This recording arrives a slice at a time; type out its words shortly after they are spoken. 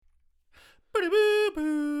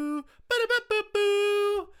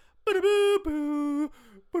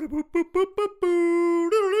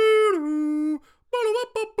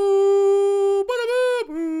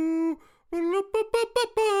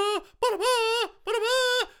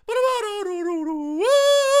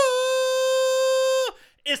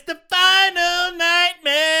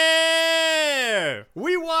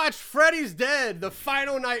Freddy's Dead, The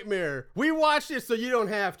Final Nightmare. We watched it so you don't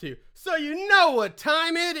have to. So you know what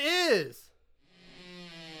time it is.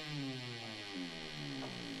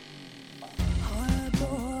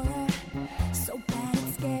 Horror, so bad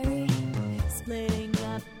it's scary. Splitting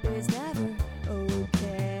up is never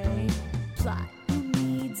okay. Plot, who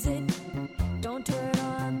needs it? Don't turn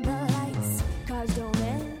on the lights. Cars don't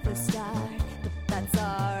ever start, but that's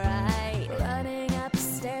alright. Running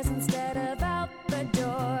upstairs instead of out the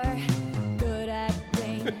door. Good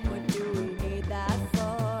acting, what do we need that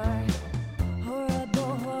for?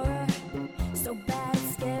 Horrible horror, so bad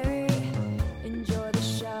it's scary. Enjoy the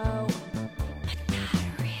show, but not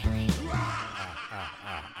really.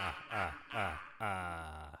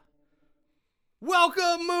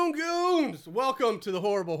 Welcome, Moon Goons! Welcome to the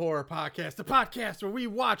Horrible Horror Podcast, the podcast where we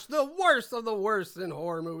watch the worst of the worst in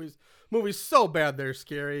horror movies. Movies so bad they're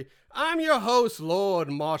scary. I'm your host, Lord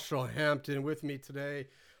Marshall Hampton. With me today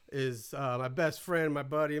is my best friend, my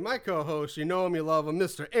buddy, my co-host. You know him, you love him,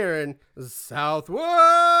 Mr. Aaron Southworth!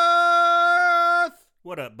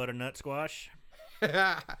 What up, butternut squash? All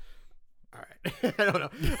right. I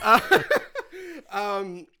don't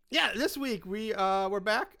know. Yeah, this week we're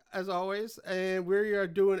back as always, and we are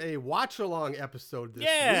doing a watch along episode this week.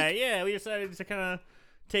 Yeah. We decided to kind of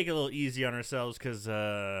take it a little easy on ourselves because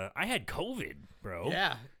I had COVID, bro.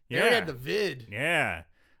 Yeah. Yeah. You had the vid. Yeah,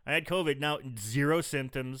 I had COVID. Now, zero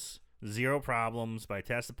symptoms, zero problems. But I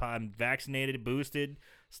tested positive, I'm vaccinated, boosted.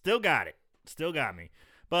 Still got it. Still got me.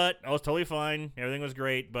 But I was totally fine. Everything was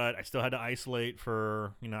great. But I still had to isolate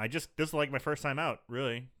for, this is like my first time out,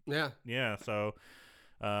 really. Yeah. Yeah, so,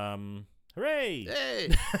 hooray. Hey.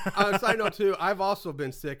 Side note too, I've also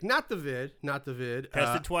been sick. Not the vid.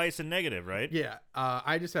 Tested twice and negative, right? Yeah.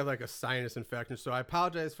 I just have like a sinus infection, so I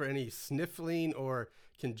apologize for any sniffling or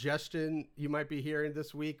congestion you might be hearing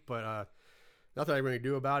this week, but nothing I really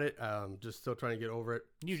do about it. Just still trying to get over it.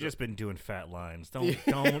 You've just been doing fat lines. Don't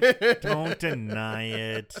deny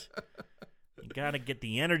it. You gotta get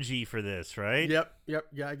the energy for this, right? Yep.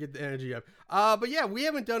 Gotta get the energy up. But yeah, we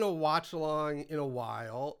haven't done a watch along in a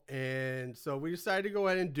while, and so we decided to go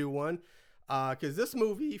ahead and do one. Because this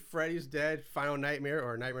movie, Freddy's Dead, Final Nightmare,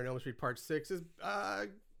 or Nightmare on Elm Street Part 6, is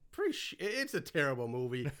it's a terrible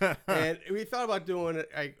movie. And we thought about doing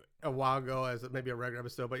it a while ago as maybe a regular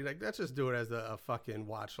episode, but let's just do it as a fucking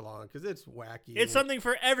watch along because it's wacky. It's something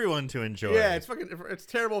for everyone to enjoy. Yeah, it's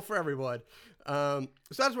terrible for everyone. So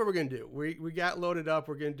that's what we're gonna do. We got loaded up.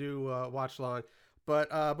 We're gonna do watch along.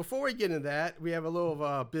 But before we get into that, we have a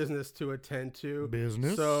little business to attend to.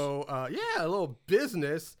 Business? So yeah, a little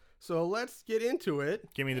business. So let's get into it.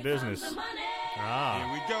 Give me the business. The money. Ah.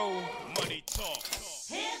 Here we go. Money talk.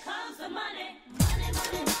 Here comes the money. Money.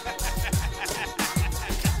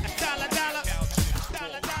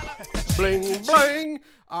 Bling, bling.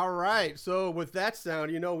 All right. So with that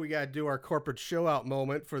sound, we got to do our corporate show out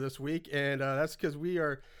moment for this week. And that's because we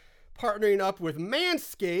are partnering up with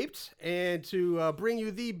Manscaped and to bring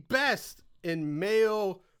you the best in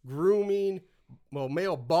male grooming,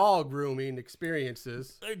 male ball grooming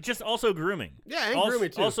experiences. Just also grooming. Yeah, and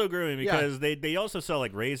grooming too. Also grooming because they also sell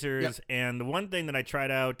like razors. Yep. And the one thing that I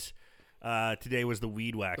tried out today was the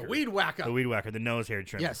Weed Whacker. The Weed Whacker. The Weed Whacker, the nose hair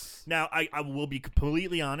trimmer. Yes. Now, I will be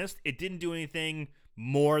completely honest. It didn't do anything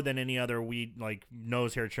more than any other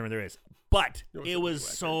nose hair trimmer there is. But it was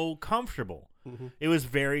so comfortable. Mm-hmm. It was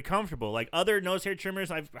very comfortable. Like other nose hair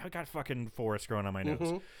trimmers, I've got fucking forests growing on my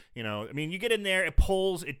nose. Mm-hmm. You get in there, it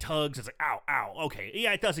pulls, it tugs. It's like, ow. Okay,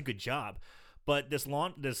 yeah, it does a good job. But this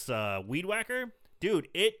Weed Whacker, dude,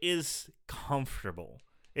 it is comfortable.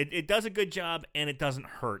 It does a good job, and it doesn't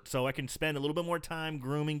hurt. So I can spend a little bit more time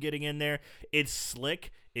grooming, getting in there. It's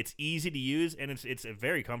slick, it's easy to use, and it's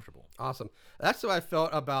very comfortable. Awesome. That's what I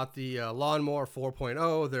felt about the Lawnmower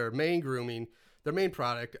 4.0, their main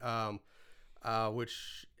product,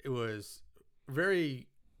 which it was very...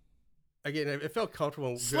 Again, it felt comfortable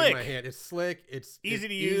and good in my hand. It's slick. It's easy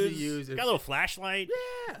to use. Got a little flashlight.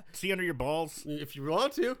 Yeah. See under your balls. If you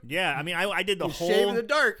want to. Yeah, I did the whole... Shave in the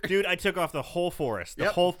dark. Dude, I took off the whole forest.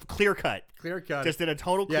 The whole clear cut. Clear cut. Just did a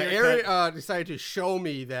total clear cut. Yeah, Aaron decided to show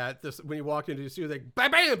me that when he walked into the studio, like,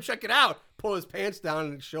 bam, check it out. Pull his pants down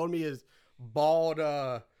and showed me his bald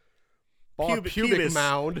pubic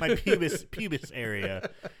mound. My pubis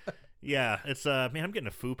area. Yeah, it's man, I'm getting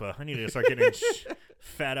a fupa. I need to start getting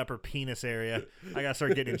fat upper penis area. I gotta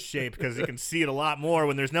start getting in shape because you can see it a lot more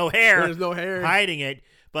when there's no hair. There's no hair hiding it.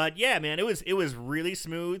 But yeah, man, it was really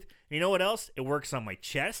smooth. You know what else? It works on my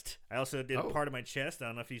chest. I also did part of my chest. I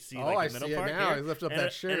don't know if you see I the middle see it part now. here. I lift up and,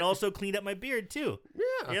 that shirt. And also cleaned up my beard too.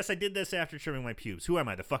 Yeah. Yes, I did this after trimming my pubes. Who am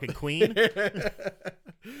I, the fucking queen?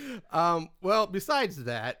 Well, besides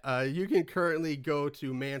that, you can currently go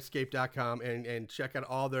to manscaped.com and check out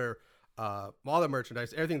all their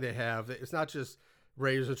merchandise, everything they have. It's not just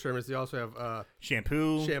razors and trimmers. They also have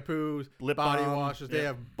shampoos, lip body balm. washes. They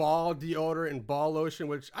have ball deodorant and ball lotion,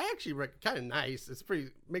 which I actually kind of nice. It's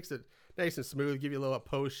makes it nice and smooth. Give you a little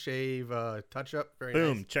post shave touch up. Very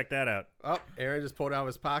Boom, nice. check that out. Oh, Aaron just pulled out of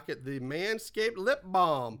his pocket the Manscaped lip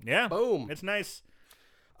balm. Yeah, boom. It's nice.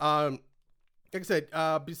 Like I said,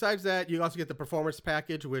 besides that, you also get the performance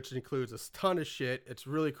package, which includes a ton of shit. It's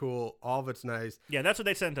really cool. All of it's nice. Yeah, that's what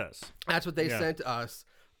they sent us. That's what they sent us.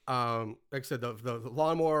 Like I said, the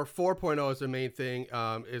Lawnmower 4.0 is the main thing.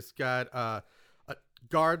 It's got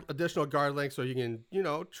additional guard length, so you can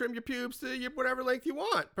trim your pubes to whatever length you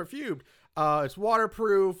want, perfumed. It's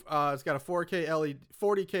waterproof. It's got a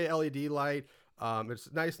 40K LED light.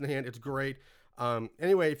 It's nice in the hand. It's great.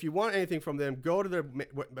 Anyway, if you want anything from them, go to their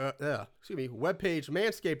webpage,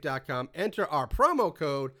 manscaped.com, enter our promo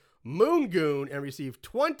code MOONGOON and receive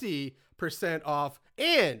 20% off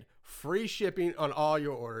and free shipping on all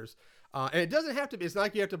your orders. And it doesn't have to be, it's not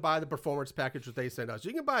like you have to buy the performance package that they send us.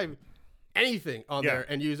 You can buy anything on there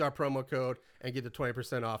and use our promo code and get the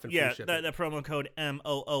 20% off and free shipping. The promo code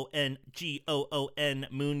MOONGOON,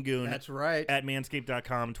 MOONGOON. That's right. At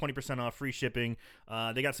manscaped.com, 20% off, free shipping.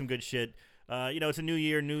 They got some good shit. It's a new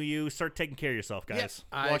year, new you. Start taking care of yourself, guys.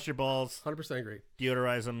 Wash your balls. 100% agree.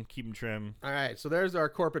 Deodorize them. Keep them trim. All right, so there's our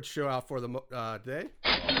corporate show out for the day.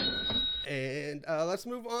 And let's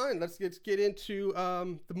move on. Let's get into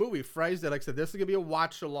the movie Friday's Dead. Like I said, this is going to be a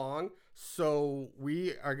watch along. So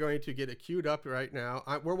we are going to get it queued up right now.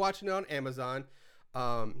 We're watching it on Amazon.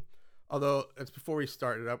 Although it's before we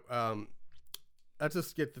start it up. Let's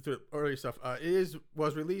just get through early stuff. It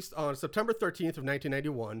was released on September 13th of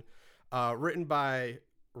 1991. Written by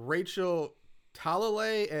Rachel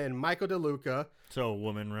Talalay and Michael DeLuca. So a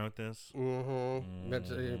woman wrote this? Mm-hmm.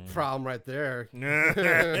 That's a problem right there. Michael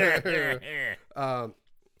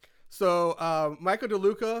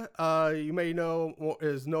DeLuca, you may know,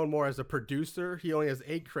 is known more as a producer. He only has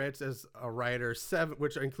 8 credits as a writer,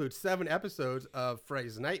 which includes 7 episodes of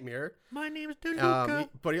Freddy's Nightmare. My name is DeLuca.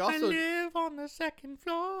 But he also I live on the 2nd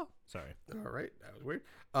floor. Sorry. All right, that was weird.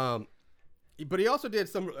 But he also did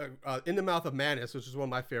some In the Mouth of Madness, which is one of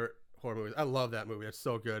my favorite horror movies. I love that movie. It's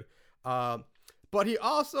so good. But he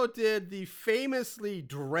also did the famously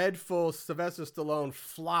dreadful Sylvester Stallone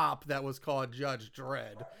flop that was called Judge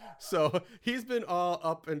Dredd. So he's been all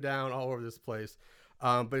up and down all over this place.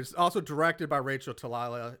 But it's also directed by Rachel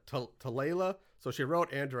Talalay. So she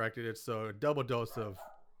wrote and directed it. So a double dose of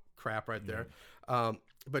crap right there.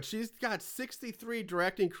 But she's got 63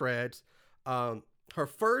 directing credits. Her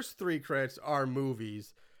first 3 credits are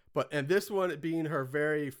movies, and this one being her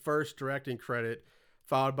very first directing credit,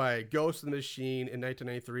 followed by Ghost in the Machine in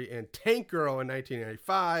 1993 and Tank Girl in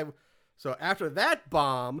 1995. So after that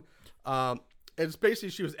bomb, it's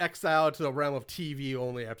basically she was exiled to the realm of TV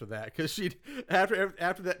only after that, because after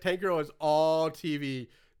that, Tank Girl is all TV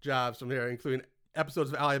jobs from there, including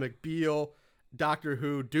episodes of Ally McBeal, Doctor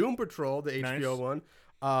Who, Doom Patrol, the HBO one.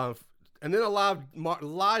 And then a lot of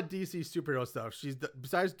DC superhero stuff.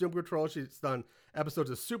 Besides Doom Patrol, she's done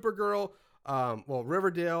episodes of Supergirl.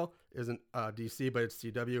 Riverdale isn't DC, but it's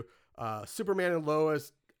CW. Superman and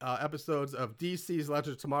Lois, episodes of DC's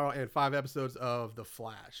Legends of Tomorrow, and 5 episodes of The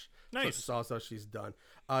Flash. Nice. So that's also she's done.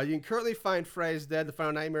 You can currently find Friday's Dead: The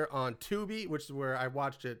Final Nightmare on Tubi, which is where I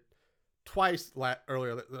watched it twice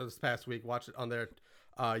earlier this past week. Watched it on their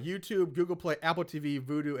YouTube, Google Play, Apple TV,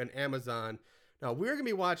 Vudu, and Amazon. Now, we're going to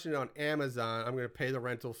be watching it on Amazon. I'm going to pay the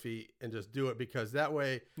rental fee and just do it, because that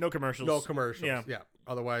way... No commercials. No commercials. Yeah.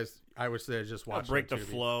 Otherwise, I would say just watch break it on the TV.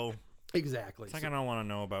 flow. Exactly. It's like I don't want to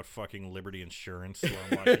know about fucking Liberty Insurance while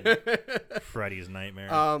I'm watching Freddy's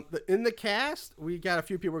Nightmare. In the cast, we got a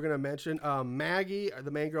few people we're going to mention. Maggie, the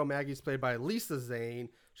main girl Maggie, is played by Lisa Zane.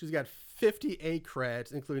 She's got 58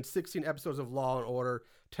 credits, including 16 episodes of Law and Order,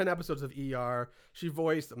 10 episodes of ER. She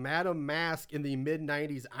voiced Madame Mask in the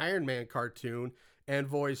mid-90s Iron Man cartoon and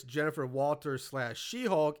voiced Jennifer Walters /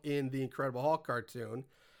 She-Hulk in the Incredible Hulk cartoon.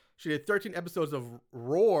 She did 13 episodes of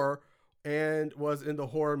Roar and was in the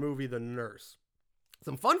horror movie The Nurse.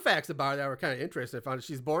 Some fun facts about her that were kind of interesting. I found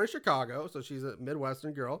she's born in Chicago, so she's a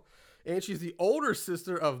Midwestern girl. And she's the older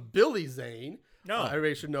sister of Billy Zane. No.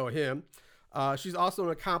 Everybody should know him. She's also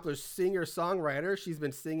an accomplished singer-songwriter. She's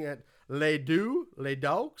been singing at Les Deux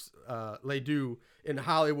in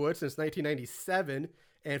Hollywood since 1997.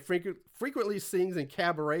 and frequently sings in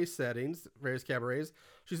cabaret settings, various cabarets.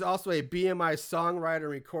 She's also a BMI songwriter and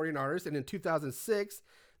recording artist, and in 2006,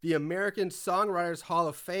 the American Songwriters Hall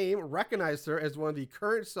of Fame recognized her as one of the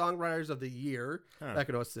current songwriters of the year back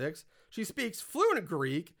in 2006. She speaks fluent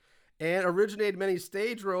Greek and originated many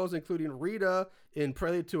stage roles, including Rita in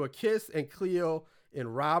Prelude to a Kiss and Cleo in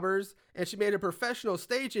Robbers. And she made a professional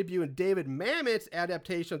stage debut in David Mamet's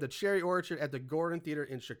adaptation of The Cherry Orchard at the Gordon Theater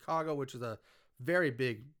in Chicago, which is a very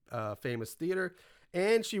big, famous theater.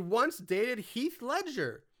 And she once dated Heath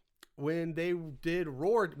Ledger when they did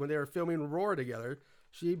Roar, when they were filming Roar together.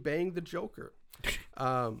 She banged the Joker.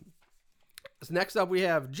 So next up, we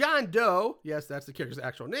have John Doe. Yes, that's the character's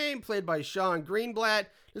actual name, played by Sean Greenblatt.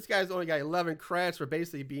 This guy's only got 11 credits for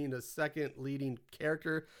basically being the second leading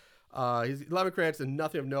character. He's 11 credits and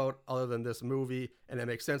nothing of note other than this movie, and that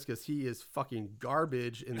makes sense because he is fucking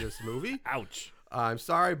garbage in this movie. Ouch. I'm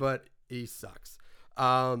sorry, but he sucks.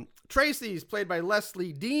 Tracy's played by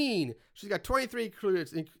Leslie Dean. She's got 23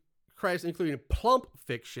 credits, including Plump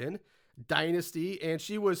Fiction, Dynasty, and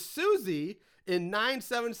she was Susie in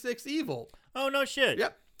 976 Evil. Oh, no shit.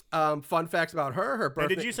 Yep. Fun facts about her. Her Now,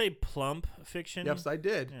 birthday. did you say Plump Fiction? Yes, I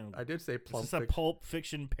did. Yeah. I did say Plump Is this a Fiction. Pulp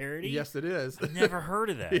Fiction parody? Yes, it is. I've never heard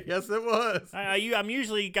of that. Yes, it was. I'm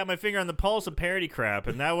usually got my finger on the pulse of parody crap,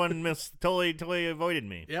 and that one totally avoided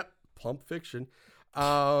me. Yep, Plump Fiction.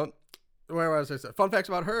 Where was I? Fun facts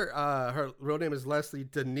about her. Her real name is Leslie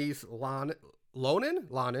Denise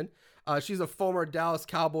Lonin. She's a former Dallas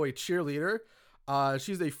Cowboy cheerleader.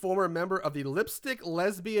 She's a former member of the lipstick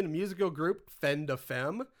lesbian musical group Fen de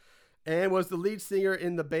Femme, and was the lead singer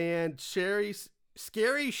in the band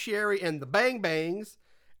Scary Sherry and the Bang Bangs.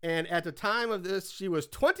 And at the time of this, she was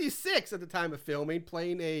 26 at the time of filming,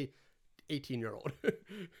 playing a 18-year-old.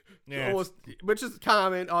 Yeah, Almost, which is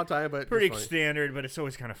common all the time, but pretty it's funny. standard, but it's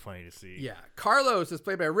always kind of funny to see. Yeah. Carlos is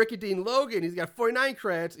played by Ricky Dean Logan. He's got 49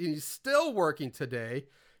 credits, and he's still working today.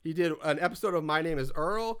 He did an episode of My Name is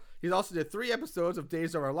Earl. He also did 3 episodes of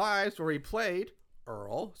Days of Our Lives where he played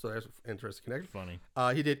Earl. So there's an interesting connection.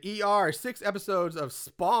 Funny. He did ER, 6 episodes of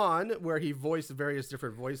Spawn where he voiced various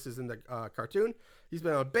different voices in the cartoon. He's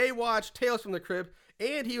been on Baywatch, Tales from the Crypt,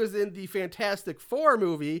 and he was in the Fantastic Four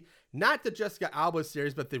movie, not the Jessica Alba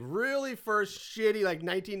series, but the really first shitty, like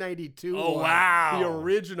 1992 Oh, one, wow. the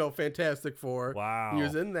original Fantastic Four. Wow. He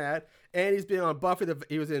was in that, and he's been on Buffy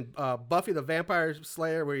Buffy the Vampire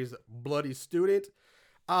Slayer, where he's a bloody student,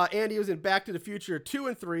 and he was in Back to the Future 2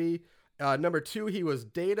 and 3. Number 2, he was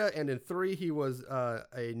Data, and in 3, he was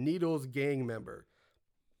a Needles gang member.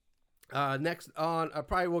 Next on,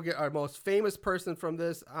 probably we'll get our most famous person from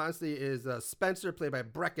this, honestly, is Spencer, played by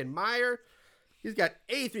Breckin Meyer. He's got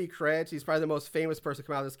 83 credits. He's probably the most famous person to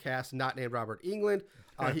come out of this cast, not named Robert Englund.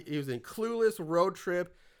 He was in Clueless, Road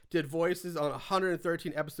Trip, did voices on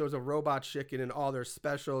 113 episodes of Robot Chicken and all their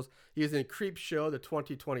specials. He was in Creep Show, the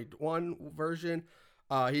 2021 version.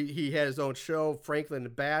 He had his own show, Franklin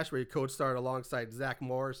and Bash, where he co-starred alongside Zach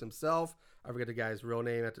Morris himself. I forget the guy's real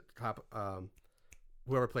name at the top.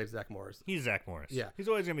 Whoever played Zach Morris. He's Zach Morris. Yeah. He's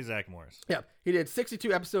always going to be Zach Morris. Yeah. He did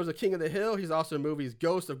 62 episodes of King of the Hill. He's also in movies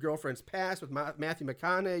Ghost of Girlfriend's Past with Matthew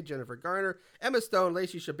McConaughey, Jennifer Garner, Emma Stone,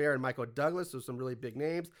 Lacey Chabert, and Michael Douglas. So some really big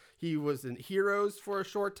names. He was in Heroes for a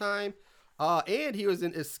short time. And he was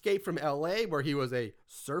in Escape from L.A., where he was a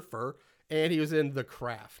surfer. And he was in The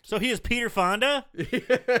Craft. So he is Peter Fonda?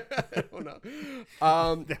 I don't know.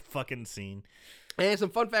 That fucking scene. And some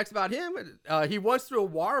fun facts about him. He once threw a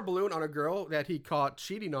water balloon on a girl that he caught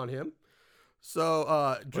cheating on him.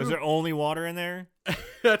 So, Drew, Was there only water in there?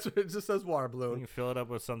 that's what it just says water You balloon. can fill it up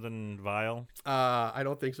with something vile. I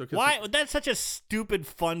don't think so. Why? That's such a stupid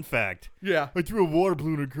fun fact. Yeah. I threw a water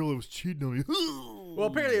balloon at a girl that was cheating on me. Well,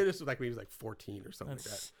 apparently this was like when he was like 14 or something That's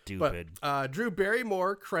like that. stupid. But Drew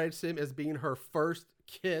Barrymore credits him as being her first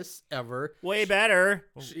kiss ever. Way better.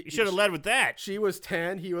 She- You should have led with that. She was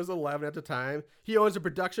 10. He was 11 at the time. He owns a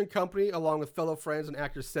production company along with fellow friends and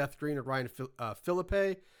actors Seth Green and Ryan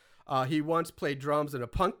Philippe. He once played drums in a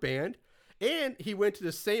punk band. And he went to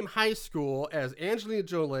the same high school as Angelina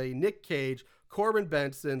Jolie, Nick Cage, Corbin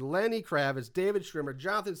Benson, Lenny Kravitz, David Schwimmer,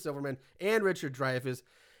 Jonathan Silverman, and Richard Dreyfuss,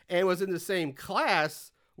 and was in the same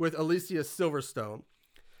class with Alicia Silverstone.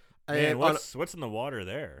 Man, And what's in the water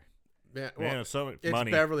there? Man, Man, well, so it's money.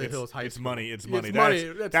 Beverly It's- Hills High it's School. money. It's money.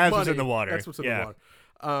 That's That's what's money. in the water. That's what's in Yeah.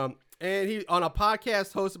 the water. And he on a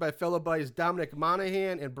podcast hosted by fellow buddies Dominic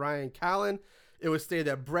Monaghan and Brian Callen, it was stated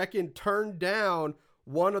that Brecken turned down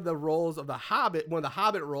one of the roles of the Hobbit, one of the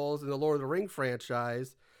Hobbit roles in the Lord of the Ring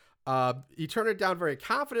franchise. He turned it down very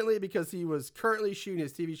confidently because he was currently shooting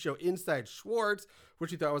his TV show Inside Schwartz, which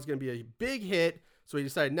he thought was going to be a big hit. So he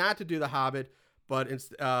decided not to do the Hobbit. But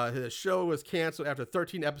the show was canceled after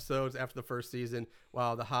 13 episodes after the first season,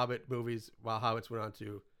 while the Hobbits went on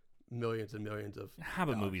to millions and millions of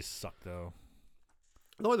Hobbit dollars. movies suck, though.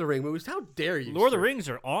 Lord of the Rings movies. How dare you? Lord of the sir? Rings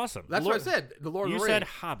are awesome. That's Lord, what I said. The Lord of You the said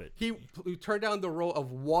Rings. Hobbit. He turned down the role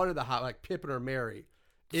of one of the Hobbit, like Pippin or Merry,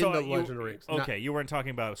 in So the you- Legend of the Rings. Okay, you weren't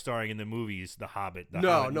talking about starring in the movies, The Hobbit.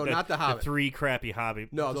 No, Hobbit, no, not The Hobbit. The 3 crappy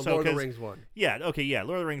Hobbit. No, the So, Lord of the 'cause- Rings one. Yeah, okay, yeah.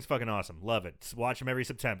 Lord of the Rings fucking awesome. Love it. Just watch them every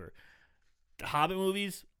September. The Hobbit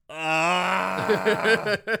movies?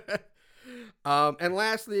 And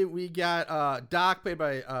lastly, we got Doc, played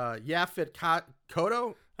by Yaphet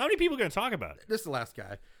Kotto. How many people are going to talk about it? This is the last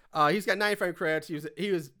guy. He's got 95 credits.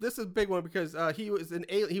 He was. This is a big one because he was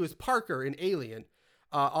he was Parker in Alien.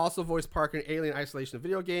 Also voiced Parker in Alien Isolation, the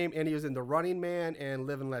video game, and he was in The Running Man and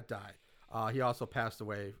Live and Let Die. He also passed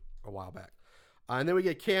away a while back. And then we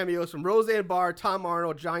get cameos from Roseanne Barr, Tom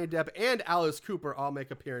Arnold, Johnny Depp, and Alice Cooper all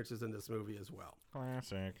make appearances in this movie as well.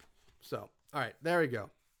 Classic. So, all right, there we go.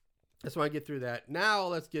 Just want to get through that. Now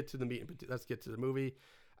let's get to the meat. Let's get to the movie.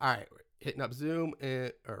 All right, we're hitting up Zoom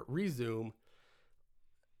or resume,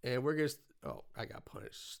 and we're just. Oh, I got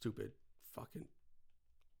punished. Stupid, fucking.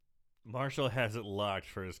 Marshall has it locked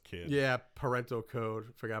for his kid. Yeah, parental code.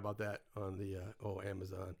 Forgot about that on the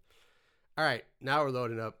Amazon. All right, now we're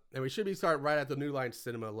loading up, and we should be starting right at the New Line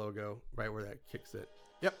Cinema logo, right where that kicks it.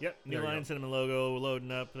 Yep. Yep, New There we Line go. Cinema logo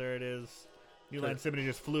loading up. There it is. New Good. Line Cinema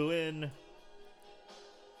just flew in.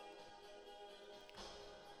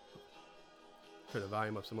 Turn the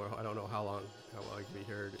volume up some more. I don't know how well it can be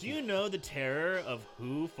heard. Do you know the terror of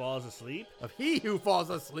who falls asleep? Of he who falls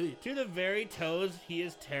asleep. To the very toes, he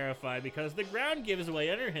is terrified because the ground gives way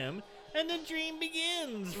under him and the dream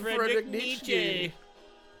begins. Friedrich Nietzsche.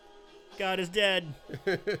 God is dead.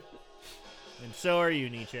 And so are you,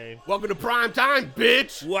 Nietzsche. Welcome to prime time,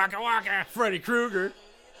 bitch. Waka waka. Freddy Krueger.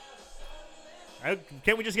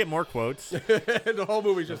 Can't we just get more quotes? The whole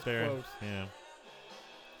movie's Up just there? close. Yeah.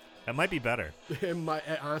 That might be better. It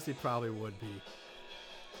honestly probably would be.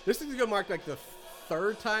 This is gonna mark like the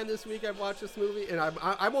third time this week I've watched this movie, and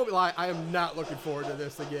I won't lie, I am not looking forward to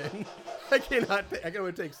this again. I can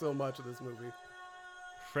only take so much of this movie.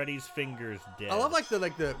 Freddy's fingers dead. I love like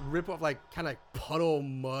the rip off like kind of like puddle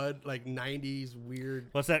mud like 90s weird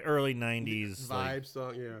What's that early 90s vibe like,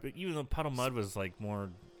 song. Yeah, but even though Puddle Mud was like more.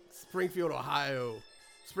 Springfield, Ohio.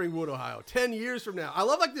 Springwood, Ohio. 10 years from now. I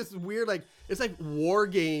love like this weird like it's like war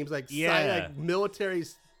games like like military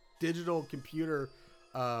digital computer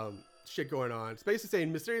shit going on. It's basically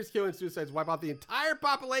saying mysterious killing and suicides wipe out the entire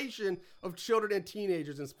population of children and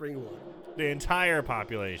teenagers in Springwood. The entire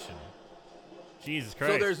population. Jesus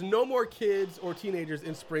Christ. So there's no more kids or teenagers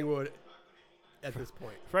in Springwood at this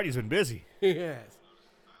point. Freddy's been busy. Yes.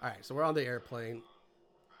 All right, so we're on the airplane.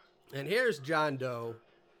 And here's John Doe.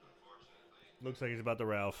 Looks like he's about to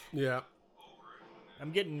Ralph. Yeah. I'm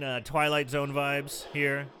getting Twilight Zone vibes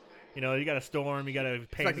here. You know, you got a storm, you got a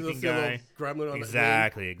It's like panicking this little guy. gremlin on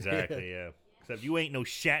Exactly, yeah. Except you ain't no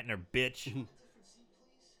Shatner, bitch.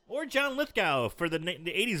 Or John Lithgow for the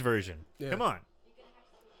 80s version. Yeah. Come on.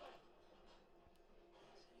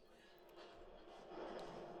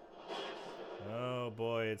 Oh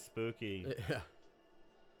boy, it's spooky. Yeah.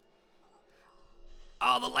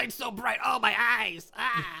 Oh, the light's so bright. Oh, my eyes.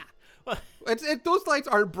 Ah. Those lights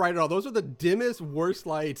aren't bright at all. Those are the dimmest, worst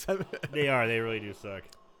lights. All They are. They really do suck.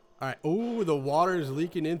 right. Oh, the water is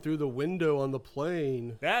leaking in through the window on the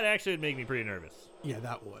plane. That actually would make me pretty nervous. Yeah,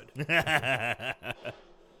 that would.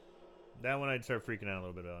 That one I'd start freaking out a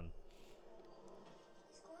little bit on.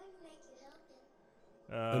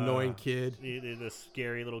 Annoying kid. The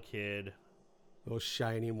scary little kid. Little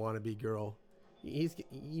shiny wannabe girl. He's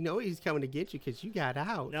coming to get you because you got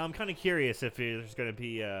out. Now I'm kind of curious if there's going to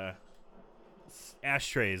be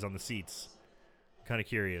ashtrays on the seats. Kind of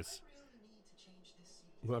curious.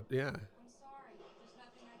 Well, yeah.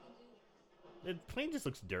 The plane just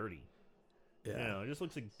looks dirty. Yeah. You know, it just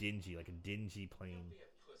looks like a dingy plane.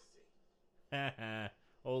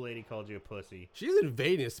 Old lady called you a pussy. She's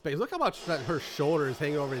invading his space. Look how much that her shoulder is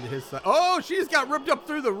hanging over into his side. Oh, she just got ripped up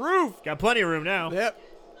through the roof. Got plenty of room now. Yep.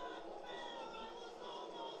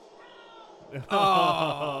 Oh,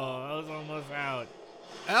 I was almost out.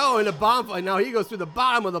 Oh, and the bomb fight. Now he goes through the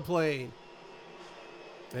bottom of the plane.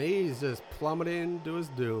 And he's just plummeting to his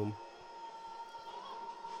doom.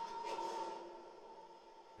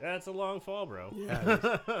 That's a long fall, bro.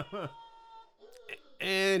 Yeah.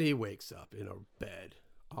 And he wakes up in a bed.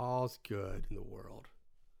 All's good in the world.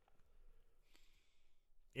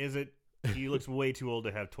 Is it? He looks way too old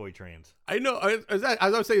to have toy trains. I know. Is that,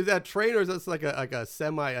 as I was saying, is that a train or is that like a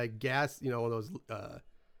semi gas? You know, one of those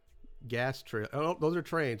gas train. Oh, those are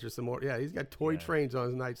trains. There's some more. Yeah, he's got toy trains on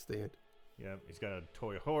his nightstand. Yeah, he's got a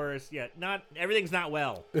toy horse. Yeah, not everything's not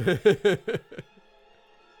well.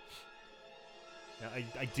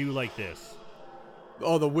 I do like this.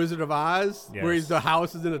 Oh, the Wizard of Oz, where Yes. the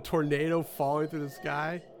house is in a tornado falling through the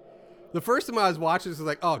sky. The first time I was watching this, I was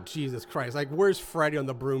like, oh, Jesus Christ. Like, where's Freddy on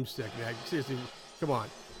the broomstick, man? Seriously, come on.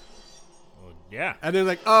 Well, yeah, And then,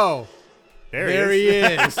 like, oh, there he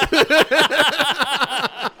is.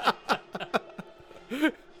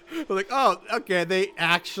 We're like, oh, okay, they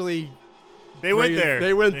actually... They went there.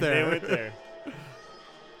 They went there. They went there.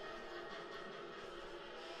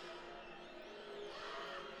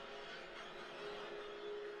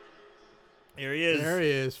 There he is. There he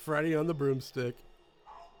is, Freddy on the broomstick.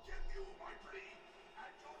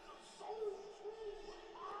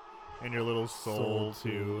 And your little soul, Soul too.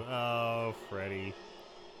 too. Oh, Freddy.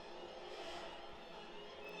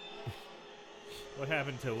 What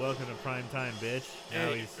happened to Welcome to Prime Time, bitch? Now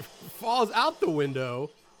And he's... falls out the window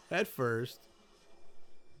at first.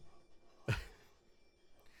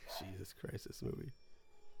 Jesus Christ, this movie.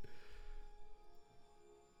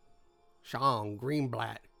 Sean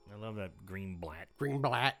Greenblatt. I love that Greenblatt.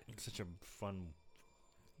 Greenblatt. It's such a fun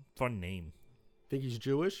name. Think he's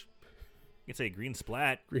Jewish? You could say Green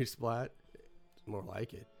Splat. Green Splat. It's more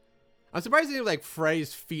like it. I'm surprised they have like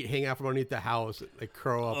Freddy's feet hang out from underneath the house, like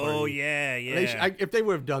curl up. Oh, underneath. yeah, They yeah. if they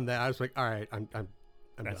would have done that, I was like, all right, I'm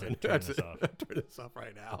That's done. it. Turn this off. Turn this off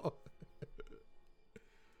right now.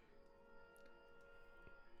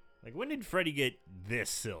 Like, when did Freddy get this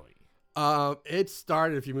silly? It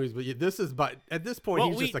started a few movies, but this is. But at this point, Well,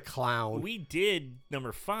 he's just a clown. We did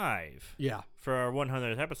number 5 Yeah. for our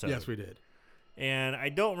 100th episode. Yes, we did. And I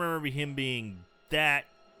don't remember him being that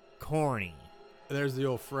corny. There's the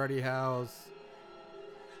old Freddy house,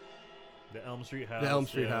 The Elm Street house. the Elm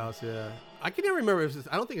Street yeah. house. Yeah, I can never remember.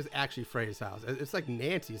 I don't think it's actually Freddy's house. It's like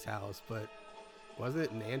Nancy's house, but was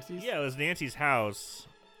it Nancy's? Yeah, it was Nancy's house.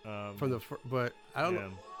 From but I don't yeah.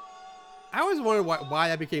 know. I always wondered why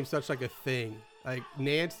that became such like a thing. Like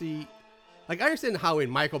Nancy, like I understand how in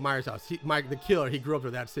Michael Myers' house, Mike the killer, he grew up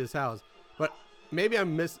there. That's his house. But maybe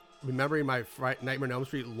I'm misremembering my Nightmare on Elm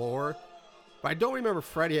Street lore. But I don't remember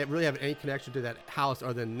Freddy really having any connection to that house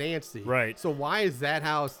other than Nancy. Right. So why is that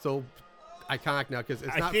house so iconic now? Because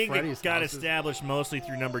it's I not think Freddy's it got house. established mostly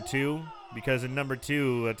through number 2, because in number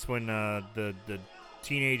 2, that's when the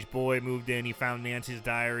teenage boy moved in. He found Nancy's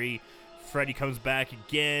diary. Freddy comes back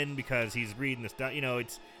again because he's reading this. You know,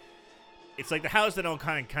 it's like the house that all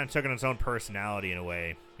kind of took on its own personality in a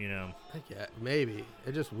way. You know, Yeah, maybe.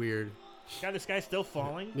 It's just weird. God, this guy's still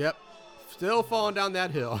falling. Yep. Still falling down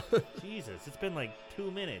that hill. Jesus, it's been like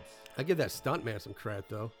 2 minutes. I give that stuntman some credit,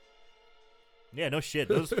 though. Yeah, no shit.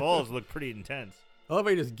 Those falls look pretty intense. I love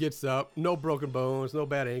how he just gets up. No broken bones, no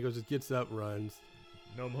bad ankles. Just gets up, runs.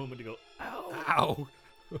 No moment to go. Ow. Ow.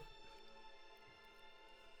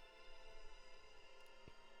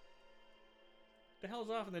 The hell's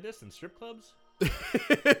off in the distance? Strip clubs?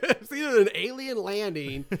 It's either an alien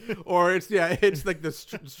landing or it's like the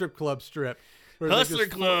strip club strip. Where it's like Hustler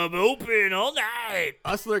this Club open all night.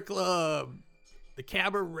 Hustler Club. The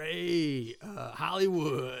Cabaret.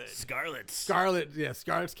 Hollywood. Scarlet's.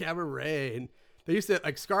 Scarlett's Cabaret. And they used to,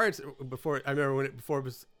 like, Scarlett's, before, I remember before it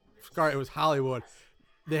was Scarlett, it was Hollywood.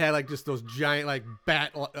 They had, like, just those giant, like,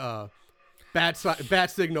 bat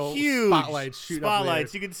signal Huge spotlights shooting up in the air.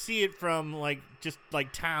 spotlights. You can see it from like just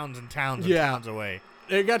like towns and towns and Yeah. towns away.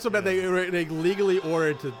 It got so bad they legally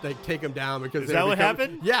ordered to like take them down because Is they that were what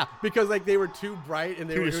happened? Yeah, because like they were too bright and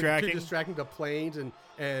they Too were distracting? too distracting to planes and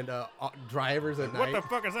drivers at What night. the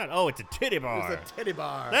fuck is that? Oh, it's a titty bar. It's a titty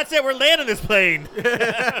bar. That's it. We're landing this plane.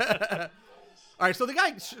 All right, so the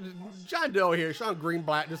guy John Doe here, Sean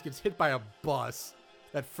Greenblatt, just gets hit by a bus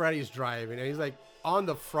that Freddy's driving, and he's like on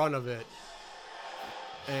the front of it.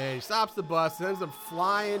 And he stops the bus, sends him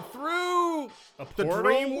flying through the portal?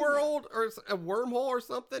 dream world or a wormhole or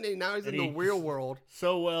something, and now he's And in the he real world.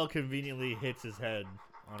 So well, conveniently hits his head.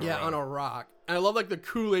 On a rock. On a rock. And I love like the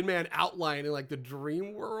Kool-Aid Man outline in like the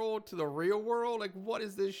dream world to the real world. Like, what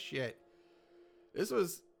is this shit? This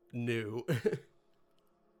was new.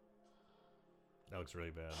 That looks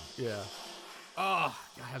really bad. Yeah. Oh,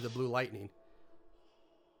 I have the blue lightning.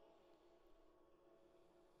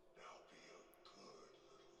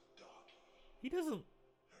 He doesn't.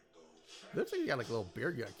 Looks like he got like a little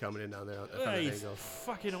beer gut coming in down there. At that He's angle.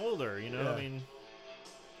 fucking older, you know. Yeah. I mean,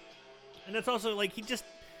 and it's also like he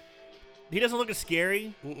doesn't look as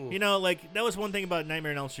scary. Mm-mm. You know, like that was one thing about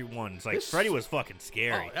Nightmare on Elm Street 1. It's like This- Freddy was fucking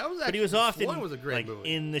scary. Oh, that was but he was actually- often one was a great like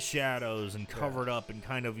movie. in the shadows and covered up and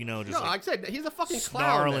kind of, you know, just No, like like I said, he's a fucking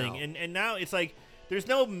clown snarling. now. And now it's like There's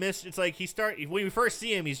no It's like when we first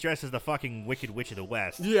see him, he's dressed as the fucking Wicked Witch of the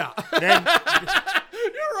West. Yeah. Then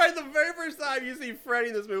You're right. The very first time you see Freddy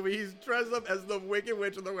in this movie, he's dressed up as the Wicked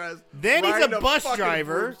Witch of the West. Then he's riding a bus fucking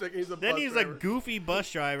driver. broomstick, He's a Then bus he's driver. a goofy bus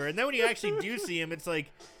driver. And then when you actually do see him, it's like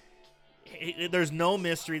there's no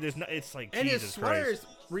mystery. It's like And Jesus his sweater Christ. is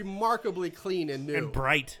remarkably clean and new. And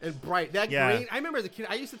bright. And bright. That Yeah. green, I remember as a kid,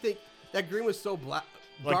 I used to think that green was so black.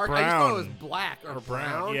 Like dark. I just thought it was brown. black or, Or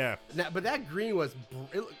brown. brown, yeah. But that green was.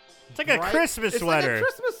 It's like a Christmas sweater. It's like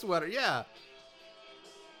a Christmas sweater, yeah.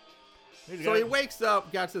 So he wakes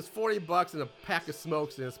up, got his $40 and a pack of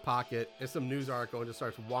smokes in his pocket and some news article and just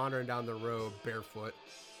starts wandering down the road barefoot.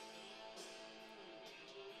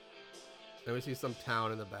 And we see some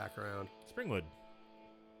town in the background. Springwood.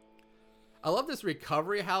 I love this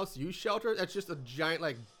recovery house youth shelter. That's just a giant,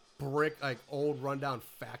 like, brick, like, old rundown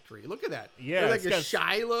factory. Look at that. Yeah, There's, like it's a got-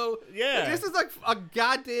 Shiloh. Yeah. This is like a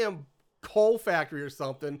goddamn coal factory or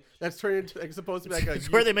something that's turned into, like, supposed to be like a.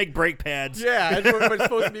 It's where they make brake pads. Yeah, but it's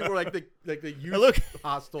supposed to be more like the youth Look-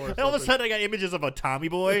 hostel. Or And all of a something. sudden, I got images of a Tommy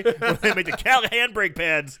Boy where they make the hand brake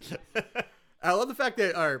pads. I love the fact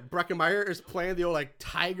that Breckenmeyer is playing the old like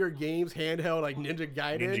Tiger Games handheld like Ninja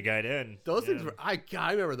Gaiden. Ninja Gaiden. Those Yeah. things were I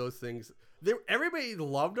remember those things. Everybody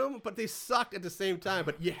loved them, but they sucked at the same time.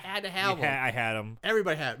 But you had to have them. I had them.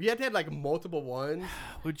 Everybody had. You had to have like multiple ones.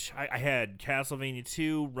 Which I had Castlevania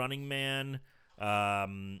 2, Running Man. I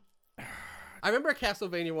remember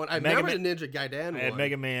Castlevania one. I Mega remember the Ninja Gaiden I had one.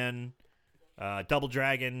 Mega Man, Double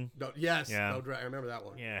Dragon. No, yes, Yeah. no, I remember that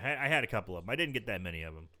one. Yeah, I had a couple of them. I didn't get that many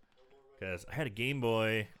of them because I had a Game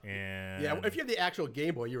Boy and Yeah, if you had the actual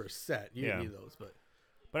Game Boy, you were set. You Yeah. didn't need those, but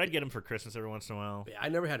but I'd get them for Christmas every once in a while. yeah, I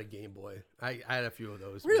never had a Game Boy. I had a few of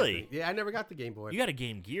those. Really? Yeah, I never got the Game Boy. You got a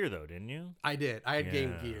Game Gear though, didn't you? I did. I had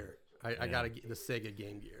Game Yeah. Gear. I got the Sega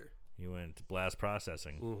Game Gear. You went to blast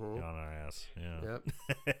processing on our ass. Yeah. Yep.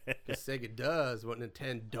 The Sega does what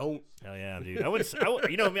Nintendo don't. Hell yeah, dude. I went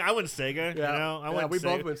Sega. You Yeah. know, I Yeah, went we Sega.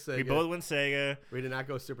 both went Sega. We both went Sega. We did not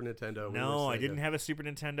go Super Nintendo. We No, went I Sega. didn't have a Super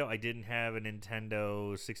Nintendo. I didn't have a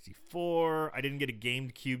Nintendo 64. I didn't get a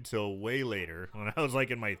GameCube till way later when I was like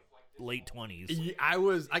in my late 20s. Yeah, I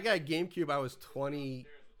got a GameCube. I was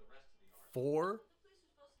 24.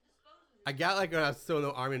 I got like when I was still in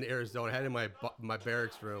the Army in Arizona. I had it in my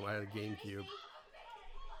barracks room. I had a GameCube.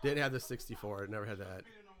 Didn't have the 64. Never had that.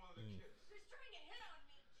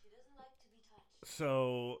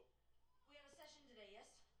 So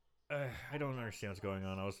I don't understand what's going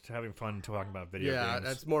on. I was having fun talking about video Yeah, games.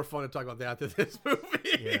 that's more fun to talk about that than this movie.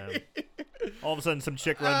 Yeah. All of a sudden, some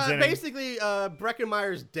chick runs in. Basically,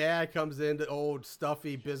 Breckenmeyer's dad comes in, the old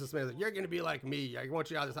stuffy businessman. He's like, "You're gonna be like me. I want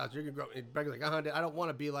you out of this house. You're gonna grow." And Brecken's like, Dad, I don't want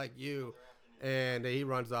to be like you." And he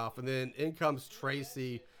runs off. And then in comes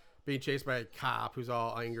Tracy, being chased by a cop who's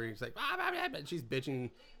all angry. He's like, and she's bitching.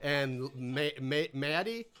 And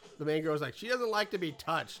Maddie, the main girl, is like, she doesn't like to be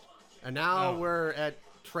touched. And now we're at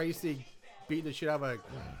Tracy beating the shit out of a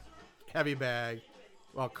heavy bag,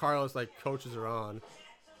 while Carlos like coaches her on.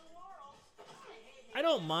 I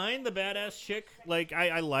don't mind the badass chick. Like,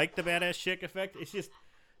 I like the badass chick effect. It's just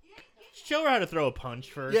show her how to throw a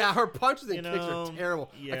punch first. Yeah, her punches and You kicks know, are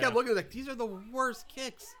terrible. yeah. I kept looking like these are the worst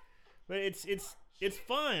kicks. But it's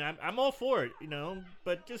fine. I'm all for it, you know.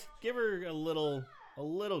 But just give her a little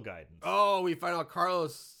guidance. Oh, we find out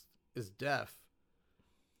Carlos is deaf.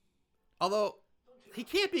 Although he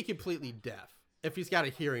can't be completely deaf if he's got a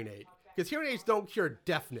hearing aid, because hearing aids don't cure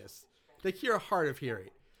deafness; they cure hard of hearing.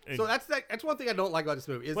 So that's one thing I don't like about this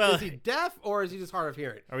movie. Is he deaf or is he just hard of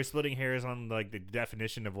hearing? Are we splitting hairs on like the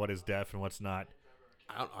definition of what is deaf and what's not?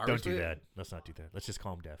 Don't do that. Let's not do that. Let's just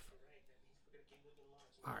call him deaf.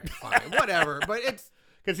 All right, fine, whatever. But it's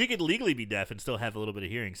because he could legally be deaf and still have a little bit of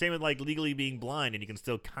hearing. Same with like legally being blind and you can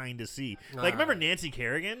still kind of see. Like remember Nancy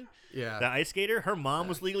Kerrigan? Yeah. The ice skater. Her mom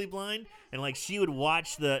was legally blind, and like she would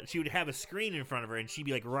have a screen in front of her, and she'd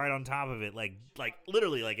be like right on top of it, like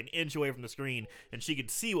literally like an inch away from the screen, and she could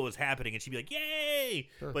see what was happening, and she'd be like, "Yay!"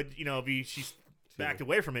 But you know, if she's backed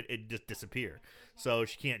away from it, it'd just disappear. So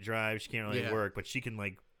she can't drive, she can't really work, but she can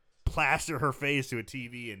like plaster her face to a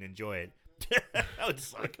TV and enjoy it. That would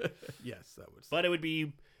suck. yes, that would. But it would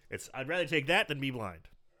be. I'd rather take that than be blind.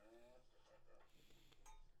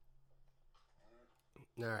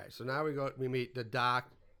 All right, so now we meet the doc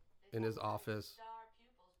in his office.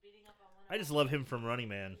 I just love him from Running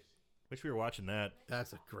Man. Wish we were watching that.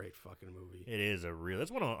 That's a great fucking movie. It is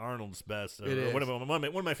that's one of Arnold's best. It is. One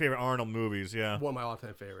of my favorite Arnold movies. Yeah. One of my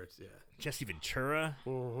all-time favorites. Yeah. Jesse Ventura.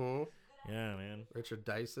 Mm-hmm. Yeah, man. Richard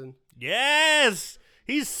Dyson. Yes,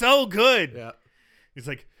 he's so good. Yeah. He's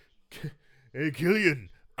like, "Hey, Killian,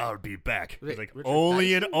 I'll be back. He's like, Richard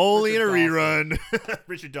only in Dyson? a Richard rerun.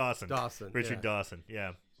 Richard Dawson. Richard yeah. Dawson.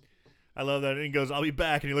 Yeah. I love that. And he goes, I'll be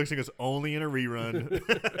back. And he looks and goes, only in a rerun.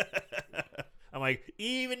 I'm like,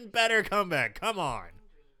 even better comeback. Come on.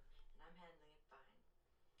 I'm handling it fine.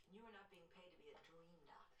 You are not being paid to be a dream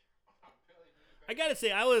doctor. I gotta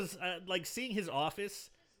say, I was like seeing his office.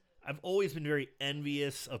 I've always been very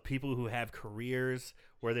envious of people who have careers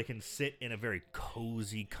where they can sit in a very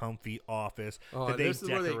cozy, comfy office Oh, that and they this is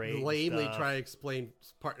where they decorate. and lamely stuff. try to explain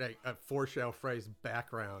part like a foreshadow phrase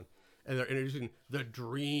background, and they're introducing the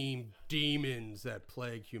dream demons that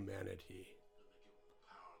plague humanity.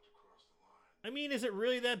 I mean, is it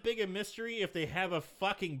really that big a mystery if they have a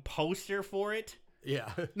fucking poster for it?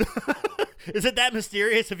 Yeah. Is it that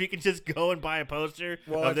mysterious if you can just go and buy a poster?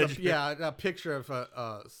 Well, of it's the- a picture of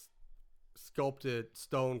a sculpted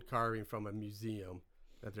stone carving from a museum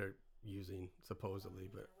that they're using supposedly,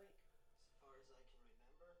 but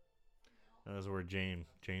That was where John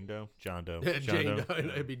Doe? John Doe. Jane Doe,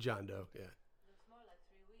 it'd be John Doe. Yeah. Looks more like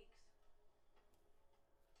 3 weeks.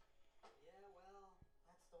 Yeah, well,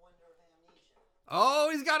 that's the wonder of amnesia. Oh,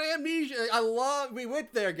 he's got amnesia. We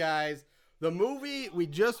went there, guys. The movie, we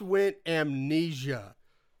just went Amnesia.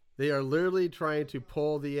 They are literally trying to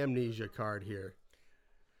pull the amnesia card here.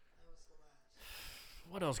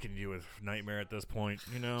 What else can you do with Nightmare at this point?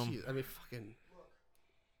 You know, Jeez, I mean, fucking.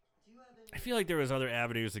 I feel like there was other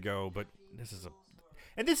avenues to go, but this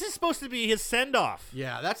is supposed to be his send off.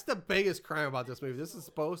 Yeah, that's the biggest crime about this movie. This is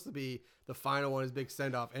supposed to be the final one, his big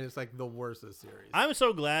send off, and it's like the worst of the series. I'm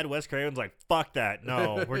so glad Wes Craven's like, fuck that.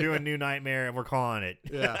 No, we're doing New Nightmare and we're calling it.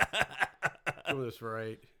 Yeah. Doing this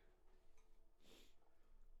right.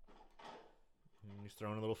 He's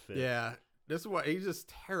throwing a little fit. Yeah. This is what he's just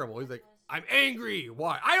terrible. He's like, I'm angry.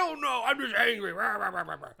 Why? I don't know. I'm just angry. Rah, rah, rah,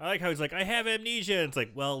 rah, rah. I like how he's like, I have amnesia. And it's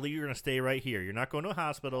like, well, you're going to stay right here. You're not going to a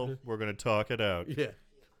hospital. We're going to talk it out. Yeah. If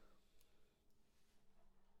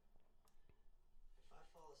I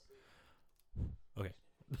fall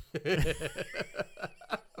asleep,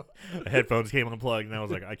 Okay. Headphones came unplugged, and I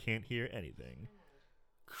was like, I can't hear anything.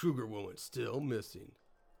 Kruger woman still missing.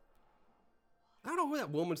 I don't know who that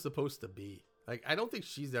woman's supposed to be. Like, I don't think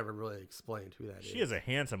she's ever really explained who that is. She is a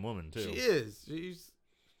handsome woman, too. She is.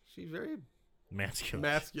 She's very Masculine.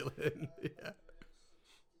 masculine. Yeah.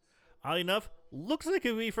 Oddly enough, looks like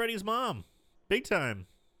it would be Freddy's mom. Big time.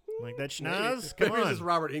 Like that schnoz? Maybe Come it's on. just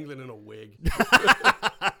Robert Englund in a wig.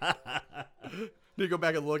 Need to go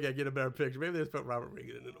back and look at get a better picture. Maybe they just put Robert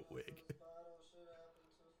Englund in a wig.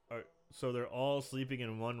 Alright, so they're all sleeping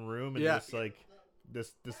in one room, and Yeah. just like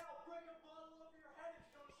this.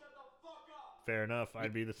 Fair enough.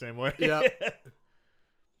 I'd be the same way. Yeah.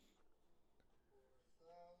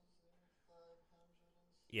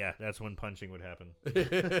 Yeah, that's when punching would happen.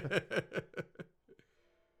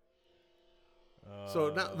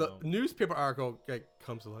 So now the newspaper article like,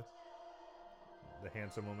 comes to life. The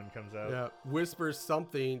handsome woman comes out. Yeah, whispers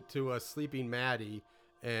something to a sleeping Maddie,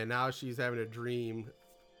 and now she's having a dream.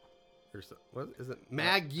 Or so, what is it?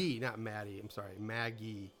 Maggie, not Maddie. I'm sorry,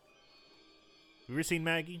 Maggie. Have you ever seen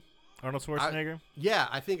Maggie? Arnold Schwarzenegger? Yeah,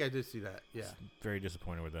 I think I did see that. Yeah, Very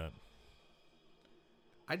disappointed with that.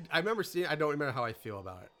 I remember seeing. I don't remember how I feel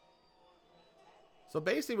about it. So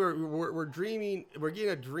basically, we're dreaming. We're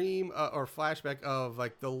getting a dream or flashback of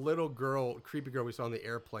like the little girl, creepy girl we saw on the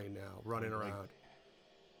airplane now running around.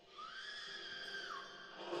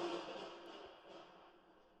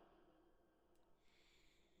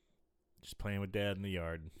 Just playing with Dad in the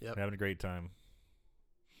yard. Yep. Having a great time.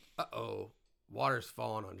 Uh-oh. Water's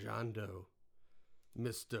falling on John Doe.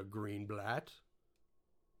 Mr. Greenblatt.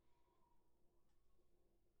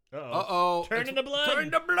 Uh-oh. Uh-oh. Turn into blood.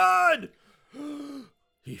 Turn to blood!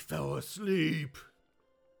 He fell asleep.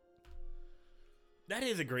 That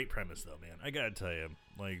is a great premise, though, man. I gotta tell you,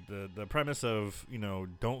 like the premise of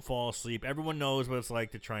don't fall asleep. Everyone knows what it's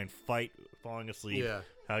like to try and fight falling asleep. Yeah.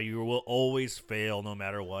 How you will always fail no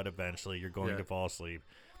matter what. Eventually, you're going Yeah. to fall asleep,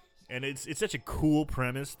 and it's such a cool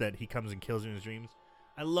premise that he comes and kills you in his dreams.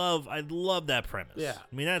 I love that premise. Yeah.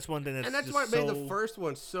 I mean that's one thing that's And that's just what made the so- first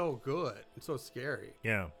one so good and so scary.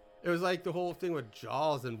 Yeah. It was like the whole thing with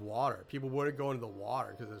Jaws and water. People wouldn't go into the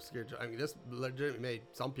water because they're scared. I mean, this legitimately made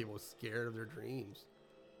some people scared of their dreams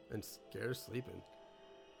and scared of sleeping.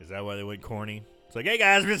 Is that why they went corny? It's like, hey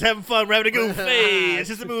guys, we're just having fun, we're having a goof. Hey, it's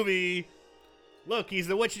just a movie. Look, he's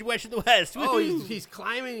the Witchy Witch of the West. Oh, Woohoo! he's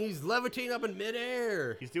climbing. He's levitating up in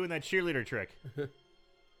midair. He's doing that cheerleader trick.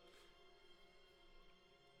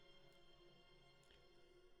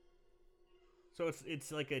 So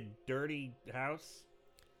it's like a dirty house.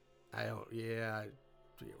 I don't. Yeah,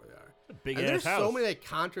 forget where they are. Big And ass there's house. so many like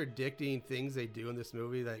contradicting things they do in this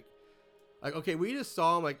movie. Like okay, we just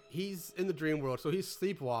saw him like he's in the dream world, so he's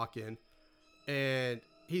sleepwalking, and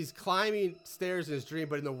he's climbing stairs in his dream,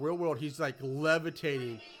 but in the real world he's like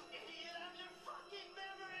levitating.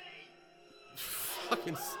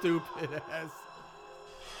 Fucking stupid ass.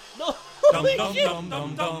 No. Dum dum dum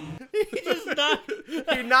dum dum. He just knocked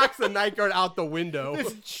He knocks the night guard out the window.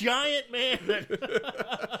 this giant man.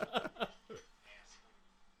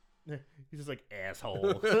 He's just like,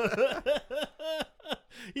 asshole.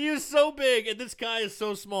 He is so big, and this guy is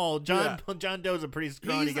so small. John Doe's a pretty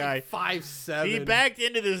scrawny He's guy. like 5'7". He backed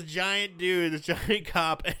into this giant dude, this giant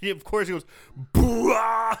cop, and of course he goes,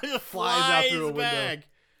 "Booah!" Just Flies out through a window. back.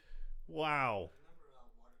 Wow.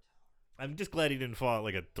 I'm just glad he didn't fall out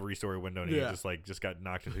like a 3-story window and he Yeah. just got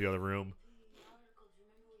knocked into the other room.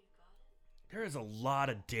 There is a lot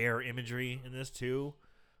of Dare imagery in this too.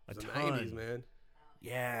 A The ton. 90s, man.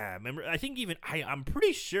 Yeah, remember? I think even I'm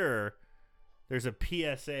pretty sure there's a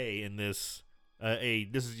PSA in this.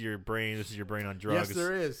 This is your brain. This is your brain on drugs. Yes,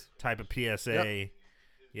 there is. Type of PSA.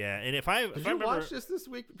 Yeah, and if Did I you remember, watch this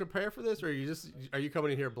week to prepare for this, or are you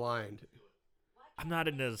coming in here blind? I'm not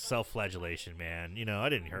into self-flagellation, man. You know, I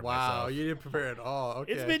didn't hurt Wow, myself. you didn't prepare at all.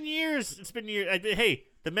 Okay. It's been years. It's been years. Hey,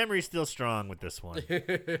 the memory's still strong with this one. All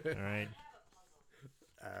right.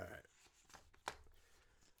 All right.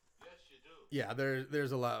 Yeah,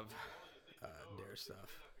 there's a lot of Dare stuff.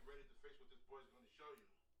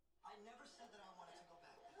 I never said that I wanted to go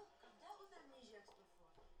back. Look, I've dealt with amnesiacs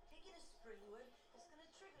before. Taking a Springwood is going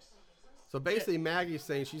to trigger something. So basically, Maggie's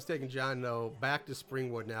saying she's taking John Doe back to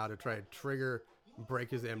Springwood now to try to trigger,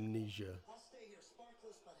 break his amnesia. I'll stay here,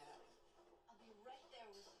 sparkless but happy. I'll be right there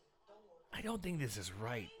with you. Don't worry. I don't think this is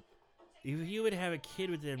right. If you would have a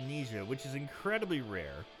kid with amnesia, which is incredibly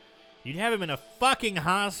rare, you'd have him in a fucking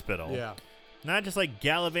hospital. Yeah, Not just like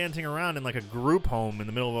gallivanting around in like a group home in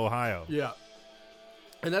the middle of Ohio. yeah.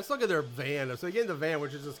 And let's look at their van. So again, the van,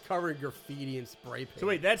 which is just covered in graffiti and spray paint. So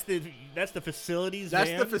wait, that's the facilities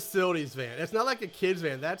That's van? the facilities van. It's not like a kid's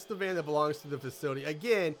van. That's the van that belongs to the facility.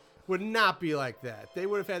 Again, would not be like that. They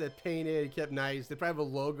would have had it painted, kept nice. They probably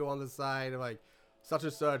have a logo on the side of like such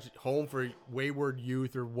and such home for wayward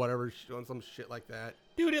youth or whatever, some shit like that.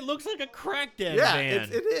 Dude, it looks like a crack den Yeah, van.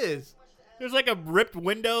 it is. There's like a ripped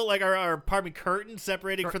window, like our apartment curtain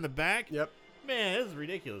separating from the back. Yep. Man, this is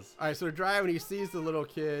ridiculous. All right, so they're driving. He sees the little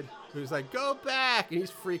kid who's like, "Go back!" and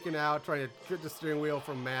he's freaking out, trying to get the steering wheel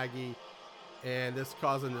from Maggie, and this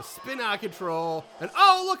causes him to spin out of control. And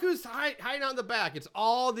oh, look who's hiding out in the back! It's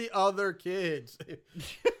all the other kids.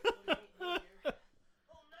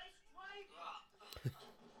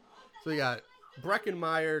 So you got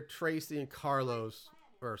Breckenmeyer, Tracy, and Carlos,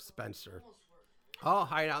 or Spencer, all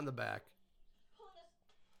hiding out in the back. Pulling a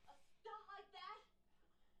stunt like that?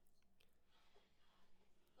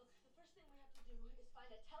 Look, the first thing we have to do is find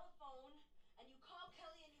a telephone, and you call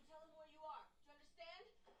Kelly and you tell him where you are. Do you understand?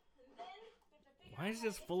 And then we have to figure Why out is how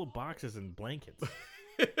this to full of get forward. boxes and blankets?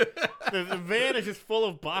 the van is just full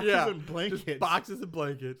of boxes and blankets. just boxes and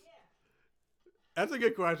blankets. That's a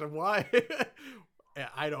good question. Why? Yeah,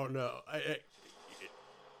 I don't know.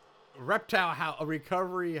 Reptile house, a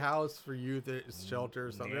recovery house for youth, shelter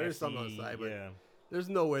or something. There's something on the side, but yeah. there's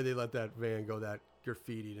no way they let that van go that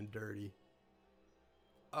graffitied and dirty.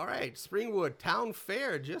 All right, Springwood Town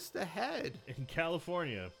Fair just ahead. In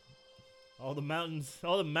California. All the mountains,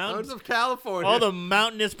 Mountains of California. all the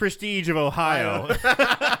mountainous prestige of Ohio.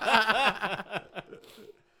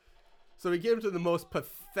 So we get him to the most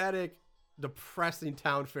pathetic, depressing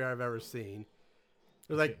town fair I've ever seen.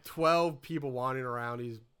 There's like 12 people wandering around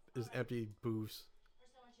these empty booths.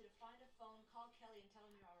 First, I want you to find a phone, call Kelly, and tell him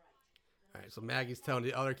you're all right. All right, so Maggie's telling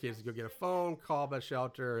the other kids to go get a phone, call the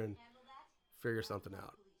shelter, and Handle that? figure something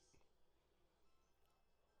out.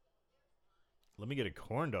 Let me get a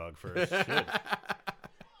corn dog first. Shit.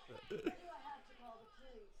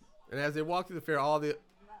 And as they walk through the fair, all the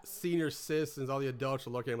senior citizens, all the adults are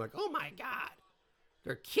looking at him like, "Oh my God,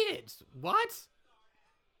 they're kids! What?"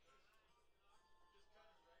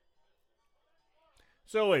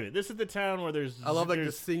 So wait a minute. This is the town where there's I love like the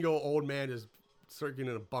there's, single old man just circling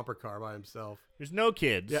in a bumper car by himself. there's no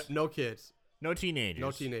kids. Yeah, no kids, No teenagers.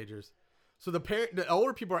 no teenagers. So the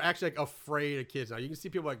older people are actually like afraid of kids now. You can see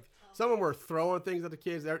people like some of them were throwing things at the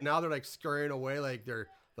kids. Now they're like scurrying away like they're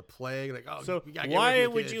the plague. Like, oh, So we gotta get why rid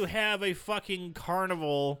of the would kids. you have a fucking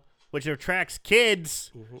carnival which attracts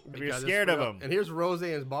kids if you're Because it's scared of real. them? And here's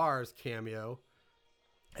Roseanne's Bar's cameo.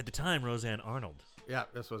 At the time, Roseanne Arnold. Yeah,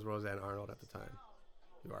 this was Roseanne Arnold at the time.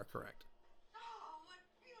 You are correct. Oh, what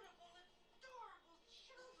beautiful, adorable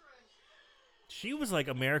children. She was like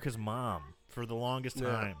America's mom for the longest Yeah.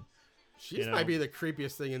 time. She You know? might be the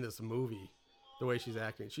creepiest thing in this movie, the way she's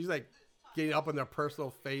acting. She's like getting up in their personal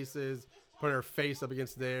faces, putting her face up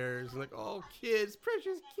against theirs, and like, oh, kids,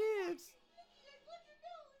 precious kids.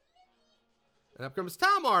 And up comes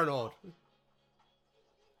Tom Arnold.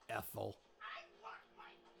 Ethel.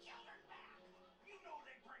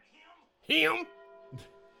 Him?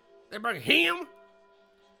 They bring him?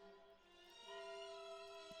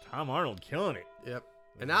 Tom Arnold killing it. Yep.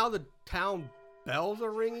 And now the town bells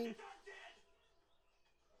are ringing.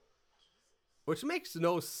 Which makes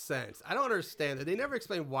no sense. I don't understand that. They never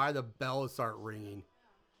explain why the bells start ringing.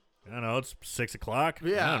 I don't know. It's 6 o'clock.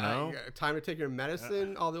 Yeah. I don't know. Time to take your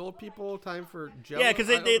medicine. All the old people. Time for Jello. Yeah, because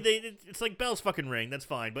I don't- it's like bells fucking ring. That's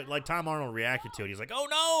fine. But like Tom Arnold reacted to it. He's like, oh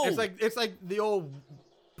no. It's like the old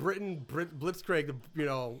Blitzkrieg.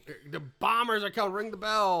 The bombers are coming. Ring the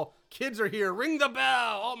bell. Kids are here. Ring the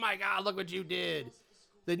bell. Oh my God! Look what you did.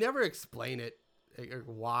 They never explain it.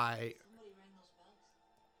 Why? Somebody rang those bells.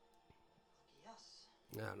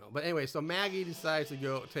 Yes. I don't know. But anyway, so Maggie decides to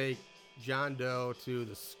go take John Doe to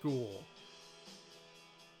the school.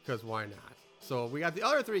 Because why not? So we got the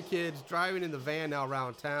other three kids driving in the van now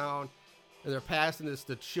around town. And they're passing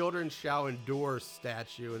the Children Shall Endure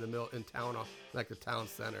statue in the middle in town, like the town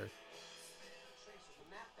center. Trace, there's a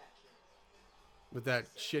map back here. With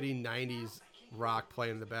that shitty 90s rock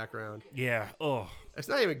playing in the background. Yeah. Oh. It's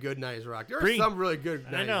not even good 90s rock. There are Bring- some really good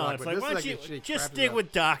 90s I know. rock, It's but like, this why is don't you like a shitty just crappy stick rock.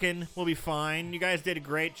 with Dokken? We'll be fine. You guys did a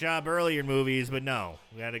great job earlier in movies, but no,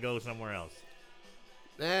 we had to go somewhere else.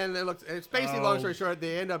 And it's basically, Oh. long story short,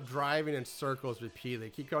 they end up driving in circles repeatedly.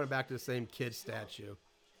 Keep coming back to the same kid statue.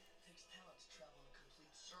 Takes talent to travel in a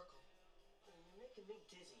complete circle. You're making me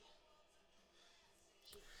dizzy.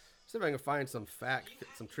 See if I can find some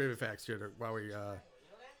trivia facts here while we.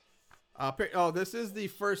 This is the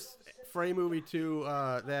first Freddy movie too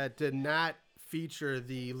that did not feature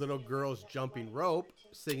the little girls jumping rope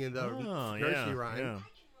singing the Oh, nursery yeah, rhyme, yeah.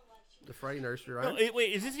 the Freddy nursery No, rhyme.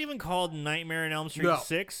 wait, is this even called Nightmare on Elm Street No.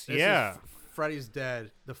 6? This Yeah. is Freddy's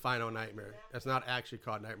Dead: The Final Nightmare. That's not actually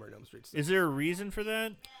called Nightmare on Elm Street 6. Is there a reason for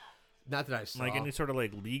that? Not that I saw. Like any sort of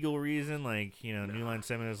like legal reason? Like, New Line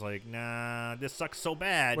 7 is like, nah, this sucks so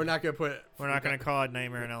bad. We're not gonna put. We're not going to call it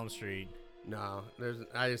Nightmare on Elm Street. No,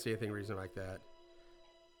 I didn't see anything reason like that.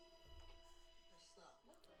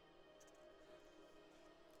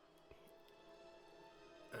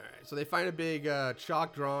 All right, so they find a big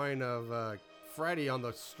chalk drawing of Freddy on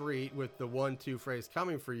the street with the 1-2 phrase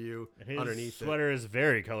 "coming for you" His underneath sweater is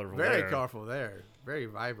very colorful. it. Very there. colorful there, very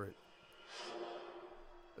vibrant.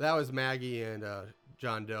 That was Maggie and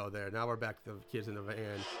John Doe there. Now we're back to the kids in the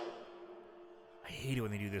van. I hate it when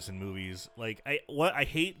they do this in movies. Like, I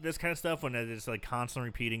hate this kind of stuff when it's like constantly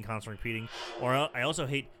repeating. Or I also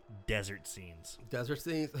hate desert scenes. Desert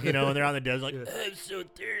scenes. When they're on the desert, like, Yeah. I'm so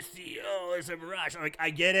thirsty. Oh, there's a rush. I'm like, I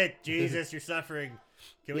get it. Jesus, you're suffering.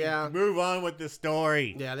 Can we Yeah. move on with the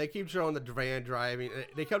story? Yeah, they keep showing the van driving.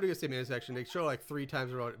 They come to the same intersection. They show like 3 times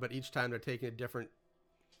in a row, but each time they're taking a different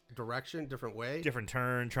direction, different way. Different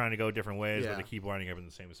turn, trying to go different ways, Yeah. but they keep winding up in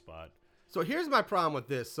the same spot. So here's my problem with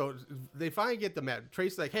this. So they finally get the map.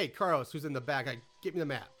 Tracy's like, hey, Carlos, who's in the back, like, get me the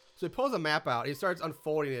map. So he pulls a map out. He starts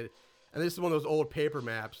unfolding it. And this is one of those old paper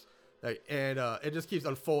maps. And it just keeps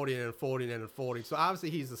unfolding and unfolding and unfolding. So obviously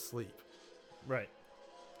he's asleep. Right.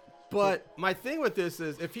 But my thing with this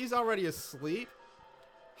is, if he's already asleep,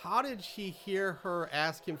 how did he hear her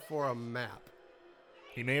ask him for a map?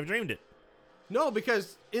 He may have dreamed it. No,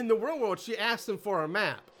 because in the real world, she asked him for a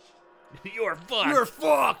map. You're fucked. You're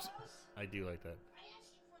fucked! I do like that. I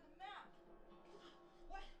asked you for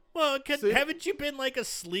the map. Well, See? haven't you been like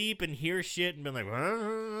asleep and hear shit and been like,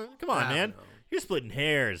 come on, I don't man. know. You're splitting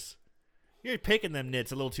hairs. You're picking them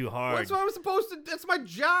nits a little too hard. That's what I'm supposed to. That's my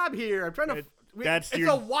job here. I'm trying to. That's it's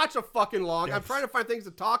your- a watch a fucking long. I'm That's- trying to find things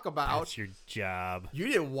to talk about. That's your job. You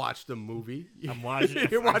didn't watch the movie. I'm watching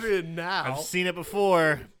it. You're watching it now. I've seen it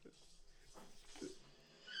before.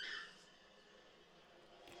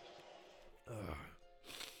 Ugh.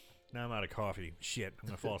 Now I'm out of coffee. Shit, I'm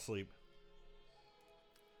gonna fall asleep.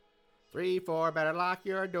 3, 4, better lock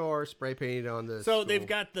your door. Spray painted on the. So school. they've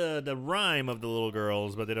got the rhyme of the little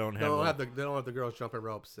girls, but they don't They have. don't have the. They don't have the girls jumping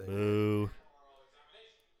ropes. Thing. Boo.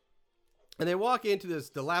 And they walk into this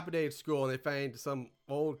dilapidated school and they find some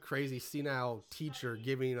old crazy senile teacher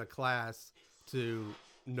giving a class to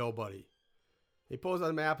nobody. He pulls on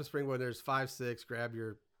the map of Springwood. There's 5, 6. Grab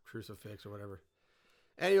your crucifix or whatever.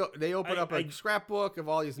 And they open up a scrapbook of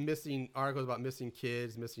all these missing articles about missing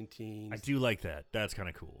kids, missing teens. I do like that. That's kind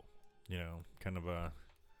of cool. Kind of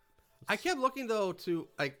I kept looking though to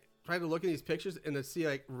like tried to look at these pictures and to see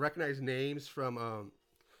like recognize names from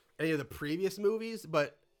any of the previous movies,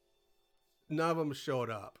 but none of them showed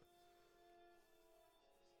up.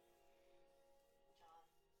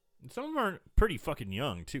 Some of them are pretty fucking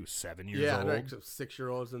young too, 7 years Yeah, old. like some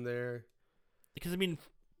 6-year-olds in there. Because I mean,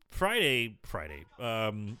 Friday,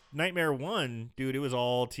 Nightmare 1, dude, it was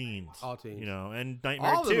all teens. All teens. You know, and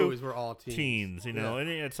Nightmare All 2, the movies were all teens. you know, Yeah. and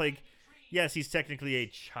it's like, yes, he's technically a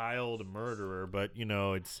child murderer, but you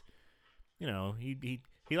know, it's, you know, he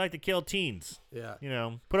liked to kill teens. Yeah. You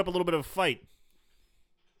know, put up a little bit of a fight.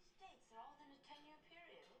 States, they're all within a 10-year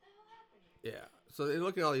period. What the hell happened here? Yeah. So they're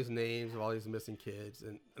looking at all these names of all these missing kids,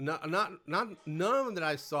 and none of them that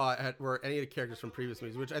I saw were any of the characters from previous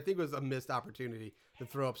movies, which I think was a missed opportunity to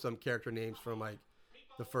throw up some character names from like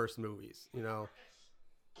the first movies, you know,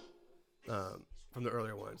 from the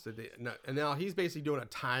earlier ones. So and now he's basically doing a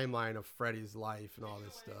timeline of Freddy's life and all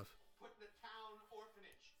this stuff.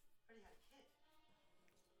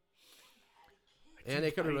 And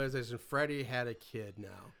they come to the realization Freddy had a kid now.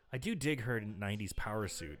 I do dig her 90s power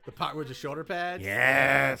suit. The part with the shoulder pads.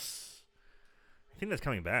 Yes. I think that's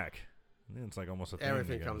coming back. I think it's like almost a thing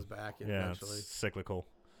Everything again. comes back Yeah, eventually. it's cyclical.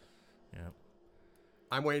 Yeah.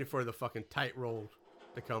 I'm waiting for the fucking tight roll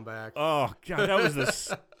to come back. Oh god, that was the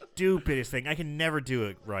stupidest thing. I can never do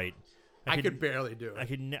it right. I could barely do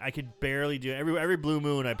it. I could barely do it. Every blue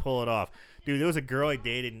moon I pull it off. Dude, there was a girl I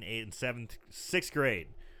dated in 6th grade.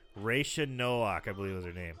 Raisha Nowak, I believe was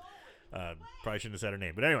her name. Probably shouldn't have said her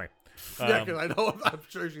name, but anyway. Yeah, because I know. I'm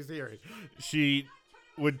sure she's hearing. She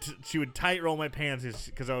would tight roll my pants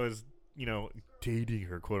because I was, you know, dating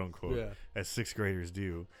her, quote unquote, Yeah. as 6th graders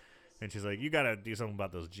do. And she's like, "You gotta do something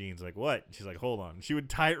about those jeans." Like, what? She's like, "Hold on." She would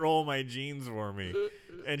tight roll my jeans for me,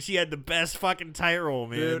 and she had the best fucking tight roll,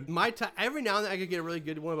 man. Dude, every now and then I could get a really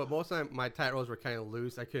good one, but most of the time my tight rolls were kind of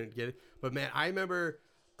loose. I couldn't get it. But man, I remember,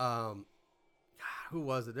 God, who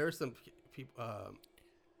was it? There were some people,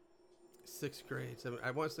 6th grade. I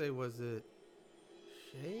want to say, was it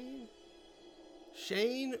Shane?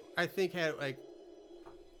 Shane, I think, had like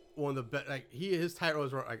one of the best. Like his tight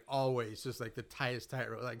rolls were like always just like the tightest tight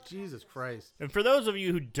roll. Like Jesus Christ. And for those of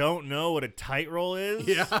you who don't know what a tight roll is,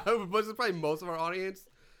 Yeah, but it's probably most of our audience.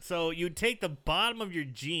 so you take the bottom of your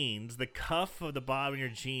jeans, the cuff of the bottom of your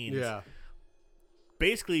jeans, Yeah.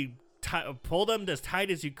 basically pull them as tight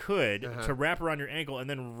as you could Uh-huh. to wrap around your ankle, and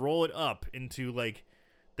then roll it up into like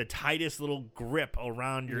the tightest little grip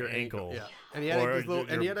around your ankle. Yeah, and he had like or this little,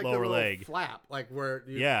 and he had like the lower little leg. flap, like where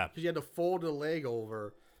Yeah. because you had to fold the leg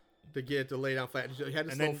over to get it to lay down flat. You had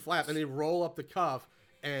this And little then- flap, and then roll up the cuff,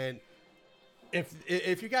 and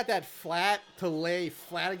if you got that flat to lay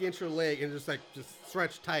flat against your leg and just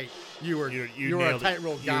stretch tight, you were You were a nailed it. tight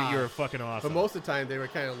roll guy. You were fucking awesome. But most of the time they were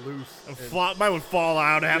kind of loose. and- Mine would fall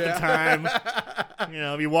out half the time. You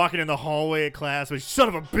know, be walking in the hallway at class, but son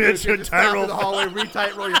of a bitch, You you just tight stop in roll. the hallway,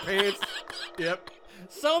 re-tight roll your pants. Yep.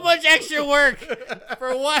 So much extra work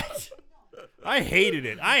for what? I hated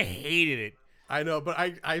it. I know, but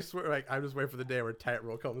I swear, like I'm just waiting for the day where tight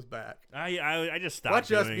roll comes back. I just stopped.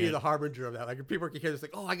 Watch us doing be it. the harbinger of that. Like if people are kids, it's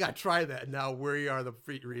like, oh, I gotta try that. And now we are the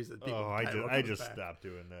reason. I just stopped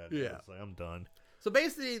doing that. Yeah. It's like, I'm done. So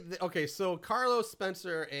basically, okay, so Carlos,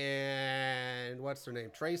 Spencer, and what's her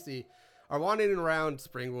name, Tracy, are wandering around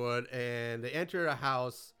Springwood, and they enter a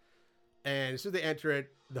house. And as soon as they enter it,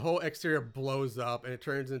 the whole exterior blows up, and it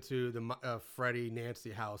turns into the Freddy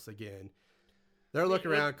Nancy house again. They're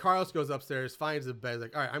looking around. Carlos goes upstairs, finds the bed. He's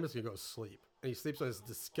like, all right, I'm just gonna go sleep. And he sleeps on this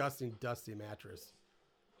disgusting, dusty mattress.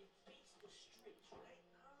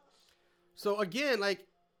 So again, like,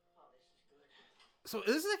 so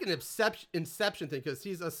this is like an inception thing because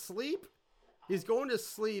he's asleep. He's going to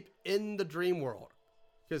sleep in the dream world,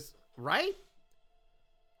 because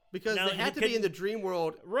because Now, they had to be in the dream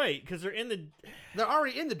world. Right, because they're in the. They're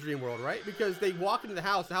already in the dream world, right? Because they walk into the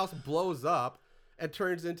house blows up and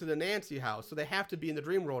turns into the Nancy house. So they have to be in the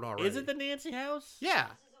dream world already. Is it the Nancy house? Yeah,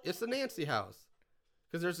 it's the Nancy house.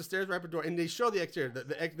 Because there's the stairs right up the door, and they show the exterior.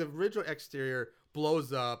 The original exterior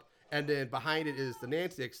blows up, and then behind it is the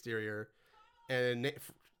Nancy exterior, and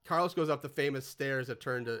Carlos goes up the famous stairs that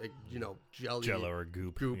turn to jelly, Jello or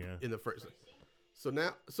goop. Yeah. in the first.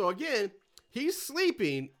 So again, he's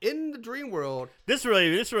sleeping in the dream world. This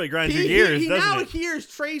really grinds your gears, he doesn't now it? hears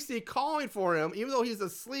Tracy calling for him, even though he's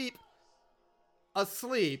asleep, and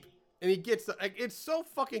he gets like, it's so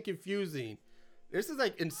fucking confusing. This is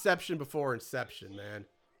like Inception before Inception, man.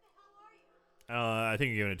 I think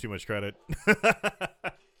you're giving it too much credit.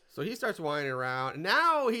 So he starts wandering around. And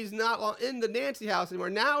now he's not in the Nancy house anymore.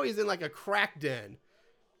 Now he's in like a crack den.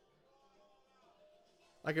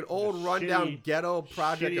 Like an old rundown Shitty- ghetto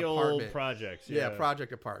project shitty apartment. old projects. yeah,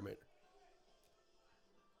 project apartment.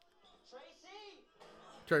 Tracy!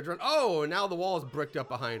 Turns around. Oh, and now the wall is bricked up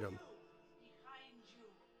behind him. Behind you.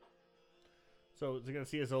 So is he gonna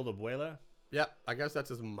see his old abuela? Yep, I guess that's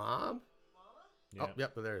his mom. Yeah. Oh,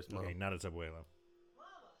 yep, but there's mom. Okay, not his abuela.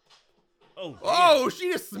 Oh. Oh,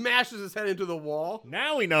 she just smashes his head into the wall. damn.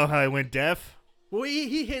 Now we know how he went deaf. Well,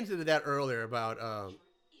 he hinted at that earlier about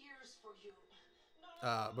Ears for you.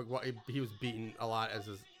 but he was beaten a lot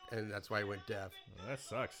and that's why he went deaf. Well, that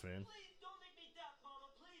sucks, man. Please don't make me deaf, Mama.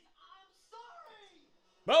 Please,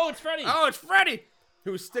 I'm sorry. Oh, it's Freddy. Oh, it's Freddy,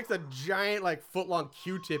 who sticks a giant like foot-long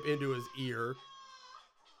Q-tip into his ear.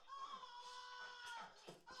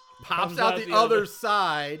 Pops Comes out out the the other other-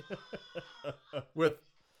 side with,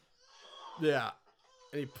 yeah,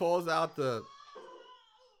 and he pulls out the.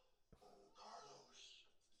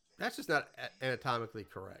 That's just not anatomically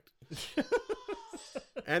correct.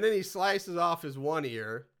 And then he slices off his one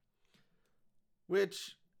ear,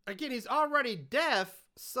 which again he's already deaf,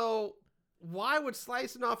 so why would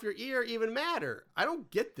slicing off your ear even matter? I don't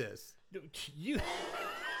get this. You.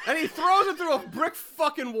 And he throws it through a brick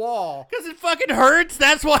fucking wall. Because it fucking hurts.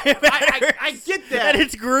 That's why it matters. I get that. And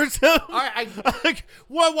it's gruesome. I Like,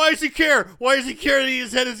 why does he care? Why does he care that he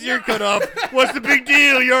just had his ear cut off? What's the big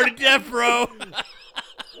deal? You're already deaf, bro.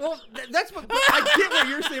 well, that's what I get what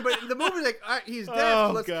you're saying, but the movie's like he's deaf, Oh,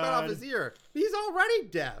 so let's cut off God. his ear. He's already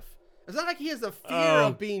deaf. It's not like he has a fear Oh,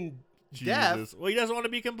 of being deaf. Jesus. Well, he doesn't want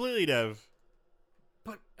to be completely deaf.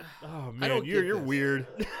 But Oh I man, don't you're get this. weird.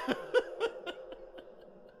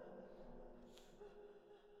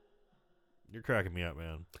 You're cracking me up,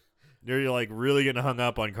 man. You're like really getting hung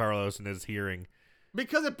up on Carlos and his hearing.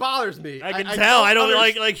 because it bothers me. I can tell. I don't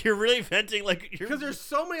understand- like you're really venting like you're Because there's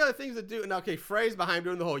so many other things to do. And okay, Frey's behind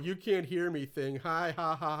doing the whole "you can't hear me" thing. Hi,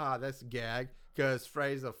 ha, ha, ha. That's a gag. Because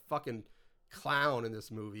Frey's a fucking clown in this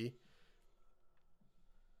movie.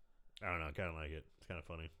 I don't know. I kind of like it. It's kind of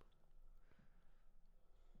funny.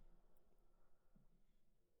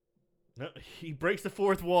 No, he breaks the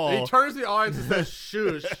fourth wall. And he turns to the audience and says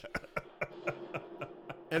 "shush,"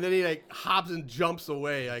 and then he like hops and jumps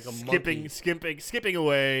away like a monkey. skipping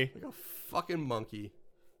away. Like a fucking monkey.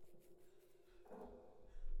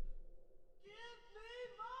 Give me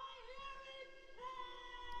my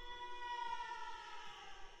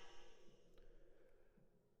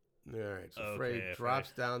hearing. All right, so Okay, Frey Frey.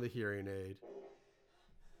 drops down the hearing aid.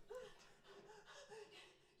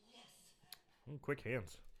 Ooh, quick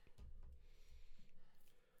hands.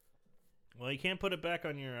 Well, you can't put it back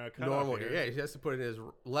on your cutoff Normal ear. ear. Yeah, he has to put it in his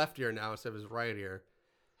left ear now instead of his right ear.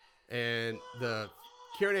 And the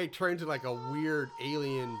hearing aid turns into like a weird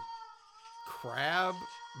alien crab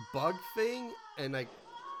bug thing. And like,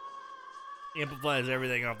 Amplifies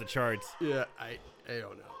everything off the charts. yeah, I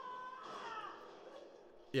don't know.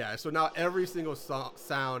 Yeah, so now every single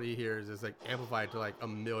sound he hears is like amplified to like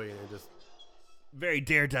 1,000,000 and just, Very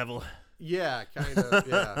Daredevil. yeah, kind of,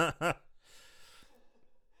 yeah.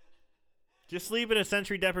 Just sleep in a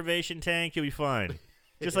sensory deprivation tank, you'll be fine.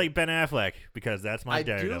 Just like Ben Affleck, because that's my I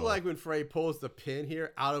Daredevil. do like when Frey pulls the pin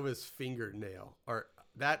here out of his fingernail. Or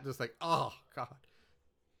that just like, oh, God.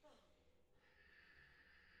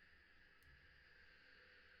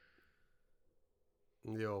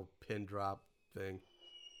 The old pin drop thing.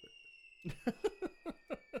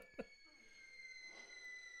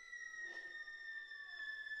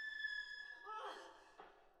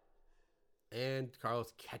 And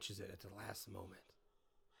Carlos catches it at the last moment.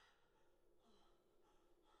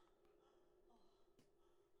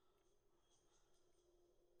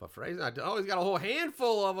 But Frey's not. Oh, he's got a whole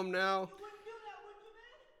handful of them now.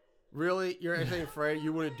 Really? You're saying Frey,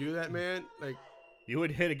 you wouldn't do that, man? Like, You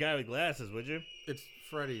would hit a guy with glasses, would you? it's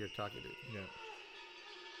Freddy you're talking to. Yeah.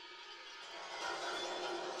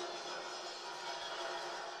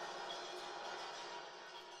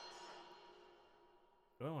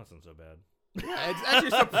 That wasn't so bad. Yeah, it's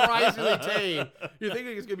actually surprisingly tame. You're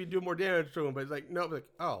thinking it's gonna be doing more damage to him, but it's like, no, like,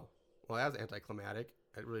 oh, well, that was anticlimactic.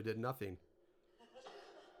 It really did nothing.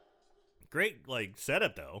 Great, like,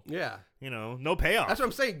 setup, though. Yeah, You know, no payoff. that's what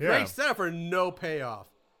I'm saying. Yeah. Great setup for no payoff.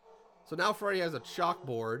 So now Freddy has a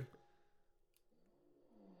chalkboard,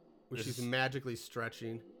 which This- he's magically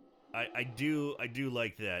stretching. I do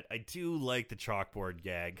like that. I do like the chalkboard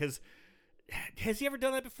gag, because has he ever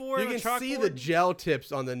done that before? You on a can see the chalkboard? gel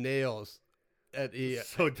tips on the nails at the,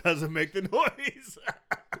 So it doesn't make the noise.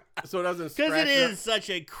 so it doesn't Because scratch it up. is such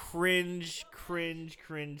a cringe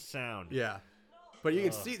sound. Yeah, but you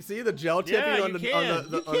can see the gel tipping Yeah, on you the can. on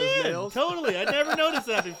the You on his can. nails. Totally. I never noticed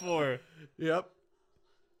that before. Yep.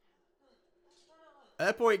 At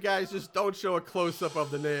that point, guys, just don't show a close up of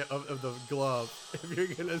the of the glove if you're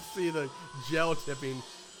gonna see the gel tipping.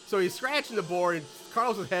 So he's scratching the board, and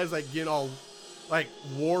Carlos's head's like getting all like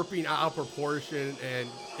warping out of proportion and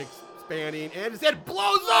expanding, and his head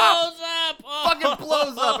blows up. Oh. Fucking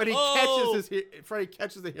blows up, and he catches Freddy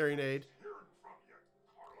catches the hearing aid.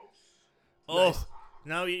 Oh, Nice.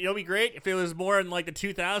 now it'll be great if it was more in like the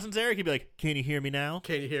 2000s, Eric. He'd be like, "Can you hear me now?"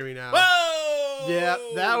 Can you hear me now? Whoa! Yeah,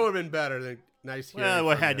 that would have been better than nice hearing. Well,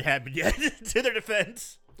 what from had you. to happen yet? To their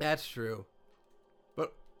defense. That's true.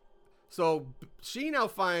 But so she now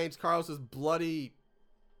finds Carlos's bloody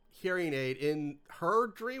hearing aid in her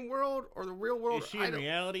dream world or the real world. Is she in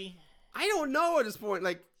reality? I don't know at this point.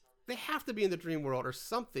 Like, they have to be in the dream world or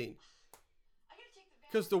something.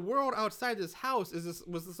 Because the world outside this house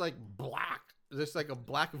was this like black. There's like a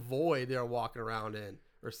black void they're walking around in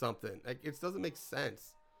or something. Like, it doesn't make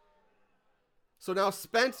sense. So now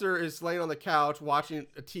Spencer is laying on the couch watching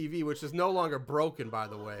a TV, which is no longer broken, by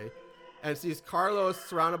the way, and sees Carlos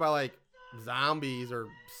surrounded by like zombies or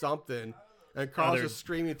something. And Carlos they're- is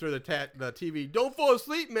screaming through the TV, "Don't fall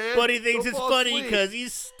asleep, man!" But he thinks Don't it's fall funny asleep." because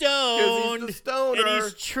he's stoned. the stoner, and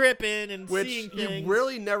he's tripping and which seeing you things.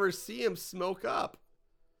 really never see him smoke up.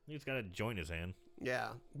 He's got a joint in his hand.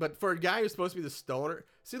 Yeah, but for a guy who's supposed to be the stoner,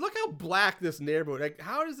 see, look how black this neighborhood. Like,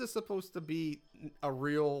 how is this supposed to be a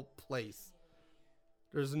real place?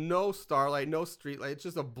 There's no starlight, no street light. It's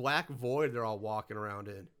just a black void they're all walking around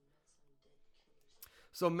in.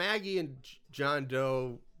 So Maggie and John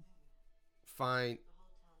Doe find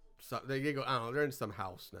they go. I don't know. They're in some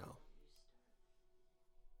house now.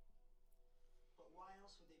 But why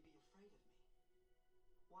else would they be afraid of me?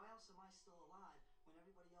 Why else am I still alive when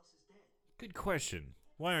everybody else is dead? Good question.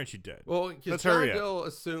 Why aren't you dead? Well, because Let's John hurry up. Doe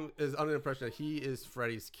is under the impression that he is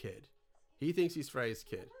Freddy's kid. He thinks he's Freddy's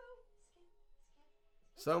kid.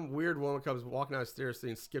 Some weird woman comes walking down the stairs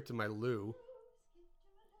saying, "Skip to my loo."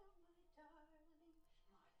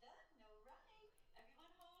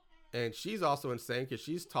 And she's also insane because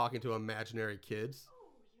she's talking to imaginary kids.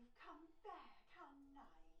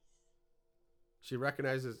 She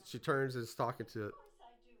recognizes, she turns and is talking to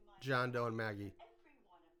John Doe and Maggie.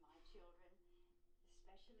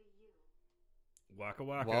 Waka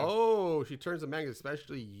waka. Whoa, she turns to Maggie,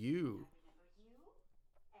 especially you.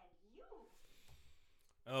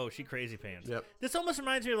 Oh, she crazy pants. Yep. This almost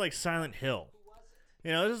reminds me of like Silent Hill.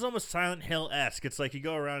 You know, this is almost Silent Hill-esque. It's like you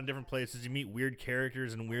go around in different places, you meet weird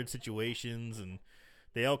characters in weird situations, and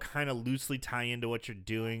they all kind of loosely tie into what you're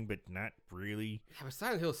doing, but not really. Yeah, but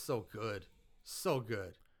Silent Hill is so good. So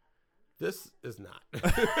good. This is not.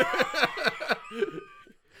 I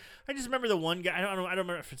just remember the one guy. I don't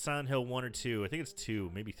remember if it's Silent Hill 1 or 2. I think it's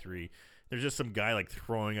 2, maybe 3. There's just some guy like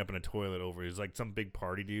throwing up in a toilet over. He's like some big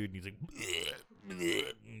party dude, and he's like, "Bleh,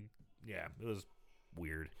 bleh," and yeah, it was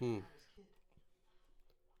weird. Yeah,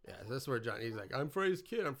 this is where he's like, "I'm Freddy's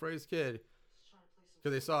kid. I'm Freddy's kid."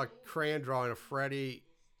 Because they saw a crayon drawing of Freddy,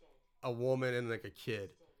 a woman, and like a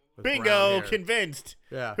kid. with brown Bingo, hair. convinced.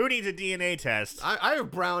 Yeah. Who needs a DNA test? I have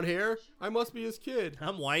brown hair. I must be his kid.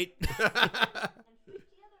 I'm white.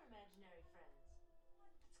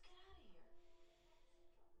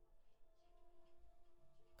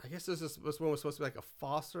 I guess this one was supposed to be like a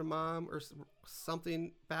foster mom or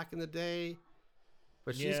something back in the day.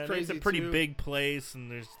 But she's yeah, crazy it's a pretty too. big place, and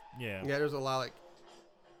there's yeah. Yeah, there's a lot like.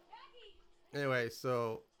 Anyway,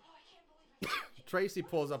 so Tracy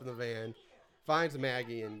pulls up in the van, finds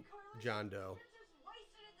Maggie and John Doe. Come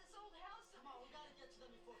on, we gotta get to them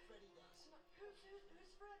before Freddy does. Who's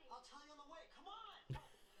Freddy? I'll tell you on the way. Come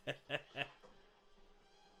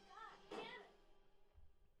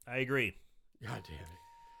on. I agree. God damn it.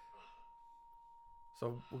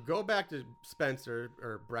 So we'll go back to Spencer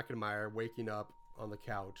or Breckenmeyer waking up on the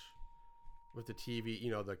couch with the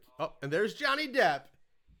TV, and there's Johnny Depp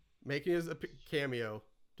making his cameo,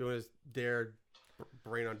 doing his Dare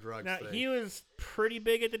brain on drugs Now thing. he was pretty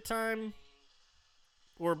big at the time,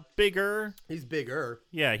 or bigger. He's bigger.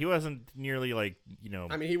 Yeah, he wasn't nearly like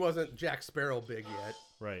I mean, he wasn't Jack Sparrow big yet,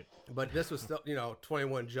 right. but this was still,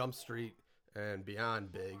 21 Jump Street and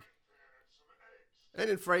beyond big. And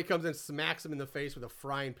then Freddy comes in, smacks him in the face with a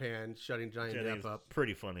frying pan, shutting Johnny Yeah, Depp it's up.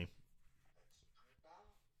 pretty funny.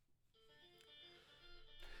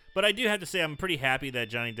 But I do have to say, I'm pretty happy that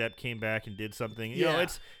Johnny Depp came back and did something. You know, Yeah.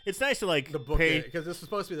 it's nice to like The book, pay, because this was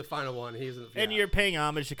supposed to be the final one. He's and you're paying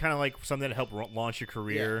homage to kind of like something that helped launch your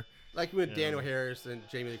career. like when Yeah. Daniel Harris and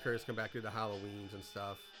Jamie Lee Curtis come back to the Halloweens and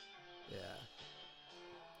stuff. Yeah.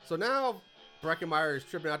 So now Breckenmeyer is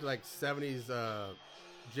tripping out to like 70s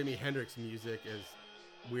Jimi Hendrix music as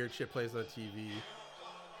weird shit plays on TV.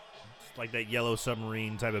 like that Yellow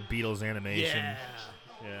Submarine type of Beatles animation.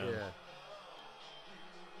 Yeah. Yeah.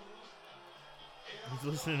 He's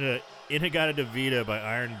listening to Inagata Devita by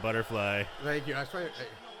Iron Butterfly. Thank you. I was trying.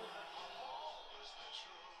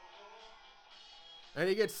 And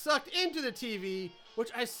he gets sucked into the TV, which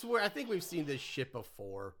I swear I think we've seen this shit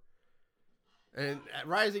before. And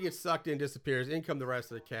Rising gets sucked in, disappears. In come the rest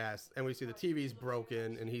of the cast, and we see the TV's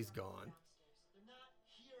broken, and he's gone. They're not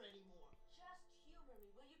here anymore. Just humor me,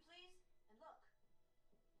 will you please? And look.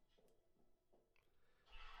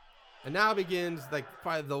 And now begins like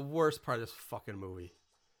probably the worst part of this fucking movie.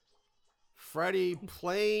 Freddy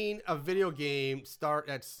playing a video game start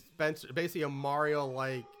at Spencer, basically a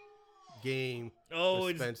Mario-like game. Oh,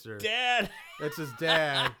 with it's Spencer. Dad. It's his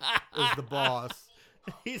dad is the boss.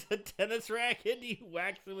 He's a tennis racket. He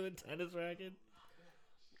whacks him with a tennis racket.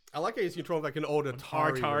 I like how he's controlled like an old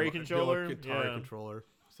Atari, Atari remote- controller? the old Atari Yeah. controller,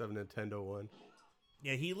 7 Nintendo one.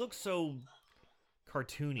 Yeah, he looks so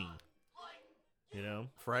cartoony. You know?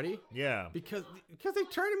 Freddy, Yeah. because they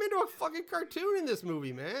turned him into a fucking cartoon in this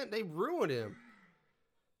movie, man. They ruined him.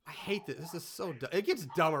 I hate this. This is so dumb. It gets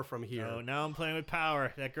dumber from here. Oh, now I'm playing with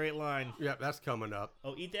power. That great line. Yep, that's coming up.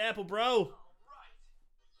 Oh, eat the apple, bro.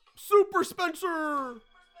 Super Spencer.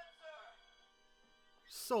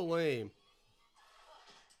 So lame.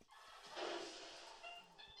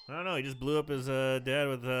 I don't know. He just blew up his dad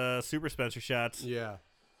with Super Spencer shots. Yeah,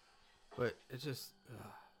 but it just.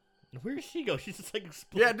 Where did she go? She's just like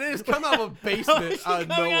Yeah, they just come out of a How is basement she out of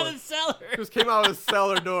coming out nowhere. of the cellar? Just came out of the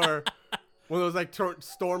cellar door. One of those like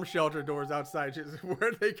storm shelter doors outside. Just,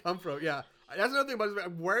 where did they come from? Yeah, that's another thing about this.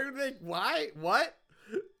 Where did they? Why? What?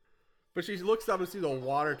 But she looks up and sees a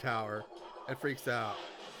water tower and freaks out.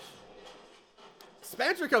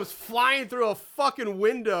 Spencer comes flying through a fucking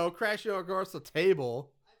window, crashing across the table.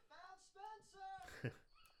 I found Spencer.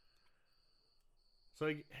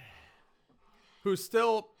 So Who's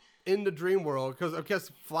still in the dream world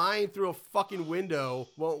because flying through a fucking window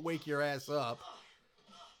won't wake your ass up.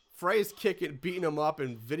 Frey's kicking, beating him up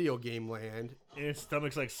in video game land. his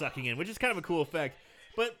stomach's like sucking in, which is kind of a cool effect.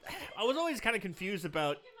 But I was always kind of confused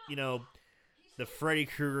about, you know, the Freddy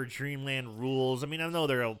Krueger Dreamland rules. I mean, I know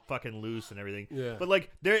they're all fucking loose and everything. Yeah. But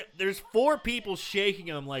like, there's 4 people shaking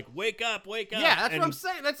him, like, wake up, wake up. Yeah, that's and, what I'm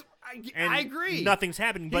saying. and I agree. Nothing's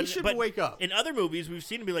happening. But should but wake up. In other movies, we've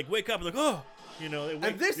seen him be like, wake up, like, oh, you know, they wake,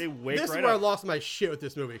 And this they wake is right where I up. lost my shit with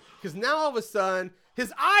this movie. Because now all of a sudden,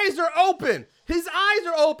 his eyes are open. His eyes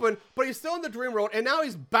are open, but he's still in the dream world. And now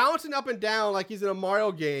he's bouncing up and down like he's in a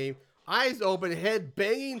Mario game. Eyes open, head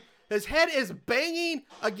banging. His head is banging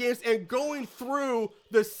against and going through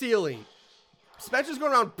the ceiling. Spencer's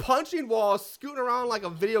going around punching walls, scooting around like a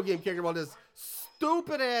video game character while this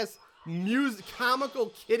stupid ass music, comical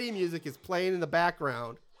kitty music is playing in the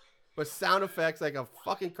background with sound effects like a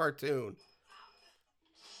fucking cartoon.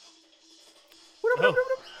 Oh,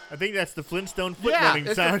 I think that's the Flintstone foot Yeah, rubbing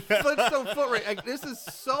it's sound. a Flintstone foot rate. Like, this is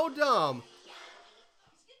so dumb.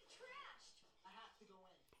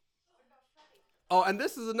 Oh, and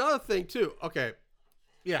this is another thing too. Okay,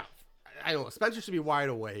 yeah, I don't know. Spencer should be wide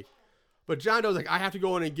awake, but John Doe's like, I have to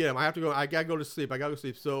go in and get him. I have to go. I gotta go to sleep. I gotta go to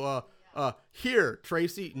sleep. So, here,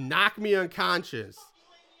 Tracy, knock me unconscious.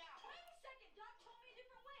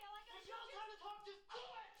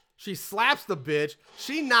 She slaps the bitch.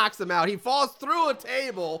 She knocks him out. He falls through a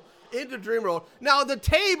table into Dream World. Now, the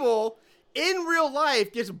table in real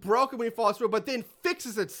life gets broken when he falls through, but then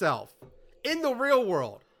fixes itself in the real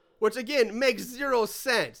world, which again makes zero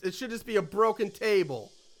sense. It should just be a broken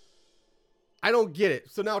table. I don't get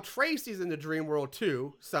it. So now Tracy's in the Dream World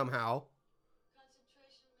too, somehow.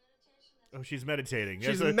 Oh, she's meditating.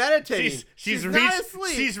 She's That's meditating. She's She's reached. not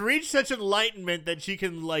asleep. She's reached such enlightenment that she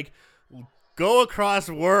can like go across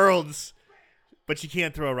worlds, but she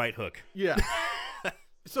can't throw a right hook. Yeah.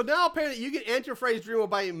 So now apparently you can enter Freddy's dream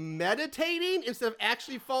world by meditating instead of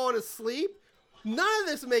actually falling asleep. None of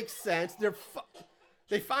this makes sense.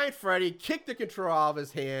 They find Freddy, kick the control out of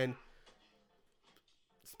his hand.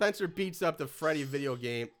 Spencer beats up the Freddy video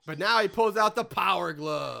game, but now he pulls out the power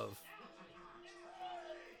glove.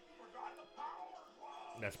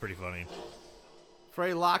 That's pretty funny.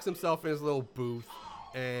 Freddy locks himself in his little booth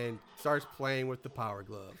and starts playing with the power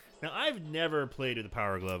glove. Now, I've never played with the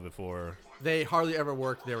Power Glove before. They hardly ever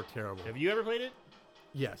worked. They were terrible. Have you ever played it?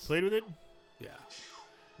 Yes. Played with it? Yeah.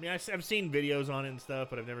 I mean, I've seen videos on it and stuff,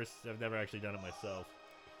 but I've never actually done it myself.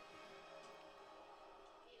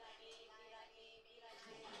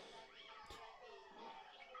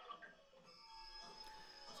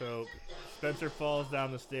 So Spencer falls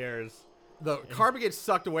down the stairs. The carpet gets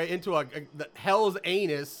sucked away into the hell's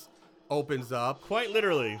anus opens up. Quite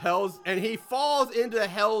literally. And he falls into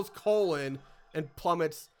Hell's colon and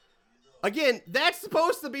plummets. Again, that's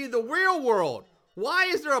supposed to be the real world. Why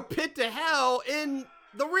is there a pit to hell in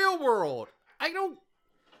the real world? I don't.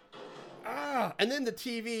 And then the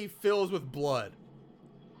TV fills with blood.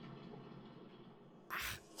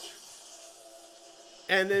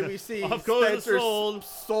 And then we see Off goes the Spencer's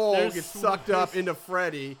soul There's gets sucked up into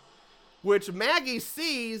Freddy, which Maggie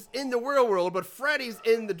sees in the real world, but Freddy's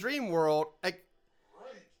in the dream world. Like,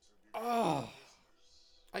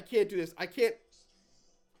 I can't do this. I can't.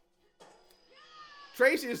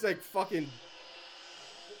 Tracy is like fucking.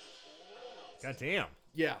 God damn.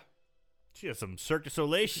 Yeah. She has some Cirque du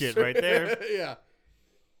Soleil shit right there. Yeah.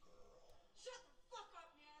 Shut the fuck up,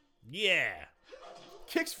 man. Yeah.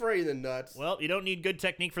 Kicks Freddy in the nuts. Well, you don't need good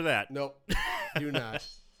technique for that. Nope. Do not.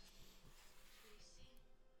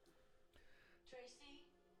 Tracy?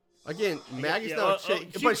 Again, Maggie's Yeah, not well,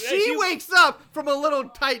 shaking. she- But she wakes up from a little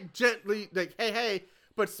tight, gently, like, hey, hey.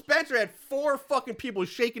 But Spencer had 4 fucking people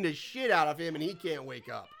shaking the shit out of him, and he can't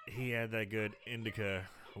wake up. He had that good indica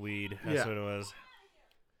weed. That's Yeah. what it was.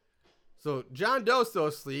 So John Doe's still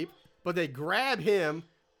asleep, but they grab him,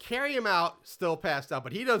 carry him out, still passed out,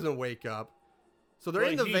 but he doesn't wake up. So they're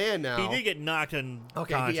in the van now. He did get knocked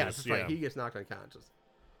unconscious. Yeah, that's right. He gets knocked unconscious.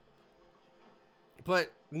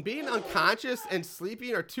 But being unconscious and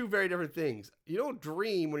sleeping are 2 very different things. You don't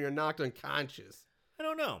dream when you're knocked unconscious. I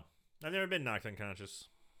don't know. I've never been knocked unconscious.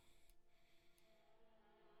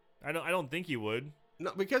 I don't think you would.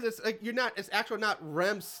 No, because it's like you're not. It's actually not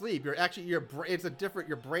REM sleep. You're actually it's a different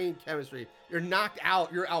your brain chemistry. You're knocked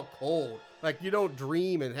out. You're out cold. Like you don't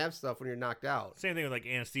dream and have stuff when you're knocked out. Same thing with like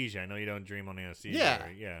anesthesia. I know you don't dream on anesthesia. Yeah,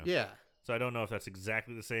 right? Yeah. yeah, So I don't know if that's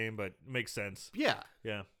exactly the same, but it makes sense. yeah.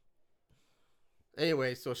 Yeah.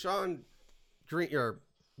 Anyway, so John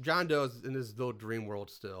Doe's in this little dream world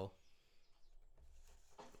still.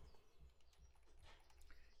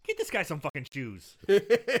 Get this guy some fucking shoes. He's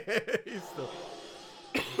still.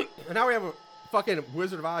 And now we have a fucking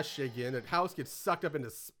Wizard of Oz shit again. The house gets sucked up into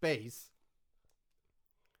space.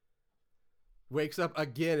 Wakes up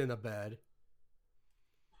again in a bed.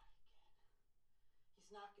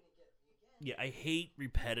 He's not gonna get me again. Yeah, I hate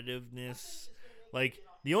repetitiveness. Like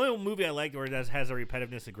the only movie I liked where it has a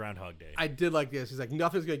repetitiveness is Groundhog Day. I did like this. He's like,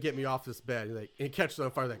 nothing's gonna get me off this bed. He's like, and he catches it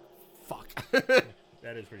on fire. Like, fuck.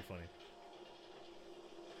 That is pretty funny.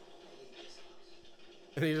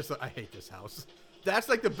 And he's just like, I hate this house. That's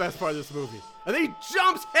like the best part of this movie. And then he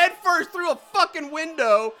jumps headfirst through a fucking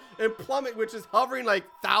window and which is hovering like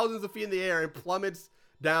thousands of feet in the air, and plummets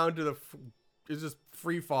down to is just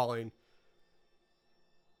free falling.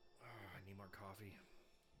 Oh, I need more coffee.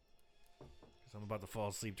 Because I'm about to fall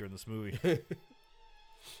asleep during this movie. Then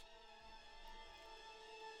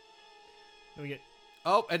we get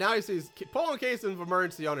Oh, and now he sees pull in case of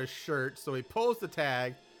emergency on his shirt. So he pulls the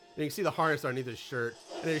tag, and you can see the harness underneath his shirt.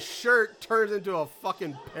 And his shirt turns into a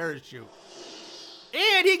fucking parachute.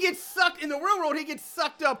 And he gets sucked, in the real world, he gets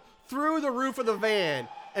sucked up through the roof of the van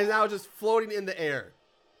and now just floating in the air.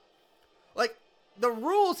 Like, the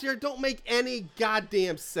rules here don't make any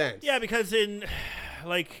goddamn sense. Yeah, because in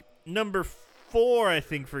like number 4, I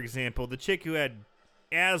think, for example, the chick who had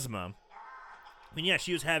asthma. I mean, yeah,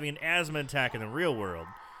 she was having an asthma attack in the real world,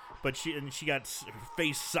 but she got her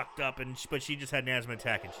face sucked up, but she just had an asthma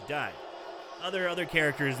attack and she died. Other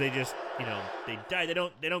characters, they just they die.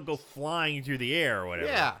 They don't go flying through the air or whatever.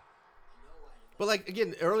 Yeah. But like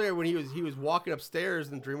again, earlier when he was walking upstairs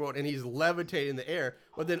in Dream World and he's levitating in the air,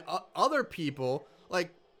 but then other people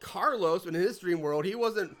like Carlos in his Dream World, he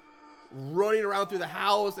wasn't running around through the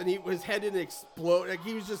house and his head didn't explode. Like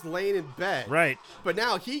he was just laying in bed. Right. But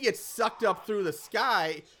now he gets sucked up through the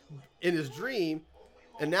sky in his dream,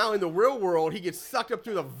 and now in the real world he gets sucked up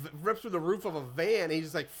ripped through the roof of a van. And he's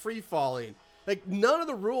just like free falling. Like none of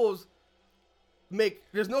the rules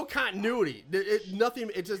there's no continuity.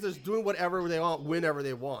 Nothing. It's just doing whatever they want, whenever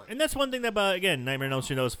they want. And that's one thing that about, again, Nightmare on Elm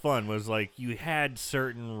Street that was fun, was like you had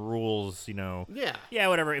certain rules, Yeah. Yeah,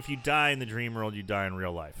 whatever. If you die in the dream world, you die in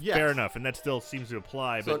real life. Yes. Fair enough, and that still seems to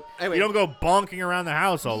apply. So, But anyway- you don't go bonking around the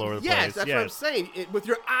house all over the Yes, place. that's what I'm saying. With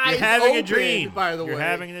your eyes You're having open, a dream. by the way. You're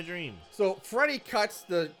having a dream. So Freddy cuts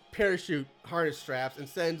the parachute harness straps and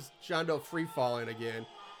sends John Doe free falling again.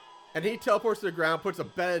 And he teleports to the ground, puts a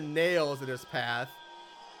bed of nails in his path.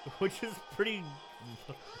 Which is pretty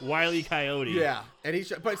Wile E. Coyote. Yeah, and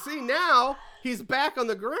but see now he's back on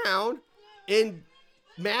the ground in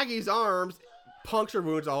Maggie's arms, puncture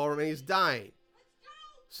wounds all over him, and he's dying.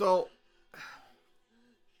 So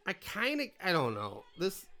I don't know.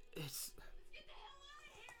 It's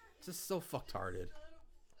just so fucked-hearted.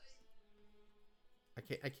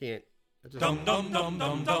 I can't. It just- Dum dum dum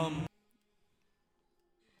dum dum.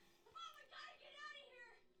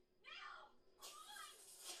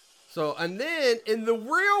 So, and then in the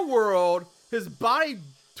real world, his body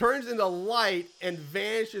turns into light and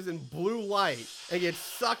vanishes in blue light and gets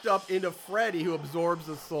sucked up into Freddy, who absorbs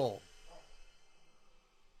the soul.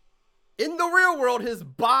 In the real world, his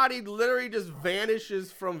body literally just vanishes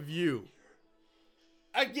from view.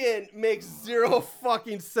 Again, makes zero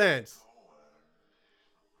fucking sense.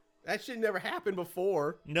 That shit never happened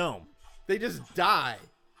before. No. They just die.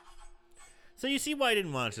 So you see why I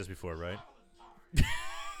didn't watch this before, right?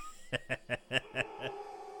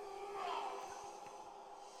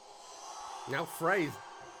 Now Freddy's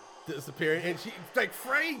disappearing, and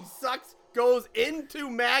Freddy goes into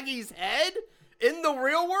Maggie's head in the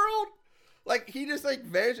real world. Like he just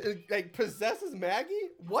vanishes and possesses Maggie.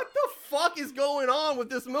 What the fuck is going on with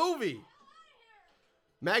this movie?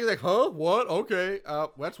 Maggie's like, huh? What? Okay,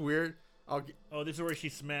 that's weird. Oh, this is where she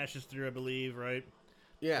smashes through, I believe, right?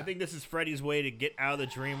 Yeah. I think this is Freddy's way to get out of the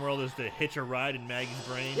dream world, is to hitch a ride in Maggie's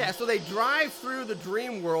brain. Yeah, so they drive through the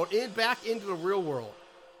dream world back into the real world.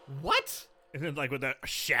 What? And then, with that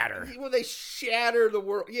shatter. When they shatter the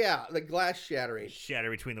world. Yeah, the glass shattering.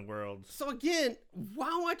 Shatter between the worlds. So again,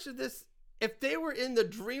 how much of this, if they were in the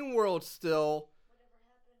dream world still,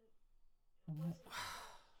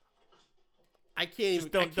 I can't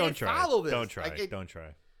even Don't try. follow this. Don't try. Don't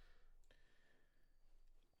try.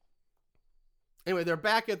 Anyway, they're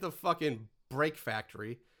back at the fucking brake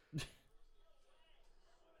factory.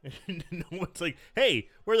 No one's like, hey,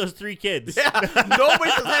 where are those 3 kids? Yeah, nobody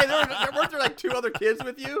says, hey, weren't there 2 other kids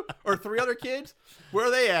with you? Or 3 other kids? Where are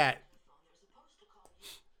they at?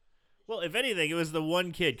 Well, if anything, it was the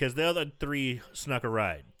one kid, because the other 3 snuck a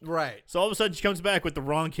ride. Right. So all of a sudden she comes back with the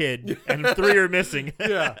wrong kid, and 3 are missing. Yeah. I'm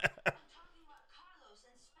talking about Carlos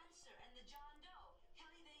and Spencer and the John Doe.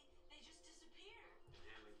 Kelly, they just disappeared.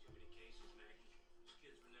 Handling too many cases, Maggie.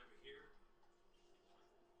 Kids were never here.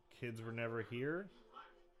 Kids were never here?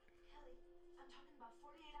 Kelly, I'm talking about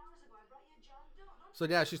 48 hours ago. I brought you a John Doe. Don't So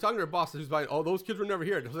yeah, she's talking to her boss, who's like, "Oh, those kids were never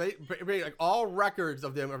here." So all records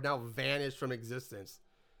of them have now vanished from existence.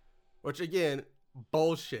 Which again,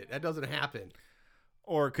 bullshit. That doesn't happen.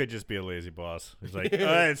 Or it could just be a lazy boss. He's like,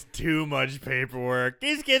 oh, it's too much paperwork.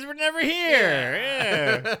 These kids were never here.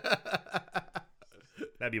 Yeah.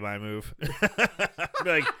 That'd be my move. Be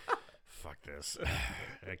like, fuck this.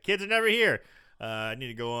 Kids are never here. I need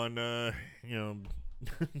to go on, a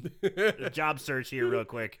job search here real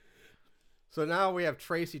quick. So now we have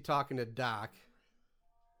Tracy talking to Doc.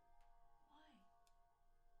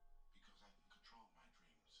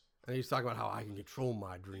 And he's talking about how I can control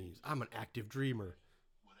my dreams. I'm an active dreamer.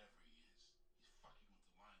 Whatever he is, he's fucking with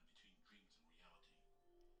the line between dreams and reality.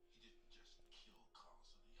 He didn't just kill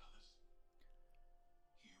Carlos and the others.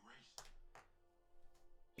 He erased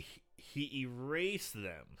them. He erased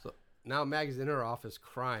them. So now Maggie's in her office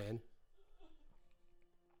crying.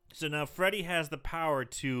 So now Freddy has the power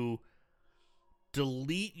to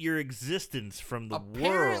delete your existence from the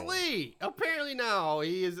world. Apparently now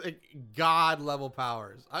he is god level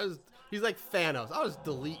powers. He's like Thanos. I'll just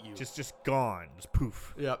delete you. Just gone. Just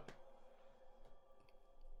poof. Yep.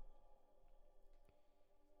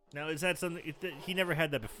 Now, is that something he never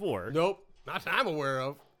had that before? Nope. Not that I'm aware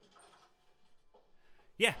of.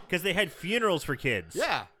 Yeah, because they had funerals for kids.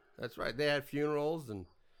 Yeah, that's right. They had funerals and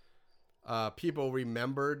people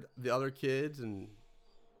remembered the other kids and.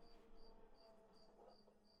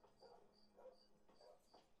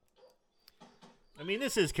 I mean,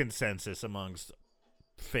 this is consensus amongst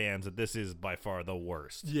fans that this is by far the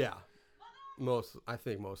worst. Yeah. I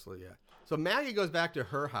think mostly, yeah. So Maggie goes back to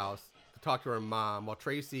her house to talk to her mom while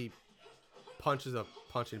Tracy punches a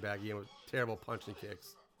punching bag again with terrible punching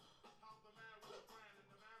kicks.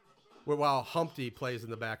 While Humpty plays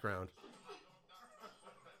in the background.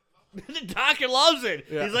 The doctor loves it.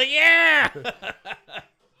 Yeah. He's like, yeah!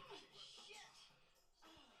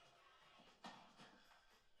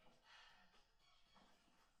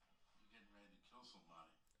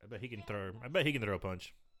 I bet he can throw a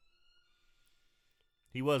punch.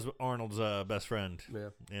 He was Arnold's best friend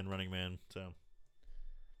in Running Man, so.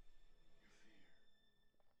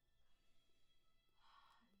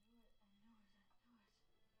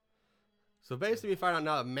 So basically we find out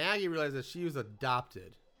now that Maggie realized that she was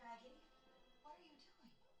adopted. Maggie, what are you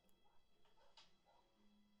doing?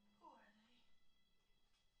 Who are they?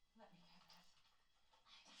 Let me have that.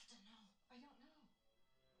 I have to know. I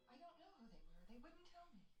don't know. I don't know who they were. They wouldn't tell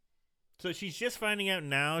me. So she's just finding out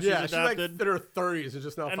now she's She's like adopted. in her 30s and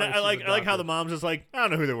just now And finding I like she's I like how the adopted. mom's just like, I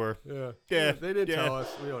don't know who they were. Yeah. Yeah, They didn't yeah. tell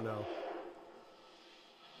us. We don't know.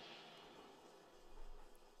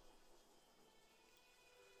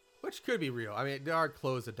 which could be real. I mean, there are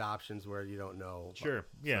closed adoptions where you don't know. Sure.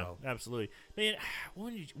 Yeah, So, absolutely. Man,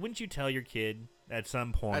 wouldn't you tell your kid at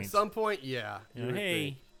some point? at some point, yeah. you know,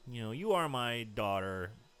 hey, you are my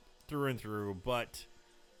daughter through and through, but,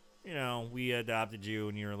 we adopted you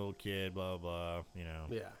when you were a little kid, blah, blah,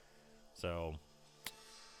 Yeah. So,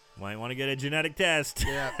 might want to get a genetic test.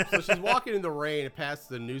 Yeah. So she's walking in the rain and past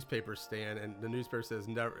the newspaper stand, and the newspaper says,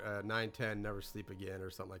 910, never sleep again,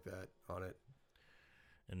 or something like that on it.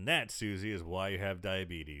 And that, Susie, is why you have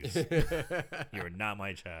diabetes. You're not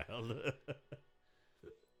my child.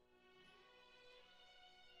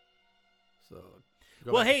 So,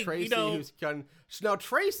 Well, back to hey, Tracy, who's cutting. Now,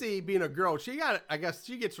 Tracy, being a girl, I guess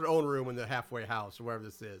she gets her own room in the halfway house or wherever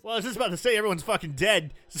this is. Well, I was just about to say everyone's fucking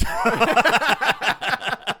dead. So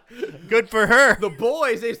good for her. The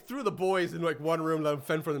boys, they threw the boys in like one room, let them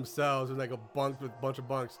fend for themselves, and like a bunk with a bunch of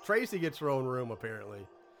bunks. Tracy gets her own room apparently,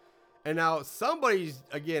 and now somebody's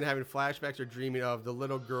again having flashbacks or dreaming of the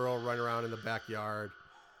little girl running around in the backyard.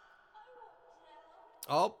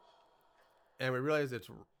 Oh, and we realize it's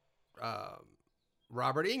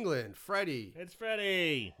Robert Englund, Freddy, It's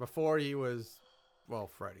Freddy. before he was,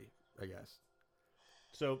 Freddy, I guess.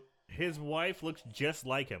 So his wife looks just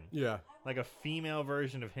like him, Yeah. like a female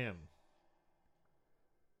version of him.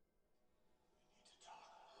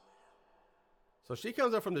 So she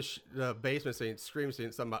comes up from the basement screaming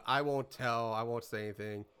something about, I won't tell, I won't say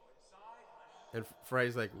anything. And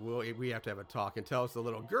Freddy's like, we have to have a talk, and tells the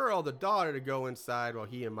little girl, the daughter, to go inside while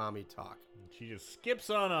he and mommy talk. She just skips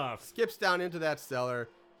on off. Skips down into that cellar,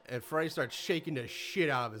 and Freddy starts shaking the shit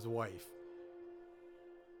out of his wife.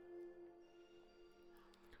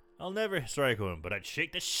 I'll never strike a woman, but I'd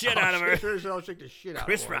shake the shit out of her. I'll shake the shit out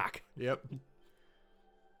Chris of her. Rock. Yep.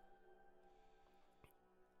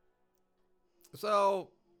 So,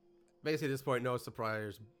 basically, at this point, no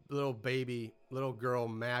surprise. Little girl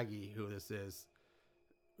Maggie, who this is,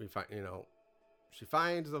 we find, she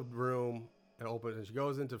finds a room and opens, and she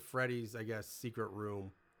goes into Freddy's, I guess, secret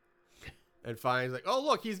room, and finds like, oh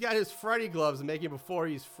look, he's got his Freddy gloves making before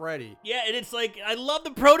he's Freddy. Yeah, and it's like, I love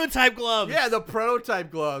the prototype gloves. Yeah, the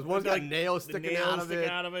prototype gloves. One's got like nails the sticking nails out of sticking it.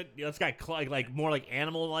 out of it. Yeah, it's got like more like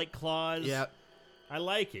animal-like claws. Yeah, I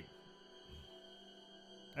like it.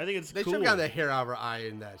 I think it's they cool. took out the hair out of her eye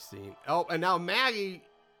in that scene. Oh, and now Maggie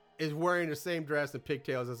is wearing the same dress and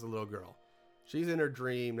pigtails as the little girl. She's in her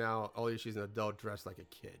dream now, only she's an adult dressed like a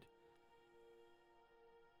kid.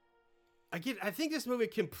 Again, I think this movie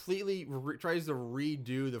completely tries to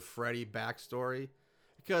redo the Freddy backstory,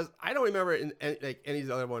 because I don't remember in any of these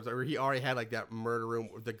other ones where he already had like that murder room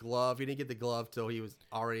with the glove. He didn't get the glove till he was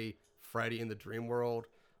already Freddy in the dream world,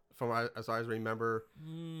 from as far as I remember.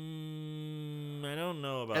 I don't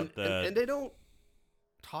know about that. And they don't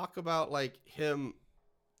talk about like him,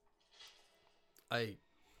 like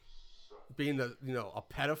being a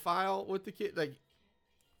pedophile with the kid, like.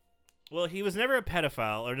 Well, he was never a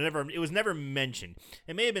pedophile, or it was never mentioned.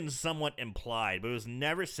 It may have been somewhat implied, but it was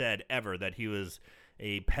never said ever that he was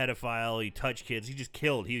a pedophile. He touched kids. He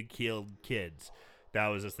killed kids. That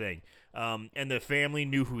was his thing. And the family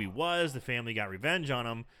knew who he was. The family got revenge on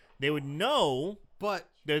him. They would know, But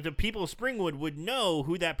the people of Springwood would know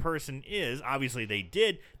who that person is. Obviously, they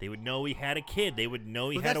did. They would know he had a kid. They would know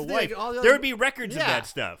he But had a that's the thing, wife. all the There other- would be records of that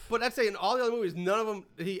stuff. But that's saying all the other movies, none of them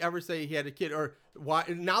did he ever say he had a kid, or why.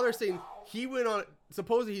 Now they're saying he went on.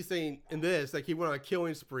 Supposedly he's saying in this, like, he went on a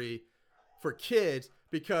killing spree for kids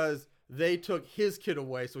because they took his kid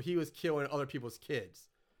away, so he was killing other people's kids.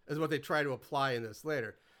 Is what they try to apply in this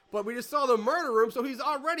later. But we just saw the murder room, so he's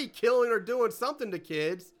already killing or doing something to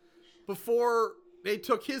kids before they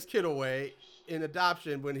took his kid away in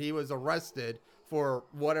adoption when he was arrested for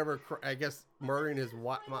whatever, I guess, murdering his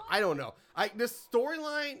wife. I don't know. This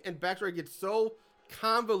storyline and backstory gets so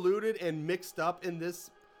convoluted and mixed up in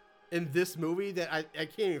this movie that I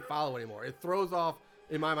can't even follow anymore. It throws off,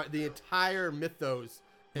 in my mind, the entire mythos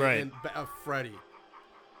of Freddy.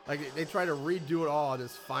 Like, they try to redo it all in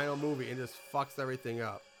this final movie and just fucks everything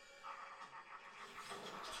up.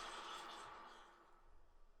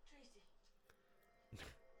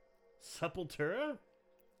 Sepultura?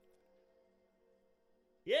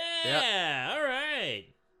 Yeah, all right.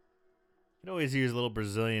 You can always use a little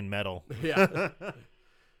Brazilian metal. Yeah.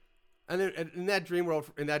 And then in that dream world,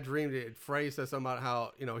 Freddy says something about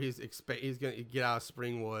how, he's going to get out of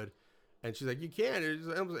Springwood. And she's like, you can't.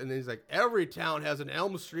 And then he's like, every town has an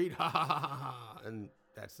Elm Street. Ha ha ha ha ha. And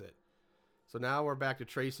that's it. So now we're back to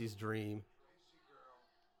Tracy's dream.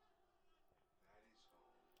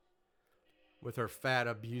 With her fat,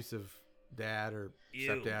 abusive dad or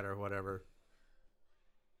stepdad or whatever.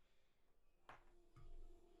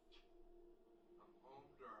 I'm home,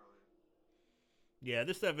 darling. Yeah,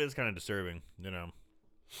 this stuff is kind of disturbing, you know.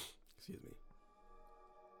 Excuse me.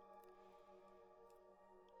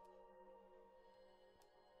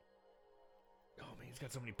 Oh man, he's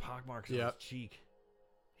got so many pock marks on Yep. his cheek.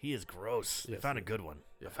 He is gross. They Yes, found a he is. good one.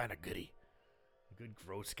 Yeah. They found a goodie. A good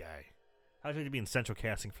gross guy. How'd you have to be in central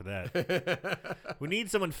casting for that? We need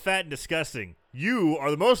someone fat and disgusting. You are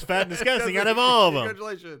the most fat and disgusting out of all of them.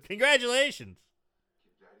 Congratulations. Congratulations.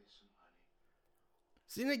 Give Daddy some honey.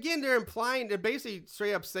 See, and again, they're basically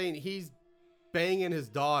straight up saying he's banging his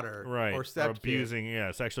daughter, Right. or Or step abusing,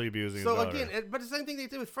 sexually abusing So his daughter. again, but the same thing they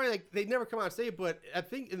did with Freddy, like they never come out and say it, but I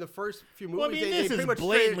think in the first few movies, well, I mean, they this pretty is much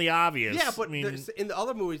blatantly say, obvious. yeah, but I mean, in the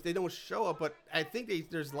other movies they don't show it, but I think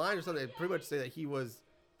there's lines or something that pretty much say that he was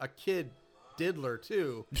a kid diddler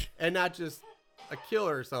too, and not just a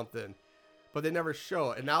killer or something, but they never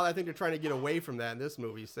show it. And now I think they're trying to get away from that in this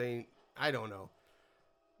movie, saying, I don't know.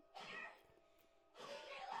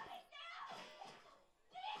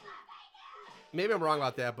 Maybe I'm wrong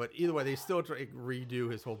about that, but either way, they still try to redo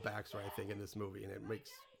his whole backstory, I think, in this movie, and it makes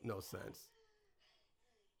no sense.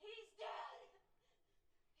 He's dead.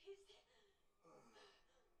 He's dead.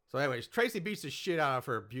 So, anyways, Tracy beats the shit out of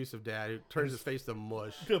her abusive dad, who turns his face to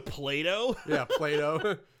mush. the Play-Doh? Yeah,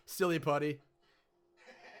 Play-Doh. Silly putty.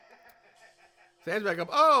 Stands back up.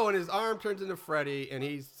 Oh, and his arm turns into Freddy, and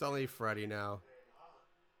he's suddenly Freddy now.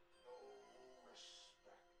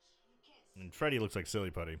 And Freddy looks like silly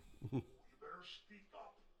putty. You better speak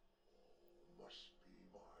up. Must be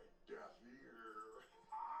my deaf ear.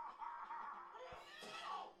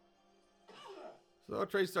 So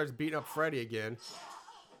Tracy starts beating up Freddy again.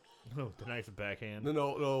 Oh, the nice backhand.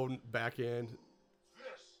 No backhand. This,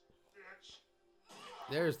 bitch.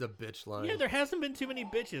 There's the bitch line. Yeah, there hasn't been too many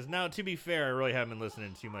bitches. Now, to be fair, I really haven't been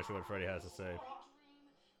listening too much to what Freddy has to say.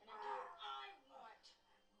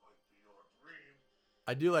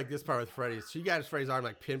 I do like this part with Freddy. She got Freddy's arm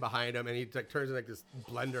like pinned behind him, and he like turns into like this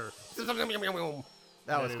blender.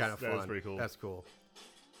 That was kind of fun. was pretty cool. That's cool.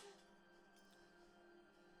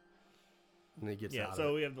 And he gets Yeah, out so of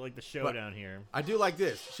it. we have like the showdown here. I do like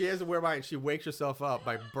this. She has a whereby and she wakes herself up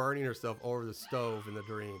by burning herself over the stove in the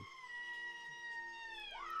dream.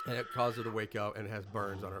 And it caused her to wake up and has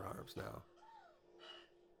burns on her arms now.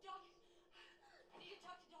 Doc, I need to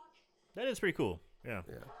talk to Doc. That is pretty cool. Yeah.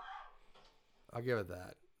 Yeah. I'll give it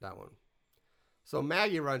that one. So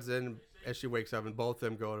Maggie runs in as she wakes up, and both of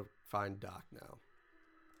them go to find Doc now.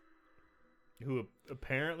 Who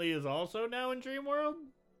apparently is also now in Dream World?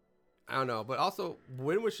 I don't know, but also,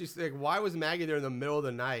 when was she sick? Why was Maggie there in the middle of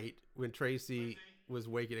the night when Tracy was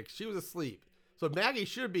waking? She was asleep. So Maggie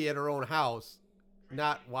should be at her own house.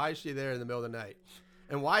 Not, why is she there in the middle of the night?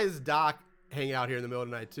 And why is Doc hanging out here in the middle of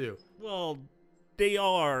the night too? Well, they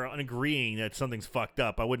are agreeing that something's fucked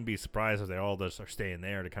up. I wouldn't be surprised if they all just are staying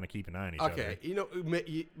there to kind of keep an eye on each other. Okay,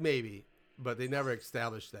 maybe, but they never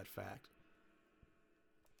established that fact.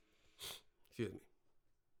 Excuse me.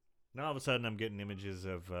 Now all of a sudden I'm getting images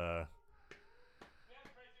of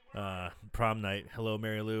prom night. Hello,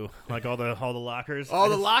 Mary Lou. Like all the lockers. All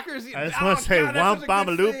the lockers. I just want to say womp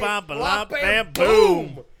bomba loop bomba lop bam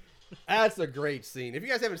boom. That's a great scene. If you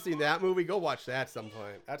guys haven't seen that movie, go watch that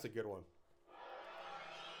sometime. That's a good one.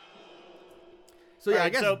 So yeah, I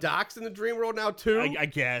Alright, guess so- Doc's in the dream world now too. I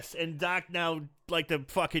guess. And Doc now like to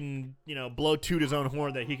fucking blow toot his own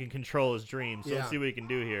horn that he can control his dreams. So Yeah. let's see what he can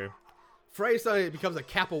do here. Freddy suddenly becomes a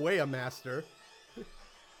capoeira master.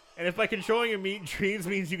 And if by controlling your dreams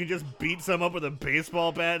means you can just beat some up with a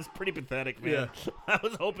baseball bat, it's pretty pathetic, man. I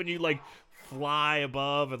was hoping you'd like fly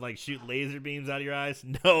above and like shoot laser beams out of your eyes.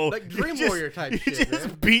 No, Like you Dream just- Warrior type you shit, just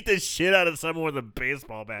man. beat the shit out of someone with a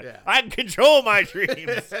baseball bat. Yeah. I can control my dreams.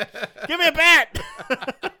 Give me a bat.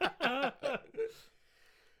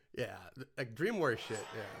 Yeah, like Dream Warrior shit.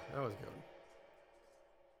 Yeah, that was good.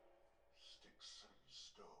 Sticks and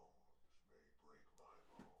stones may break my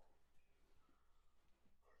bones,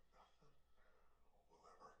 but nothing will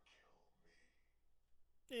ever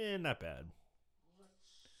kill me. Not bad.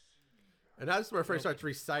 And that's where Freddy starts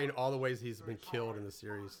reciting all the ways he's been killed in the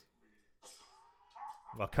series.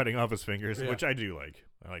 While cutting off his fingers, Yeah. which I do like.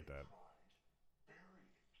 I like that.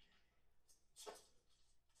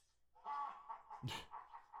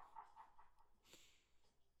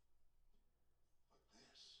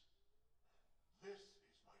 This is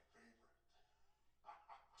my favorite.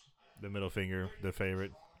 The middle finger, the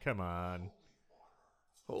favorite. Come on.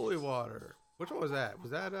 Holy water. Which one was that?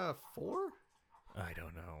 Was that 4 I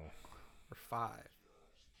don't know. or 5?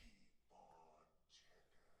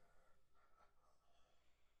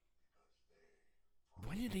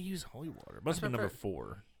 When did they use holy water? Must have been number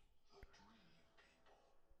 4.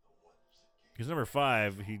 Because number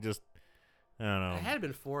 5, he just I don't know. It had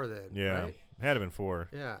been 4 then. Yeah, Right? it had to been 4.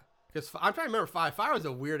 Yeah. Because I'm trying to remember 5. 5 was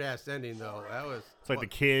a weird ass ending though. That was. It's like the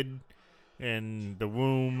kid and the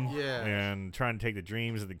womb. Yeah. And trying to take the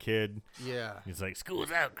dreams of the kid. Yeah. He's like,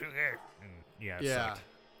 school's out, Kruger. And it Yeah. sucked.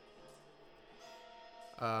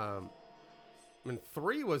 I mean,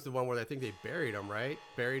 3 was the one where I think they buried him, right?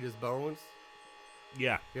 Buried his bones.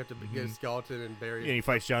 Yeah. You have to get a skeleton and bury Yeah, he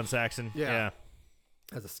fights John Saxon. Yeah.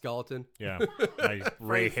 as a skeleton. Yeah. Like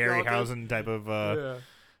Ray Skeleton. Harryhausen type of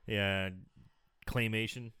Yeah.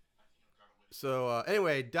 claymation. So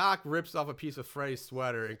anyway, Doc rips off a piece of Freddy's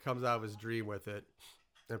sweater and comes out of his dream with it,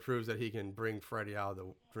 and proves that he can bring Freddy out of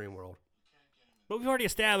the dream world. But we've already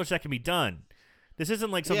established that can be done. This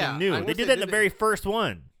isn't like something Yeah, new. I They wish did they that in the did very it. first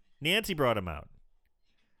one. Nancy brought him out.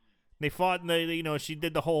 They fought, and she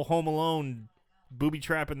did the whole Home Alone booby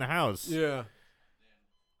trap in the house. Yeah.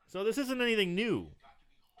 So this isn't anything new.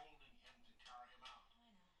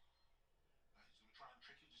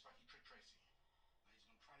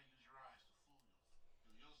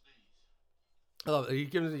 I love it. He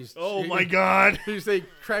gives these. Oh my God! You say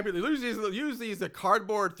crappy. Use these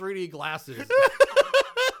cardboard 3D glasses.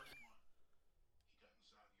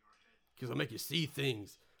 Because they'll make you see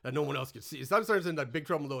things that no one else can see. Sometimes in Big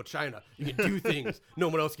Trouble in Little China, you can do things no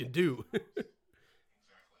one else can do. That's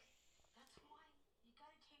why you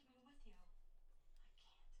gotta take me with you. I can't.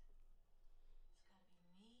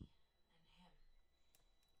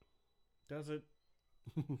 It's gotta be me and him. Does it?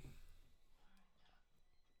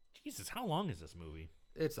 Jesus, how long is this movie?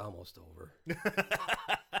 It's almost over.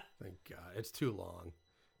 Thank God. It's too long.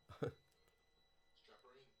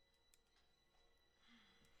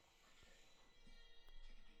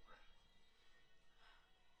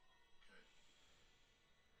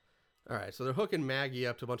 All right, so they're hooking Maggie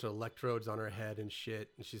up to a bunch of electrodes on her head and shit,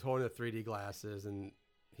 and she's holding the 3D glasses, and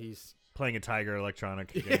he's Playing a Tiger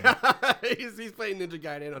electronic game. yeah, he's playing Ninja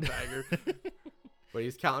Gaiden on Tiger, but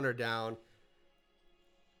he's counting her down.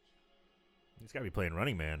 He's got to be playing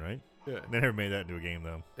Running Man, right? Yeah, They never made that into a game,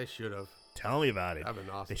 though. they should have. Tell me about it. That'd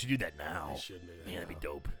been awesome. They should do that now. They should make that Man, that'd be now.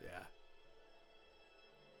 dope. Yeah.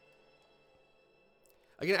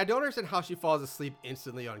 Again, I don't understand how she falls asleep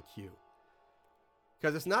instantly on cue.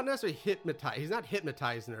 Because it's not necessarily hypnotized. He's not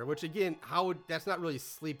hypnotizing her, which again, that's not really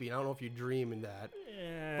sleeping. I don't know if you dream in that.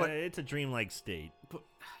 Yeah, But- it's a dreamlike state. But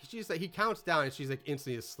she's like, he counts down and she's like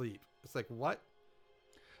instantly asleep. It's like, what?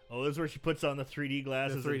 Oh, this is where she puts on the 3D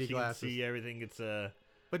glasses 3D and she glasses. can see everything. It's a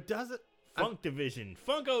But does it? Funk Division.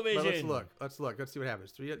 Funko-Vision. But let's look. Let's see what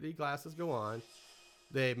happens. 3D glasses go on.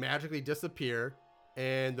 They magically disappear.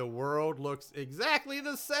 And the world looks exactly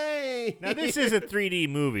the same. Now, this is a 3D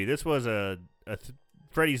movie. This was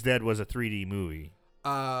Freddy's Dead was a 3D movie.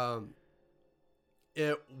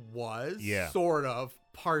 It was Yeah. sort of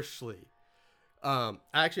partially.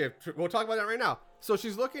 Actually, we'll talk about that right now. So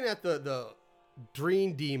she's looking at the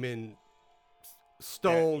Dream Demon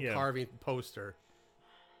stone Yeah. carving poster,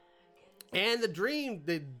 and the dream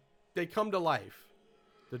they come to life.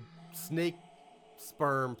 The snake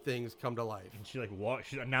sperm things come to life. And she like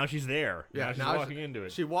now she's there. Yeah, now she's walking into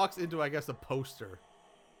it. She walks into, I guess, a poster.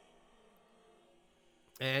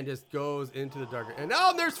 And just goes into the dark. And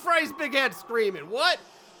there's Freddy's big head screaming. What?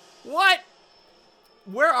 What?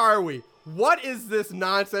 Where are we? What is this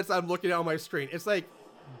nonsense I'm looking at on my screen? It's like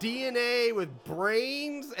DNA with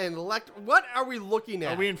brains and what are we looking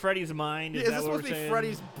at? Are we in Freddy's mind? Is Is this that what supposed we're to be saying?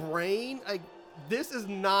 Freddy's brain? Like, this is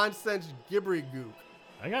nonsense gibbery gook.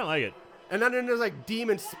 I kind of like it. And then there's like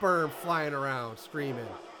demon sperm flying around, screaming.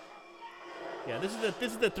 Yeah, this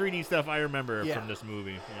is the 3D stuff I remember Yeah. from this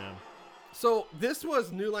movie. Yeah. So this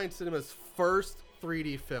was New Line Cinema's first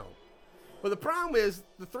 3D film. But the problem is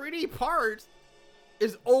the 3D part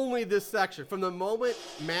is only this section. From the moment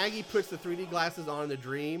Maggie puts the 3D glasses on in the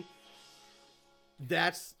dream,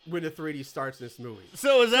 that's when the 3D starts in this movie.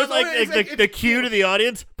 So is that So like it's like- the cue to the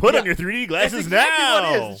audience? Put on your 3D That's glasses exactly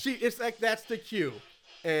now. what it is. It's like that's the cue.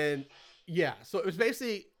 And yeah, so it was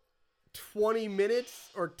basically 20 minutes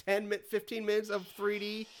or 15 minutes of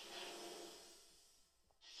 3D.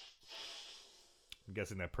 I'm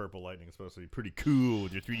guessing that purple lightning is supposed to be pretty cool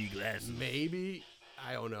with your 3D glasses. Maybe.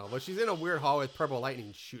 I don't know. But she's in a weird hall with purple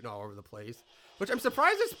lightning shooting all over the place. Which I'm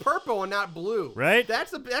surprised it's purple and not blue. Right?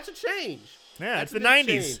 That's a change. Yeah, That's it's the a big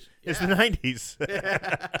 90s. change. It's Yeah. the 90s.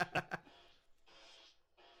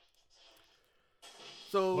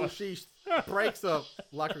 So she breaks a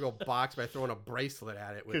electrical box by throwing a bracelet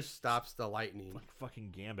at it, which 'Cause- stops the lightning, Like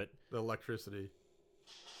fucking Gambit. the electricity.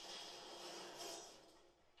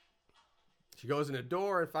 She goes in a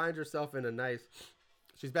door and finds herself in a nice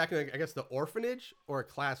she's back in, I guess, the orphanage or a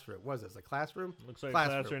classroom. What is this? A classroom? Looks like a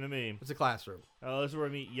classroom to me. It's a classroom. Oh, this is where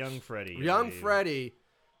we meet young Freddy. Young Freddy,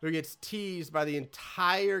 who gets teased by the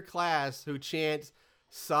entire class who chants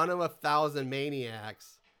 "Son of 1,000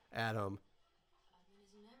 Maniacs" at him.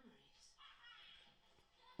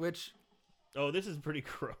 Which, Oh, this is pretty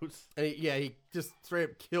gross. and he just straight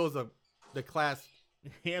up kills the class.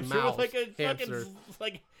 Hamster Mouse. with like a Hamster. fucking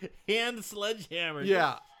like hand sledgehammer.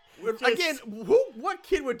 Yeah. Just- Again, what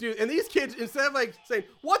kid would do? And these kids, instead of like saying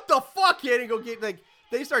 "What the fuck, kid," and go get like,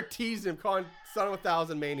 they start teasing him, calling "Son of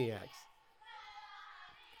 1,000 Maniacs."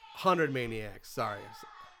 100 Maniacs. Sorry.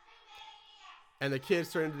 And the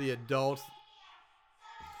kids turn into the adults.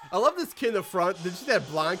 I love this kid in the front. Did you see that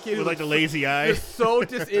blonde kid With who like the looks lazy eye. just so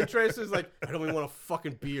disinterested? He's like, I don't even want a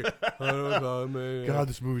fucking beer. God,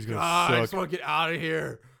 this movie's gonna I just want to get out of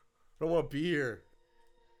here. I don't want to be here.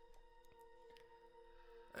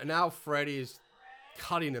 And now Freddy's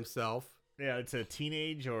cutting himself. Yeah, it's a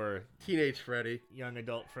teenage or Teenage Freddy. young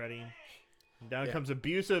adult Freddy. And down Yeah. comes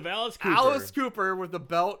abusive Alice Cooper. Alice Cooper with the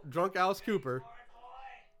belt. Drunk Alice Cooper.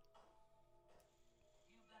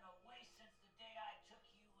 You've been away since the day I took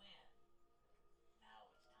you in. Now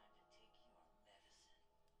it's time to take your medicine.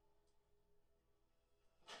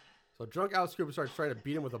 So drunk Alice Cooper starts trying to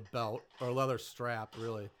beat him with a belt. Or a leather strap,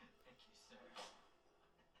 really. Thank you, sir.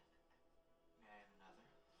 May I have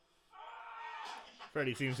another?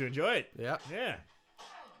 Freddy seems to enjoy it. Yeah. Yeah. You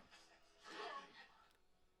want to know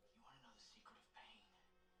the secret of pain?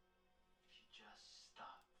 If you just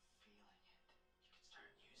stop feeling it, you can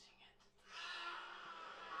start using it.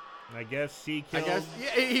 I guess he I killed. guess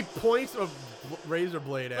he points a razor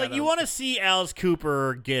blade at Like him. you want to see Alice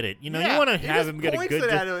Cooper get it, you know. Yeah, you want to he have just him get a points good. it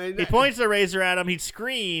at him and he that- points the razor at him. He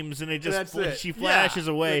screams, and it just that's it. she Yeah. flashes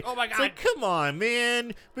away. Like, oh my It's like, God. come on,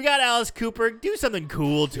 man. We got Alice Cooper. Do something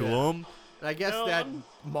cool to him. And I guess No, that I'm-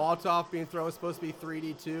 Molotov being thrown is supposed to be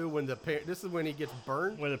 3D too. When this is when he gets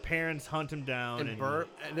burned Where the parents hunt him down and burnt.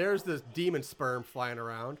 And there's this demon sperm flying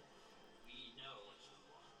around.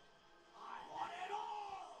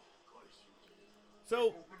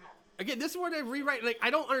 So, Again, this is where they rewrite. Like, I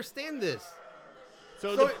don't understand this.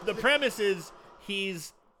 so So the premise is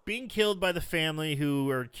he's being killed by the family who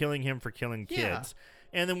are killing him for killing kids.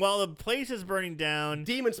 Yeah. And then while the place is burning down,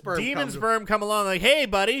 Demon sperm. Demon comes- Sperm come along like, "Hey,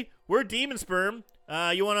 buddy, we're Demon Sperm.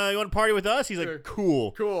 You wanna party with us?" He's Sure. like,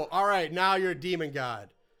 "Cool." Cool. All right, now you're a demon god.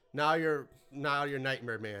 Now you're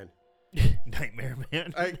Nightmare Man. Nightmare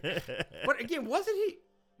Man. But again, wasn't he?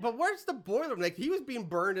 But where's the boiler room? Like he was being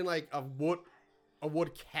burned in like a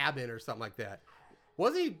wood cabin or something like that.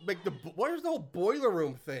 Was he like where's the whole boiler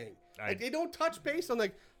room thing? Like they don't touch base on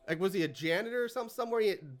like was he a janitor or something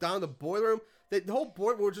somewhere down in the boiler room? The whole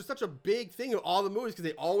boiler room was just such a big thing in all the movies because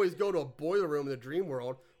they always go to a boiler room in the dream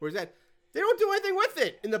world. Whereas that they don't do anything with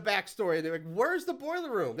it in the backstory. They're like, where's the boiler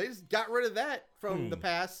room? They just got rid of that from the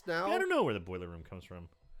past now. I don't know where the boiler room comes from.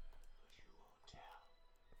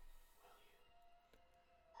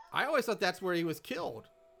 I always thought that's where he was killed.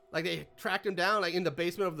 Like they tracked him down like in the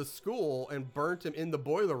basement of the school and burnt him in the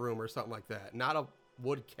boiler room or something like that. Not a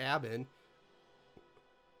wood cabin.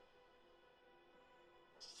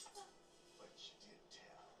 But you did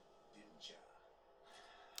tell, didn't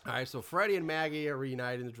ya? All right, so Freddy and Maggie are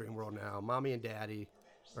reunited in the dream world now. Mommy and daddy.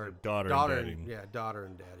 Or Daughter and daddy. yeah, daughter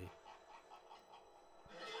and daddy.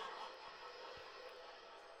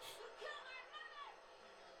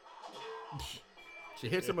 She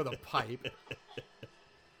hits him with a pipe.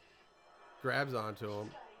 Grabs onto him.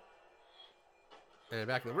 And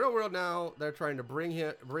back in the real world now, they're trying to bring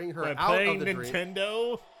her By out playing of the dream.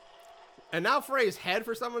 Nintendo. And now Freddy's head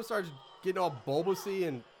for someone starts getting all bulbousy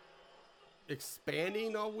and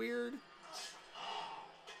expanding all weird.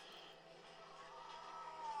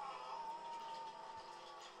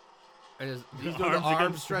 And he's doing the Arms again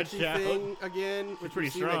arm stretched stretchy out. thing again, which pretty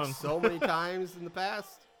we've seen like strong. so many times in the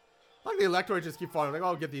past. Like the Electroids just keep falling. Like, oh,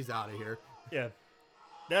 I'll get these out of here. Yeah.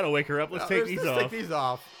 That'll wake her up. Let's take these Let's off. take these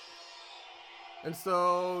off. And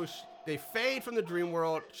so they fade from the dream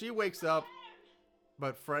world. She wakes up,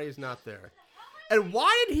 but Freddy's not there. And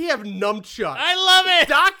why did he have nunchucks? I love it.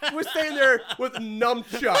 Doc was standing there with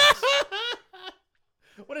nunchucks.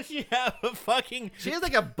 What does she have? A fucking She has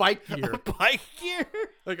like a bike gear, bike gear?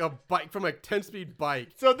 like a bike from a 10-speed bike.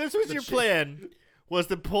 So this was The your chick- plan, was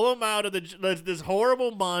to pull him out of this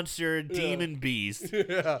horrible monster demon beast,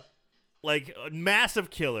 Yeah, like a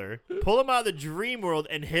massive killer, pull him out of the dream world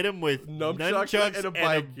and hit him with Nunchucks and a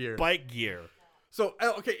bike gear. bike gear. So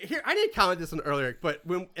okay, here I didn't comment this on earlier, but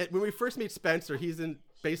when we first meet Spencer, he's in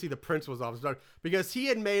basically the principal's office because he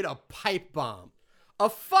had made a pipe bomb, a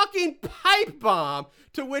fucking pipe bomb,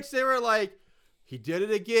 to which they were like, He did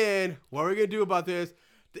it again. What are we gonna do about this?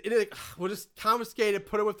 And like, we'll just confiscate it,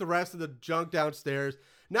 put it with the rest of the junk downstairs.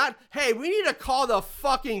 Not, hey, we need to call the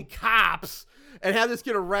fucking cops and have this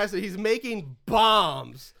get arrested. He's making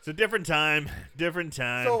bombs. It's a different time. Different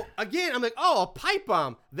time. So again, I'm like, oh, a pipe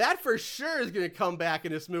bomb. That for sure is gonna come back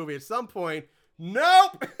in this movie at some point.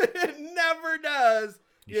 Nope, it never does.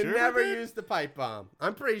 You sure never it did? use the pipe bomb.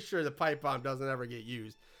 I'm pretty sure the pipe bomb doesn't ever get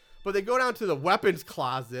used. But they go down to the weapons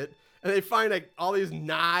closet and they find like all these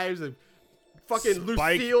knives and fucking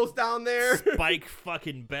Lucille's down there. Spike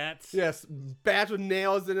fucking bats. Yes, bats with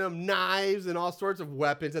nails in them, knives, and all sorts of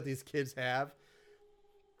weapons that these kids have.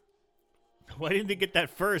 Why didn't they get that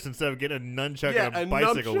first instead of getting a nunchuck Yeah, and a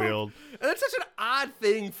bicycle nunchuck. wheel? And it's such an odd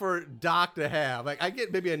thing for Doc to have. Like, I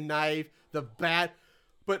get maybe a knife, the bat,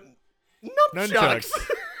 but nunchucks.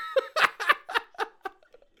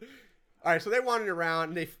 All right, so they're wandering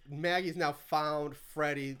around, and Maggie's now found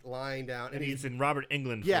Freddy lying down. And he's in Robert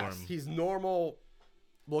Englund yes, form. he's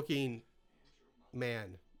normal-looking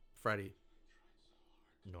man, Freddy.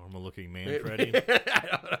 Normal-looking man, Freddy. I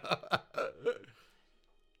don't know.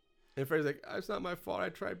 And Freddy's like, it's not my fault. I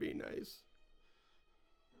tried being nice.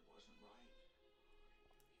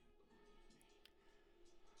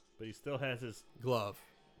 But he still has his Glove.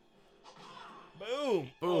 boom.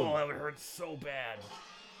 Boom. Oh, that would hurt so bad.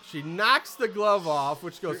 She knocks the glove off,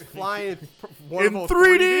 which goes flying In wonderful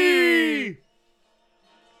 3D.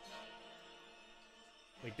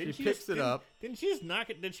 Wait, didn't She picks it up. Didn't she just knock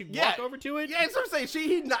it? Did she Yeah. walk over to it? Yeah, that's what I'm saying.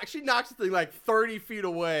 She knocks the thing like 30 feet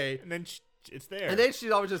away. And then it's there. And then she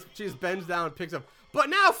just bends down and picks up. But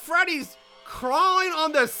now Freddy's crawling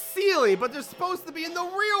on the ceiling, but they're supposed to be in the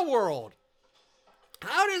real world.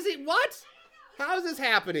 How does he, what? How is this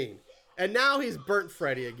happening? And now he's burnt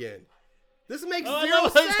Freddy again. This makes Oh, zero no,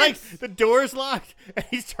 sense. it's like the door's locked and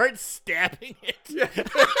he starts stabbing it. Yeah.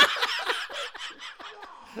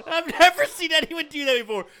 I've never seen anyone do that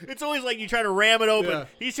before. It's always like you try to ram it open. Yeah.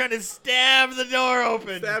 He's trying to stab the door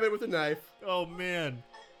open. Stab it with a knife. Oh, man.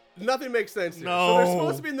 Nothing makes sense here. No. So they're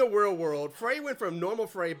supposed to be in the real world. Freddy went from normal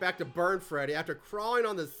Freddy back to burnt Freddy after crawling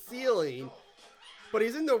on the ceiling. But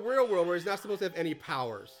he's in the real world where he's not supposed to have any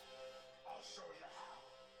powers.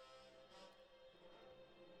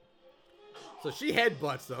 So she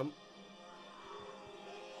headbutts him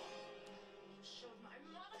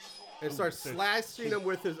and starts slashing him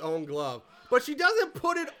with his own glove. But she doesn't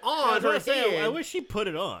put it on her hand. I wish she put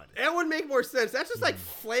it on. That would make more sense. That's just like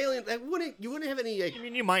flailing. You wouldn't have any like, I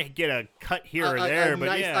mean, you might get a cut here or there, but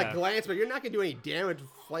nice, yeah. a glance, but you're not gonna do any damage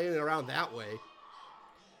flailing around that way.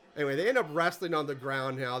 Anyway, they end up wrestling on the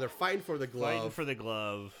ground now. They're fighting for the glove. Fighting for the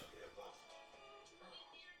glove.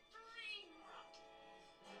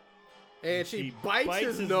 And she bites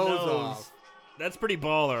his nose off. That's pretty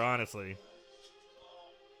baller, honestly.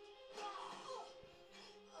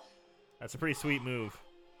 That's a pretty sweet move.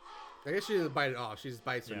 I guess she didn't bite it off. She just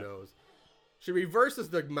bites her Yeah. nose. She reverses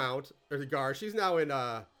the mount, or the guard. She's now in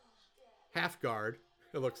half guard,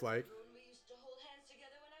 it looks like. We used to hold hands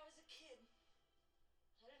together when I was a kid.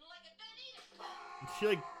 I didn't like it then either. She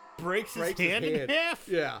like breaks his Breaks hand in half.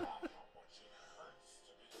 Yeah.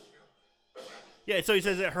 Yeah, so he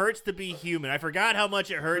says it hurts to be human. I forgot how much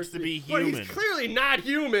it hurts to be But human. he's clearly not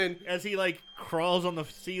human. As he like crawls on the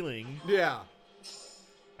ceiling. Yeah.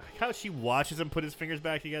 I like how she watches him put his fingers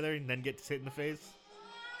back together and then gets hit in the face.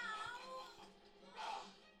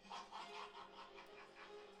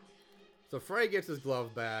 So Freddy gets his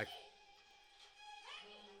glove back.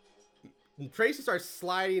 And Tracy starts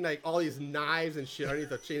sliding like all these knives and shit underneath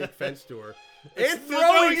the chain link fence to her. And the throwing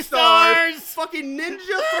throwing stars! stars! Fucking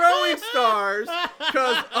ninja throwing stars!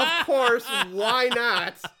 Because, of course, why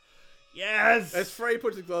not? Yes. As Freddy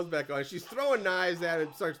puts his gloves back on, she's throwing knives at him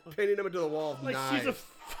and starts pinning him into the wall with like knives. she's a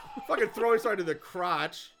Fucking throwing star to the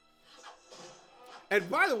crotch. And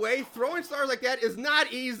by the way, throwing stars like that is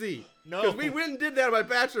not easy. No. Because we went and did that at my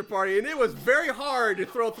bachelor party, and it was very hard to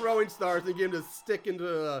throw throwing stars and get them to stick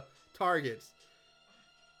into targets.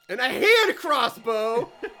 And a hand crossbow!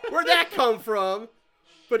 Where'd that come from?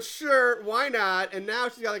 But sure, why not? And now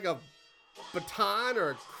she's got like a baton or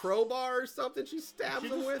a crowbar or something she stabs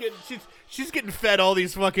him with. She's getting fed all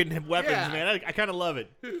these fucking weapons, Yeah. man. I kind of love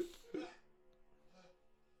it.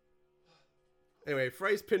 Anyway,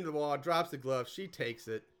 Freddy's pinned to the wall, drops the glove, she takes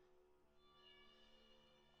it.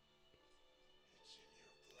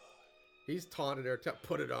 He's taunted her,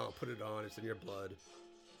 put it on, it's in your blood.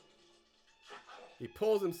 He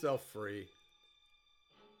pulls himself free.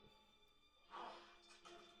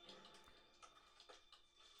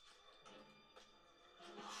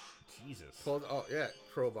 Jesus. Oh yeah,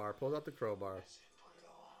 crowbar, pulls out the crowbar.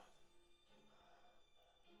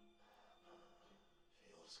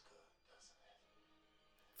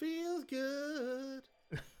 Feels good.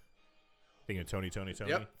 Thinking of Tony. Yep. Tony. Let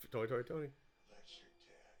your daddy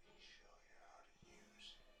show you how to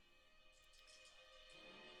use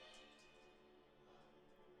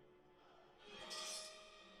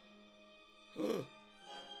it.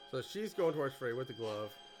 So she's going towards Freddy with the glove.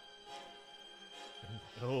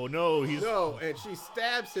 Oh no, he's No, and she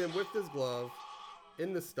stabs him with this glove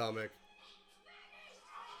in the stomach.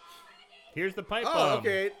 here's the pipe Oh, bomb.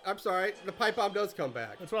 okay. I'm sorry. The pipe bomb does come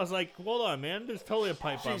back. That's why I was like, hold on, man. There's totally a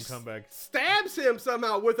pipe bomb She comeback. stabs him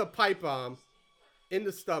somehow with a pipe bomb in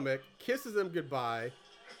the stomach, kisses him goodbye.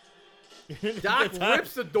 Doc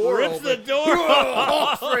rips the door Rips open. the door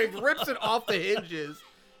Hulk strength, rips it off the hinges.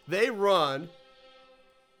 They run.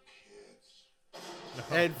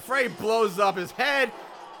 And Freddy blows up his head.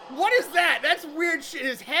 What is that? That's weird shit.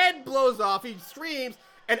 His head blows off. He screams,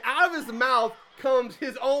 and out of his mouth comes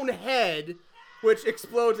his own head, which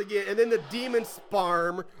explodes again. And then the demon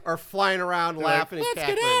sparm are flying around, laughing and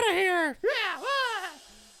cackling. of here. Yeah, ah!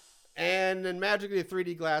 And then magically the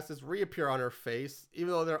 3D glasses reappear on her face, even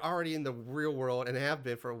though they're already in the real world and have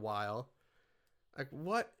been for a while. Like,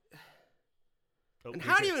 what? Oh, And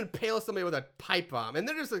how do you impale somebody with a pipe bomb? And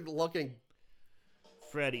they're just like looking,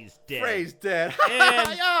 Freddy's dead. Frey's dead.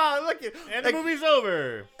 And- oh, look at, And like, the movie's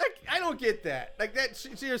over. like, I don't get that. Like that,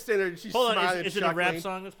 she's just sitting there, she's Hold smiling on, is and it a rap chuckling.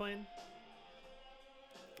 song that's playing?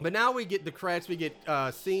 But now we get the credits. We get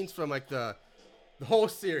scenes from like the whole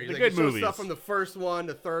series. The Like, good it shows movies. stuff from the first one,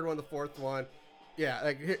 the third one, the fourth one. Yeah,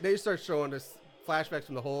 like they start showing us flashbacks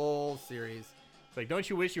from the whole series. It's like, don't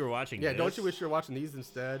you wish you were watching Yeah, this? don't you wish you were watching these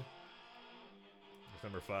instead? It's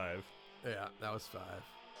number 5. Yeah, that was 5.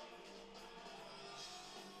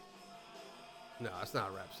 No, it's not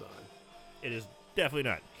a rap song. It is definitely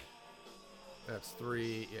not. That's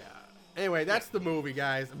 3. Yeah. Anyway, that's the movie,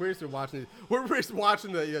 guys. We're just watching. We're just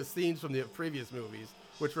watching the scenes from the previous movies,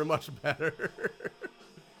 which were much better.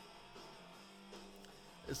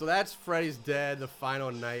 So that's Freddy's Dead: The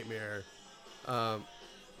Final Nightmare. Might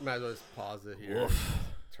as well just pause it here. Woof.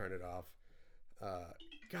 Turn it off.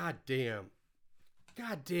 God damn.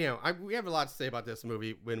 We have a lot to say about this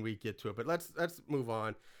movie when we get to it, but let's move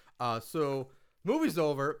on. So movie's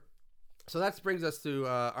over. So that brings us to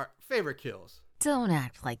our favorite kills. Don't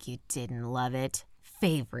act like you didn't love it.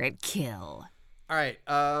 Favorite kill. All right,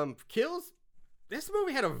 kills. This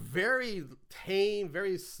movie had a very tame,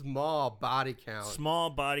 very small body count. Small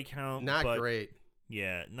body count. Not but great.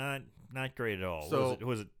 Yeah, not great at all. So-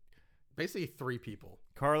 was it Basically 3 people.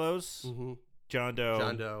 Carlos, Mm-hmm. John Doe,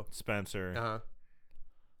 John Doe. Spencer? Uh huh.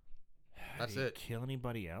 That's Did he it. kill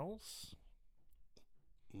anybody else?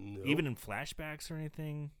 No. Even in flashbacks or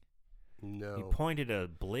anything? no. He pointed a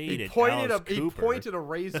blade He at pointed Alice he Cooper. pointed a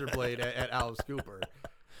razor blade at Alice Cooper.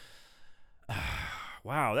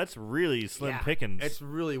 Wow, that's really slim Yeah, pickings. It's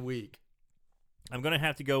really weak. I'm gonna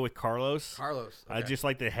have to go with Carlos. Carlos. I okay. just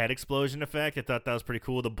like the head explosion effect. I thought that was pretty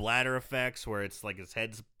cool. The bladder effects, where it's like his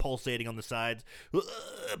head's pulsating on the sides.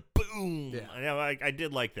 Boom. Yeah. I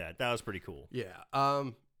did like that. That was pretty cool. Yeah.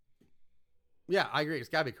 Yeah, I agree. It's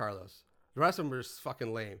gotta be Carlos. The rest of them are just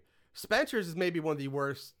fucking lame. Spencer's is maybe one of the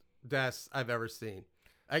worst deaths I've ever seen.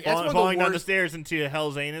 Like, that's one of Falling the down the worst stairs into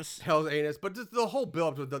Hell's Anus. Hell's Anus, but just the whole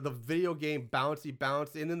build up to the video game bouncy,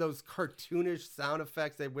 and then those cartoonish sound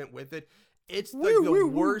effects that went with it. It's like the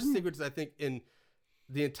worst sequence I think in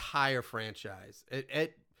the entire franchise.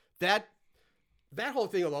 That whole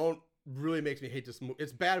thing alone really makes me hate this movie.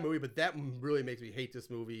 It's a bad movie, but that really makes me hate this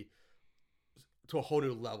movie to a whole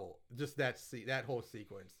new level. Just that whole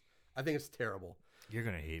sequence. I think it's terrible. You're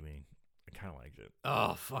gonna hate me. I kind of liked it.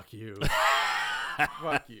 Oh, fuck you.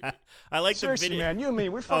 Fuck you. I like Seriously, the video. man, you and me,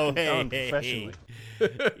 we're Oh, fucking hey, done hey, professionally.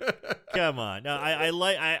 Come on. No, I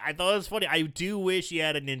thought it was funny. I do wish he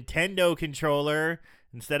had a Nintendo controller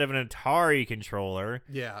instead of an Atari controller.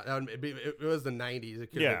 Yeah, it was the 90s.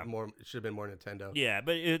 It could Yeah. have been more. It should have been more Nintendo. Yeah,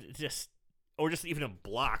 but it just, or just even a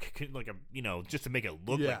block, like just to make it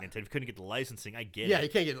look Yeah. like Nintendo. If you couldn't get the licensing, I get Yeah, it. you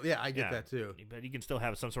can't get. Yeah, I get Yeah. that too. But you can still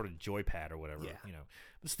have some sort of joypad or whatever. Yeah.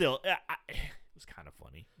 But still, it was kind of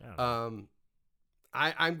funny. I don't know.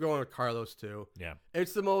 I'm going with Carlos too. Yeah.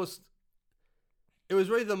 It's the most. It was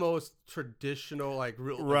really the most traditional, like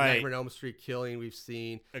real Right. Nightmare on Elm Street killing we've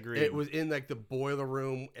seen. Agreed. It was in like the boiler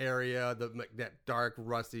room area, that dark,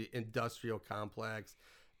 rusty industrial complex.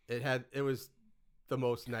 It was the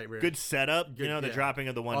most nightmare. Good setup. Good, the yeah. dropping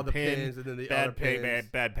of the one All the pin. pins and then the bad other pins.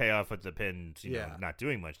 bad payoff with the pins. Yeah. Not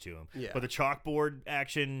doing much to him. Yeah. But the chalkboard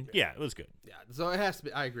action, yeah, it was good. Yeah, so it has to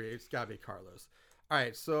be. I agree. It's got to be Carlos. All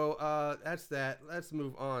right, so that's that. Let's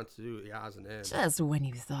move on to the odds and ends. Just when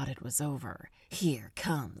you thought it was over, here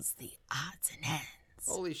comes the odds and ends.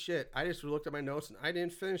 favorites. Holy shit. I just looked at my notes and I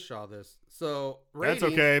didn't finish all this. So, That's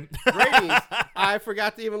ratings, okay. ratings, I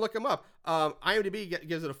forgot to even look them up. IMDb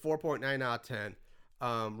gives it a 4.9 out of 10.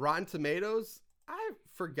 Rotten Tomatoes, I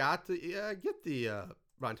forgot to get the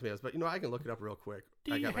Rotten Tomatoes, but I can look it up real quick.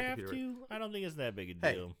 Do I you got my have computer. to? I don't think it's that big a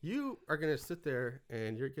Hey, deal. you are going to sit there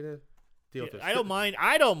and you're going to deal with this. I don't mind.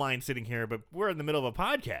 I don't mind sitting here, but we're in the middle of a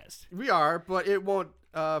podcast. We are, but it won't.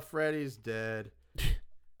 Freddy's dead.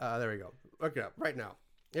 There we go. Look it up right now.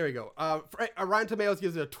 There we go. Rotten Tomatoes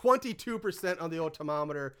gives it a 22% on the old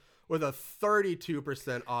thermometer with a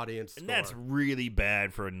 32% audience score. And that's really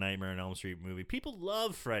bad for a Nightmare on Elm Street movie. People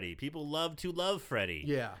love Freddy. People love to love Freddy.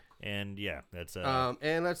 Yeah. And yeah, that's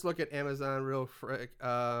And let's look at Amazon real quick.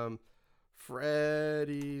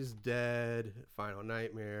 Freddy's Dead, Final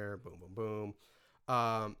Nightmare, boom, boom,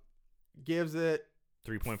 boom. Gives it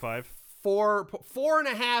 3.5.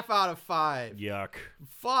 4.5 out of 5. Yuck.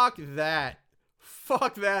 Fuck that.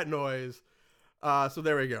 Fuck that noise. So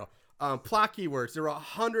there we go. Plot keywords. There were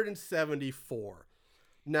 174.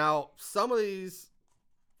 Now, some of these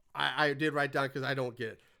I did write down because I don't get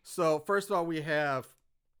it. So first of all, we have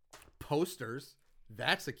posters.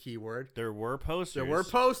 That's a keyword. There were posters. There were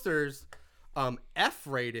posters.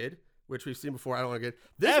 F-rated, which we've seen before. I don't want to get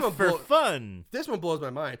this F one. for fun. This one blows my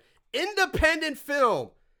mind. Independent film.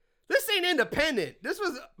 This ain't independent. This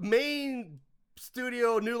was main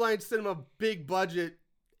studio, New Line Cinema, big budget,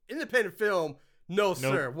 independent film. No,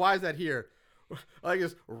 sir. Why is that here? I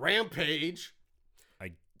guess Rampage,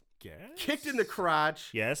 I guess. Kicked in the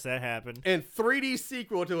Crotch, Yes, that happened. and 3D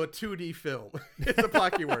sequel to a 2D film. It's a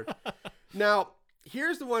plot keyword. Now,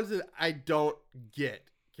 here's the ones that I don't get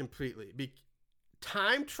completely.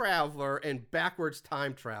 Time traveler and backwards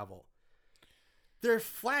time travel. They're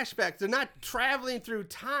flashbacks. They're not traveling through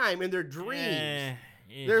time in their dreams.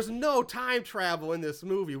 There's no time travel in this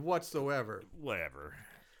movie whatsoever. Whatever.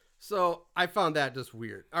 So I found that just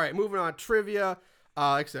weird. All right, moving on. Trivia.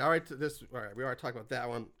 Like I said, all right, we already talked about that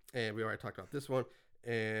one, and we already talked about this one.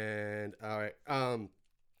 And all right.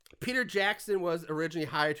 Peter Jackson was originally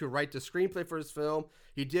hired to write the screenplay for this film.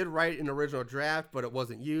 He did write an original draft, but it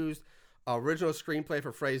wasn't used. Original screenplay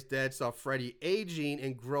for Freddy's Dead saw Freddy aging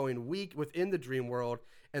and growing weak within the dream world,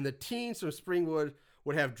 and the teens from Springwood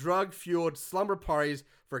would have drug-fueled slumber parties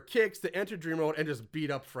for kicks to enter dream world and just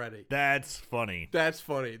beat up Freddy. That's funny. That's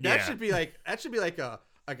funny. Yeah. That should be like a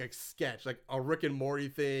sketch, like a Rick and Morty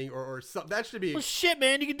thing, or something. That should be Well, shit,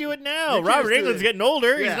 man, you can do it now. You can Robert just do Englund's it. getting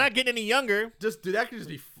older. Yeah. He's not getting any younger. that could just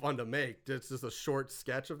be fun to make. It's just a short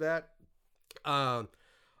sketch of that.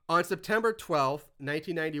 On September 12th,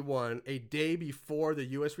 1991, a day before the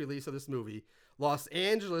U.S. release of this movie, Los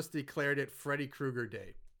Angeles declared it Freddy Krueger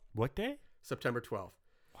Day. What day? September 12th.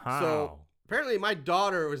 Wow. So apparently my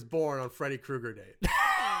daughter was born on Freddy Krueger Day.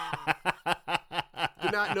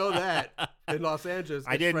 Did not know that in Los Angeles.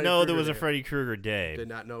 I it's didn't Freddy know there Krueger was a Day. Freddy Krueger day. Did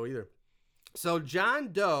not know either. So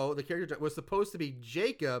John Doe, the character, was supposed to be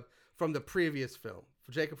Jacob from the previous film,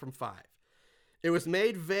 Jacob from 5. It was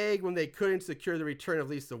made vague when they couldn't secure the return of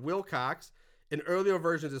Lisa Wilcox. In earlier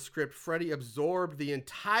versions of the script, Freddy absorbed the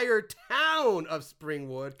entire town of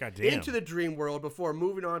Springwood Goddamn. into the dream world before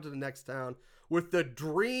moving on to the next town with the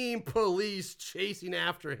dream police chasing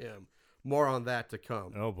after him. More on that to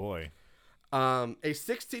come. Oh, boy. A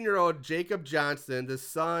 16-year-old Jacob Johnson, the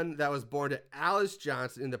son that was born to Alice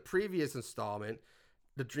Johnson in the previous installment,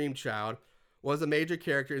 The Dream Child, was a major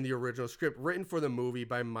character in the original script written for the movie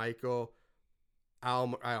by Michael I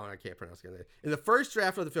can't pronounce it. In the first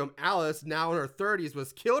draft of the film, Alice, now in her 30s,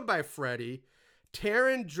 was killed by Freddy.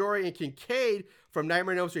 Taryn, Jory, and Kincaid from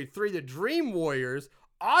Nightmare on Elm Street 3, the Dream Warriors,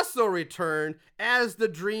 also returned as the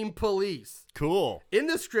Dream Police. Cool. In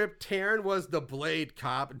the script, Taryn was the Blade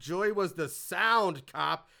Cop, Joy was the Sound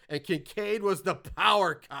Cop, and Kincaid was the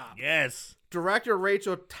Power Cop. Yes. Director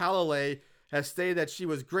Rachel Talalay has stated that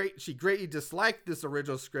she greatly disliked this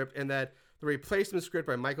original script and that the replacement script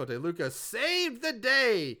by Michael DeLuca saved the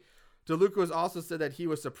day. DeLuca has also said that he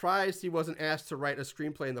was surprised he wasn't asked to write a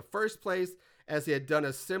screenplay in the first place, as he had done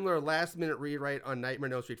a similar last-minute rewrite on Nightmare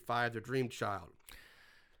on Elm Street 5, The Dream Child.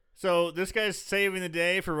 So this guy's saving the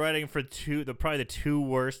day for writing for probably the two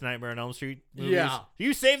worst Nightmare on Elm Street movies. Yeah.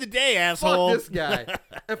 You saved the day, asshole. Fuck this guy.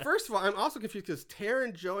 And first of all, I'm also confused because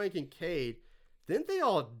Taryn, Joey, and Kincaid, didn't they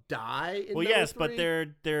all die in Well, number yes, 3? but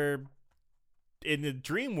they're in the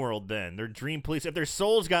dream world then. They're dream police. If their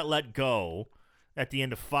souls got let go at the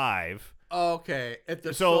end of 5. Okay. If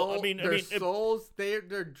the souls,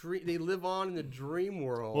 they live on in the dream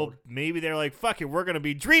world. Well, maybe they're like, fuck it, we're going to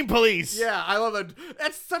be dream police. Yeah, I love it.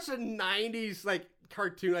 That's such a 90s, like,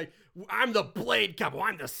 cartoon, like, I'm the blade cop,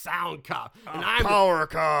 I'm the sound cop, and I'm Power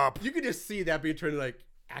Cop. you could just see that being turned into, like,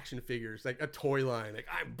 action figures, like a toy line, like,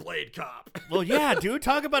 I'm Blade Cop. Well, yeah, dude.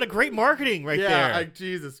 Talk about a great marketing right yeah, there. like,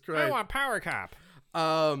 Jesus I Christ. want Power Cop.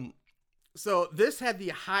 So this had the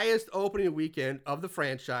highest opening weekend of the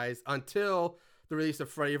franchise until the release of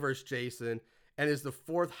Freddy vs. Jason, and is the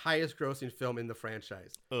 4th highest grossing film in the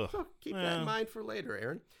franchise. Ugh. So keep that Well. in mind for later,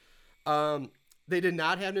 Aaron. They did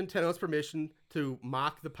not have Nintendo's permission to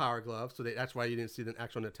mock the Power Glove, so that's why you didn't see the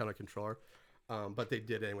actual Nintendo controller. But they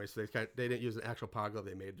did anyway, so they didn't use an actual Power Glove.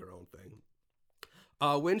 They made their own thing.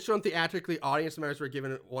 When shown theatrically, audience members were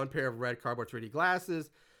given 1 pair of red cardboard 3D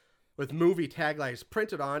glasses with movie taglines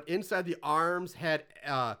printed on. Inside the arms had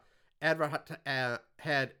advertising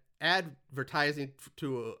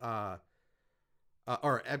to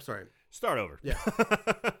I'm sorry. Start over. Yeah.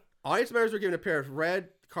 Audience members were given a pair of red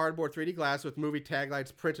cardboard 3D glasses with movie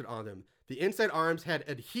taglines printed on them. The inside arms had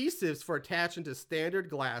adhesives for attaching to standard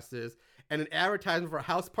glasses, and an advertisement for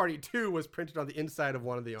House Party 2 was printed on the inside of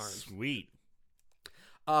one of the arms. Sweet.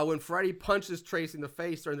 When Freddy punches Tracy in the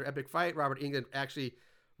face during their epic fight, Robert Englund actually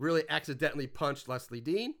really accidentally punched Leslie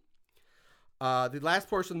Dean. The last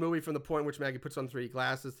portion of the movie, from the point in which Maggie puts on 3D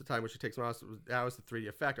glasses to the time which she takes them off, that was the 3D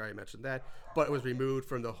effect. I already mentioned that. But it was removed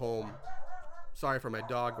from the home. Sorry for my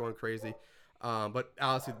dog going crazy. But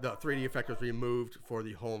honestly, the 3D effect was removed for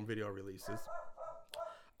the home video releases.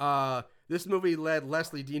 This movie led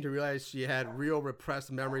Leslie Dean to realize she had real repressed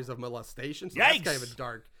memories of molestation. So that's Yikes! kind of a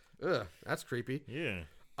dark. Ugh, that's creepy. Yeah.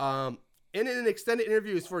 In an extended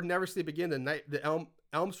interviews for Never Sleep Again, the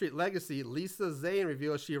Elm Street Legacy, Lisa Zane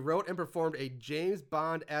reveals she wrote and performed a James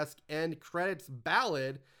Bond-esque end credits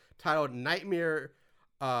ballad titled Nightmare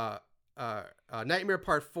Part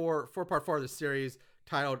 4 of the series,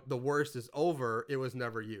 titled The Worst Is Over. It was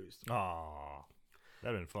never used. Aw.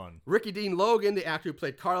 That'd been fun. Ricky Dean Logan, the actor who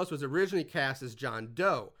played Carlos, was originally cast as John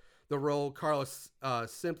Doe. The role of Carlos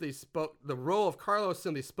simply spoke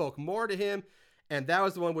more to him, and that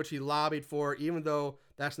was the one which he lobbied for, even though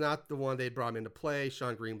that's not the one they brought him into play.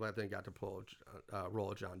 Sean Greenblatt then got to pull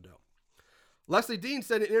role of John Doe. Leslie Dean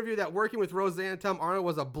said in an interview that working with Roseanne and Tom Arnold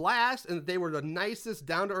was a blast, and that they were the nicest,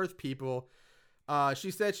 down-to-earth people. She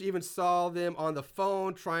said she even saw them on the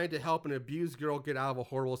phone trying to help an abused girl get out of a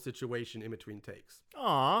horrible situation in between takes.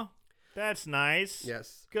 Aw. That's nice.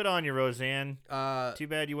 Yes. Good on you, Roseanne. Too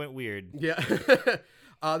bad you went weird. Yeah.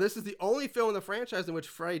 This is the only film in the franchise in which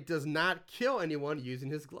Freddy does not kill anyone using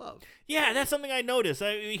his glove. Yeah, that's something I noticed.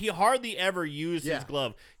 He hardly ever used his Yeah.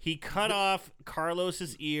 glove. He cut off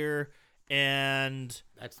Carlos's ear, and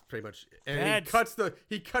That's pretty much it. And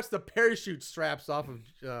he cuts the parachute straps off of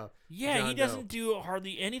yeah, John he doesn't do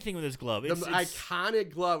hardly anything with his glove. The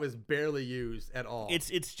iconic glove is barely used at all.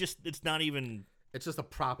 It's not even. It's just a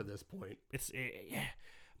prop at this point. Yeah.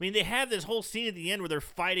 I mean, they have this whole scene at the end where they're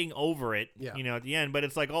fighting over it. Yeah. You know, at the end, but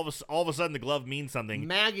it's like all of a sudden the glove means something.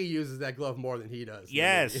 Maggie uses that glove more than he does.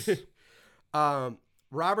 Yes.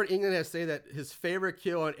 Robert Englund has said that his favorite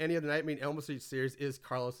kill on any of the Nightmare on Elm Street series is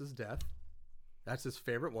Carlos's death. That's his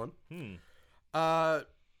favorite one. John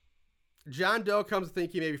Doe comes to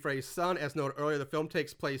think he may be Freddy's son. As noted earlier, the film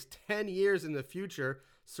takes place 10 years in the future,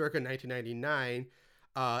 circa 1999.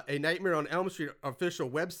 A Nightmare on Elm Street official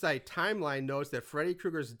website timeline notes that Freddy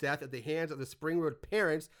Krueger's death at the hands of the Springwood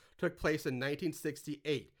parents took place in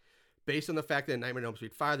 1968. Based on the fact that in Nightmare on Elm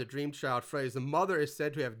Street 5, the dream child, Freddy's mother, is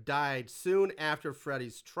said to have died soon after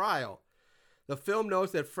Freddy's trial. The film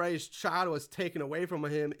notes that Freddy's child was taken away from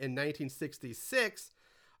him in 1966.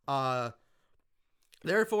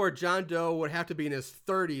 Therefore, John Doe would have to be in his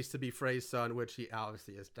 30s to be Freddy's son, which he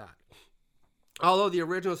obviously is not. Although the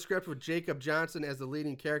original script with Jacob Johnson as the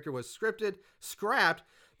leading character was scrapped,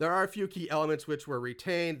 there are a few key elements which were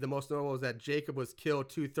retained. The most notable is that Jacob was killed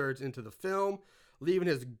 2/3 into the film, leaving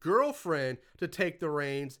his girlfriend to take the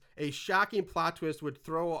reins. A shocking plot twist which would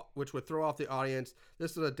throw off the audience.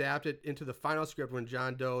 This was adapted into the final script when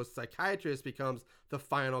John Doe's psychiatrist becomes the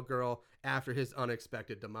final girl after his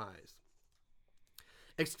unexpected demise.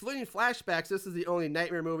 Excluding flashbacks, this is the only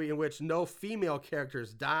Nightmare movie in which no female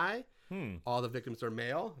characters die. All the victims are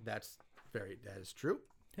male. That is true.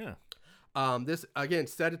 Yeah. This, again,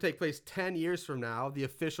 said to take place 10 years from now. The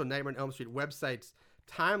official Nightmare on Elm Street website's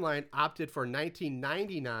timeline opted for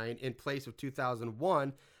 1999 in place of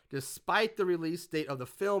 2001, despite the release date of the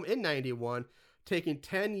film in 91, taking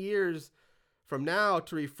 10 years from now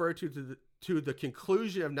to refer to the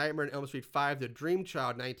conclusion of Nightmare on Elm Street 5, The Dream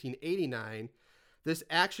Child, 1989. This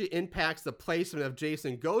actually impacts the placement of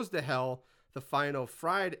Jason Goes to Hell, the final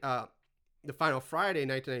Friday The Final Friday,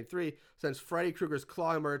 1993, since Freddy Krueger's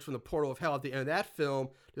claw emerged from the portal of hell at the end of that film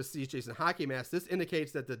to seize Jason hockey mask, this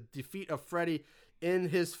indicates that the defeat of Freddy in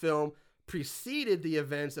his film preceded the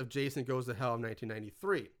events of Jason Goes to Hell of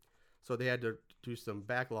 1993. So they had to do some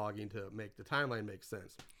backlogging to make the timeline make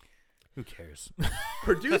sense. Who cares?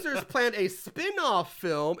 Producers planned a spin-off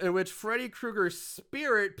film in which Freddy Krueger's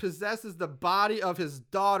spirit possesses the body of his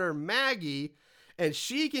daughter Maggie, and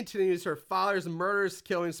she continues her father's murderous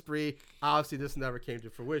killing spree. Obviously, this never came to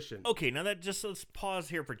fruition. Okay, now let's pause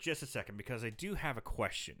here for just a second because I do have a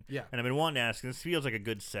question. Yeah. And I've been wanting to ask, and this feels like a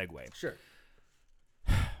good segue. Sure.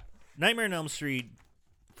 Nightmare on Elm Street,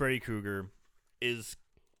 Freddy Krueger is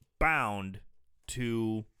bound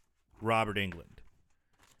to Robert Englund.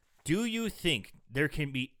 Do you think there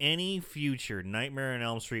can be any future Nightmare on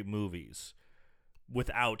Elm Street movies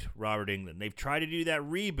without Robert Englund? They've tried to do that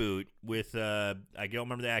reboot with, I don't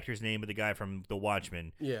remember the actor's name, but the guy from The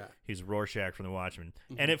Watchmen. Yeah. He's Rorschach from The Watchmen.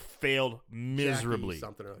 And it failed miserably. Jackie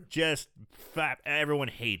something or other. Just fat. Everyone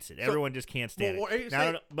hates it. Everyone just can't stand what are you it.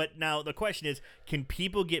 saying? But now the question is, can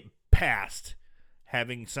people get past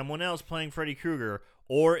having someone else playing Freddy Krueger,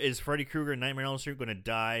 or is Freddy Krueger and Nightmare on Elm Street going to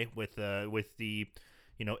die with the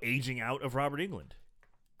aging out of Robert Englund?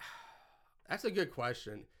 That's a good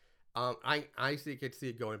question. I could see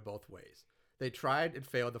it going both ways. They tried and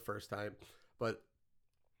failed the first time, but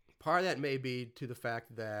part of that may be to the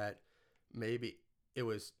fact that maybe it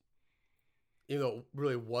was, it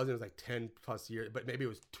really wasn't, it was like 10 plus years, but maybe it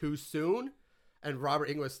was too soon, and Robert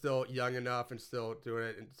Englund was still young enough and still doing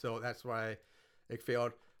it, and so that's why it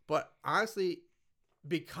failed. But honestly,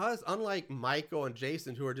 because unlike Michael and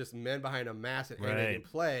Jason, who are just men behind a mask and animated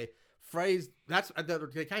play, Freddy's,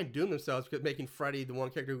 they kind of doom themselves because making Freddy the one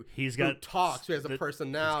character who talks, who has a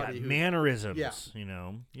personality, he's got mannerisms,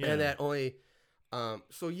 Yeah. And that only,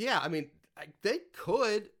 so yeah, I mean, they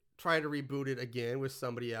could try to reboot it again with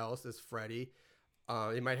somebody else as Freddy.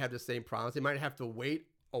 They might have the same problems. They might have to wait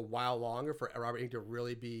a while longer for Robert Englund to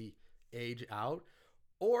really be age out.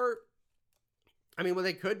 Or, I mean, what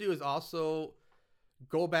they could do is also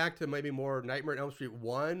go back to maybe more Nightmare on Elm Street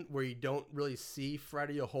 1, where you don't really see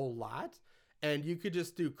Freddy a whole lot. And you could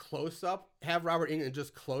just do close-up, have Robert Englund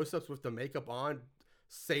just close-ups with the makeup on,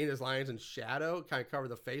 saying his lines in shadow, kind of cover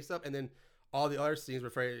the face up. And then all the other scenes where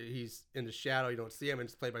Freddy, he's in the shadow, you don't see him, and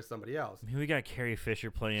it's played by somebody else. I mean, we got Carrie Fisher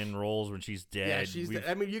playing roles when she's dead. Yeah, she's dead.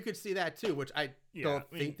 I mean, you could see that too, which I don't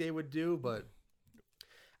think they would do, but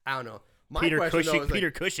I don't know. Peter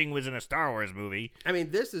Cushing was in a Star Wars movie. I mean,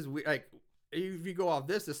 this is like, if you go off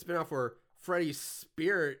this, the spinoff where Freddy's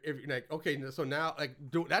spirit, if you're like, okay, so now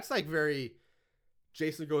that's like very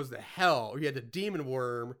Jason Goes to Hell. You had the demon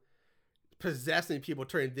worm possessing people,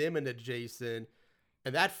 turning them into Jason,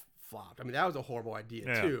 and that flopped. I mean, that was a horrible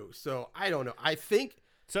idea too. So I don't know. I think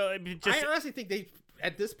I honestly think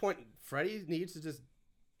at this point Freddy needs to just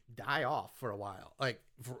die off for a while. Like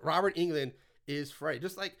Robert Englund is Freddy,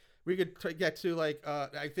 just like. We could get to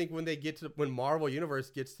I think when Marvel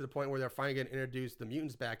Universe gets to the point where they're finally going to introduce the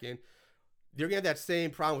mutants back in, they're going to have that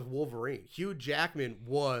same problem with Wolverine. Hugh Jackman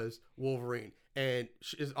was Wolverine and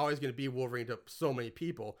is always going to be Wolverine to so many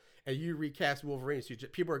people. And you recast Wolverine, so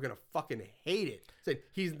people are going to fucking hate it. Saying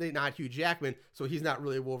he's not Hugh Jackman, so he's not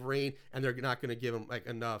really Wolverine, and they're not going to give him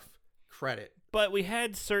enough credit. But we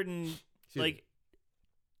had certain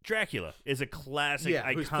Dracula is a classic,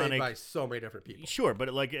 iconic. Who's played by so many different people. Sure, but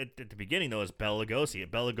at the beginning though, is Bela Lugosi.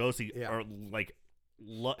 Bela Lugosi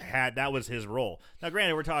that was his role. Now,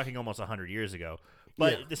 granted, we're talking almost 100 years ago,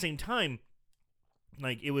 but at the same time,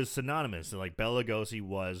 it was synonymous. Like Bela Lugosi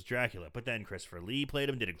was Dracula, but then Christopher Lee played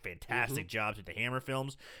him, did a fantastic job with the Hammer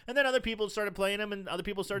films, and then other people started playing him, and other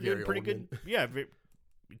people started doing pretty good. Yeah,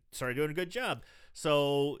 started doing a good job.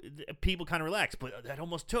 So people kind of relaxed, but that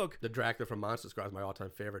almost took the Dracula from Monster Squad is my all-time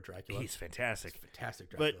favorite Dracula. He's fantastic. Fantastic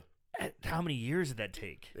Dracula. But how many years did that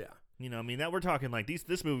take? Yeah. I mean, that we're talking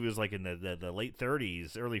this movie was in the late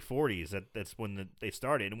 30s, early 40s. That's when they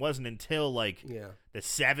started. It wasn't until the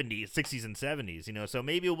 70s, 60s, and 70s. So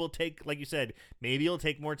maybe it will take, like you said, maybe it'll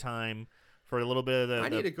take more time for a little bit of I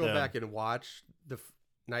need to go back and watch the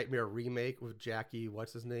Nightmare remake with Jackie.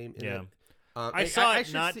 What's his name? In it. I saw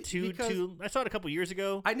it I saw it a couple years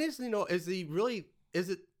ago. I need to know, is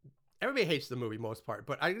it, everybody hates the movie most part,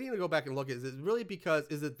 but I need to go back and look. Is it really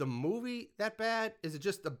is it the movie that bad? Is it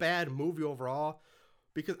just a bad movie overall?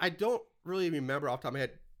 Because I don't really remember off the top of my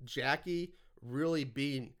head Jackie really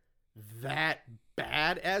being that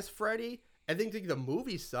bad as Freddy. I think the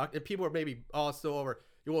movie sucked, and people are maybe also over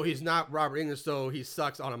well, he's not Robert Englund, so he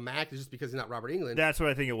sucks automatically just because he's not Robert Englund. That's what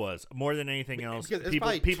I think it was. More than anything else, Because it's people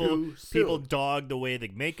probably people too people soon. dogged the way the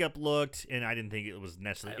makeup looked, and I didn't think it was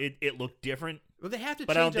necessary. It looked different, Well, they have to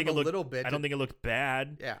but I don't change think up it looked. a little bit. I don't think it looked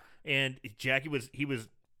bad. Yeah. And Jackie was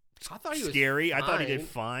I thought he was scary. I thought he did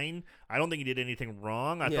fine. fine. I don't think he did anything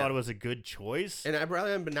wrong. I Yeah. thought it was a good choice. And I'd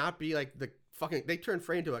rather him not be like the fucking. They turned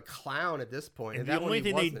Freddy into a clown at this point. And that the one only he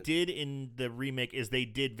thing they wasn't. did in the remake is they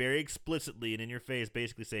did very explicitly and in your face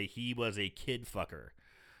basically say he was a kid fucker,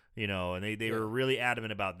 and they Yeah. were really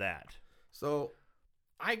adamant about that. So,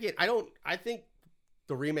 I think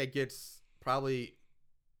the remake gets probably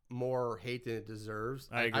more hate than it deserves.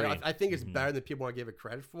 I agree. I think it's Mhm. better than people want to give it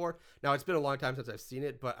credit for. Now, it's been a long time since I've seen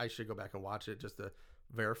it, but I should go back and watch it just to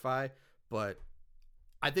verify. But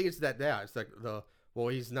I think it's that. Yeah, it's like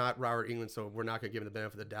he's not Robert Englund, so we're not going to give him the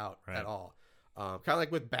benefit of the doubt Right. at all. Kind of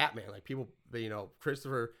like with Batman, like people,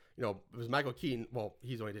 Christopher, it was Michael Keaton. Well,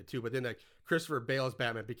 he's only did two, but then like Christopher Bale's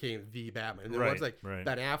Batman became the Batman, and then once like right.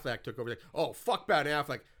 Ben Affleck took over, like, oh fuck Ben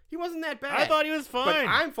Affleck, he wasn't that bad. I thought he was but fine.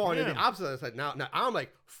 I'm falling in Yeah. the opposite side now. Now I'm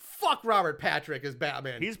like, fuck Robert Patrick as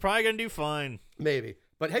Batman. He's probably gonna do fine. Maybe.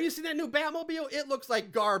 But have you seen that new Batmobile? It looks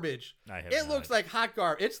like garbage. I have It not. looks like hot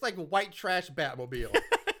garbage. It's like white trash Batmobile.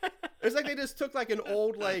 It's like they just took like an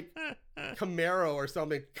old like Camaro or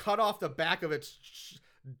something, cut off the back of it,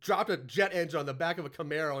 dropped a jet engine on the back of a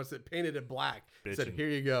Camaro and said painted it black. Said, Bitchin'. here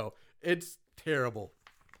you go. It's terrible.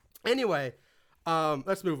 Anyway,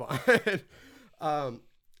 let's move on.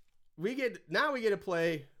 We get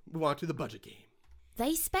to move on to the budget game.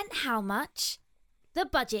 They spent how much? The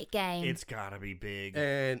budget game. It's gotta be big.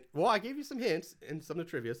 And well, I gave you some hints and some of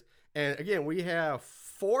the trivias. And again, we have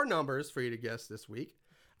 4 numbers for you to guess this week.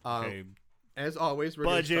 Okay. As always, we're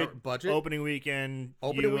going to start budget, opening weekend,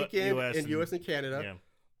 weekend US in U.S. and Canada,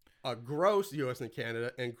 Yeah, gross U.S. and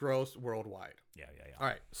Canada, and gross worldwide. yeah. All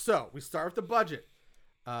right, so we start with the budget.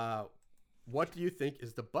 What do you think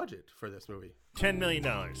is the budget for this movie? $10 million.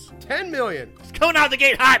 $10 million. It's going out the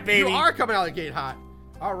gate hot, baby. You are coming out of the gate hot.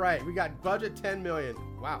 All right, we got budget $10 million.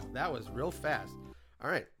 Wow, that was real fast. All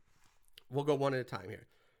right, we'll go one at a time here.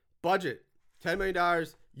 Budget $10 million.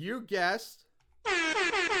 You guessed.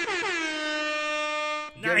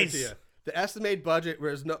 Give it to you. Nice. The estimated budget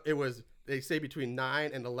was they say between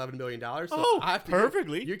 $9 and $11 million. So Oh, I have to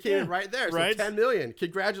perfectly. You came in Yeah. right there. So Right. $10 million.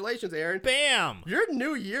 Congratulations, Aaron. Bam. Your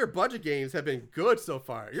new year budget games have been good so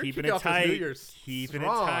far. You're Keeping kicking it off this New tight. Year's Keeping it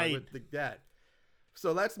strong tight. with that.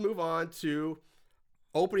 So let's move on to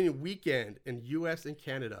opening weekend in U.S. and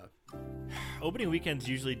Canada. Opening weekends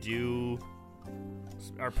usually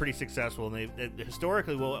are pretty successful, and they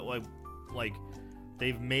historically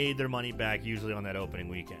they've made their money back usually on that opening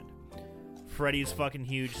weekend. Freddy's fucking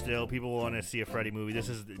huge still. People want to see a Freddy movie. This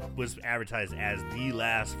was advertised as the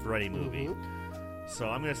last Freddy movie. So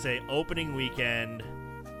I'm going to say opening weekend,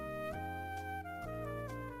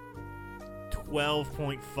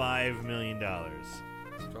 $12.5 million.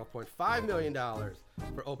 $12.5 million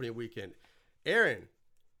for opening weekend. Aaron,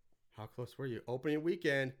 how close were you? Opening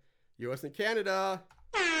weekend, U.S. and Canada.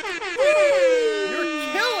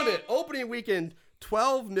 You're killing it. Opening weekend,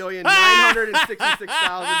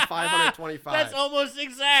 $12,966,525. That's almost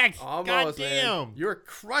exact. Almost, God man. damn. You're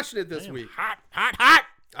crushing it this Damn. week. Hot.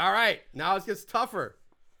 All right, now it gets tougher.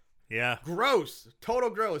 Yeah. Gross, total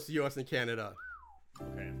gross, U.S. and Canada.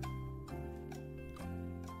 Okay.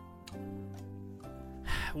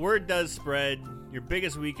 Word does spread. Your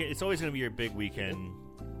biggest weekend. It's always going to be your big weekend.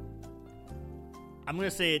 I'm going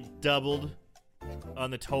to say it doubled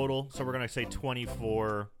on the total, so we're going to say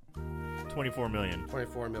 24 million.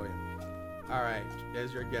 24 million. All right,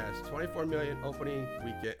 as your guess, 24 million opening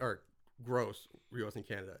weekend or gross U.S. and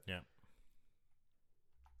Canada. Yeah.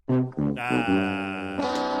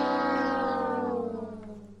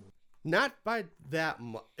 Not by that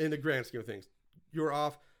much in the grand scheme of things. You're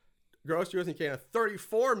off. Gross U.S. and Canada,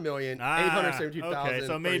 $34,872,000. Okay,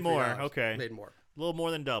 so made more. Okay. Made more. A little more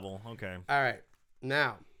than double. Okay. All right.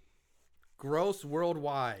 Now, gross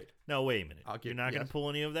worldwide. No, wait a minute. You're not going to pull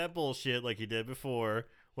any of that bullshit like you did before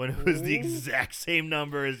when it was the exact same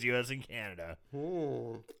number as U.S. and Canada.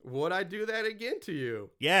 Would I do that again to you?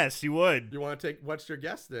 Yes, you would. You want to take, what's your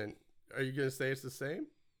guess then? Are you going to say it's the same?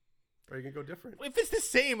 Or are you going to go different? If it's the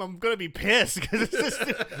same, I'm going to be pissed because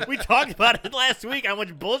we talked about it last week, how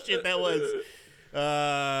much bullshit that was.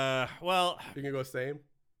 Well. You going to go same?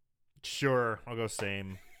 Sure, I'll go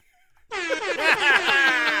same.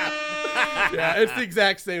 Yeah, it's the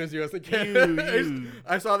exact same as U.S. and Canada. You.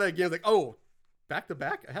 I saw that again. I was like, oh, back to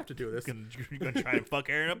back? I have to do this. You're gonna try and fuck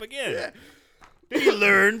Aaron up again. Yeah. Did he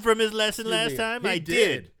learn from his lesson last Excuse me. time? He I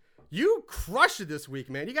did. You crushed it this week,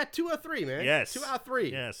 man. You got 2 out of 3, man. Yes. 2 out of 3.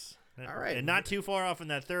 Yes. All right. And not too far off in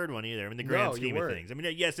that third one either, in the grand No, you scheme of weren't. things. I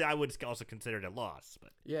mean, yes, I would also consider it a loss.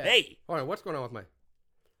 But Yeah. hey! Hold on. What's going on with my...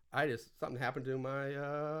 something happened to my...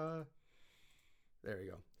 There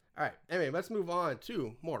you go. All right. Anyway, let's move on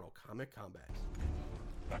to Mortal Kombat Combat.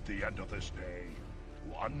 At the end of this day,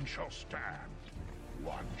 one shall stand,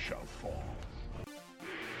 one shall fall.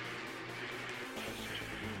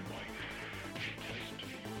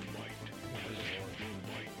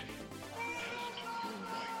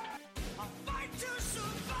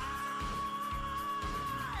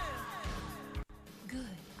 Good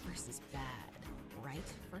versus bad. Right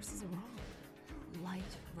versus wrong. Light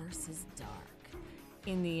versus dark.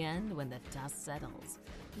 In the end, when the dust settles,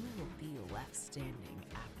 who will be left standing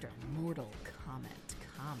after Mortal Kombat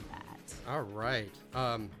Combat? All right.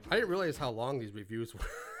 I didn't realize how long these reviews were.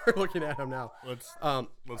 Looking at them now. Let's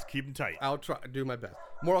keep them tight. I'll try do my best.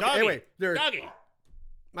 Mortal. Doggy. Anyway, Doggy.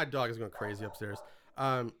 my dog is going crazy upstairs.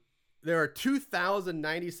 There are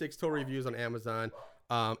 2,096 total reviews on Amazon.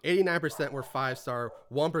 89% were 5-star,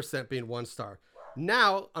 1% being 1-star.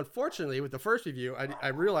 Now, unfortunately, with the first review, I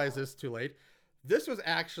realized this too late. This was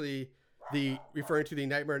actually referring to the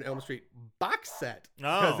Nightmare on Elm Street box set.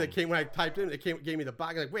 Because Oh. it came when I typed in, gave me the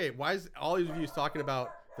box. Like, wait, why is all these reviews talking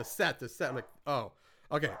about the set? I'm like, oh,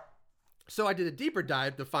 okay. So I did a deeper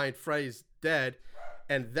dive to find Freddy's Dead,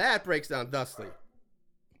 and that breaks down thusly.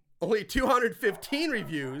 Only 215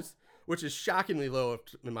 reviews, which is shockingly low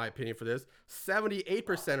in my opinion for this.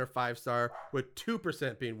 78% are 5-star, with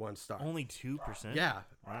 2% being 1-star. Only 2%? Yeah,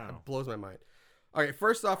 Wow. it blows my mind. All right,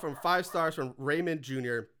 first off, from 5 stars from Raymond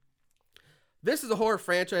Jr. This is a horror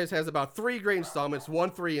franchise, has about 3 great installments,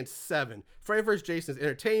 1, 3, and 7. Freddy vs. Jason is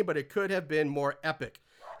entertaining, but it could have been more epic.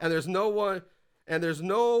 And there's no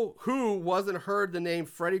who wasn't heard the name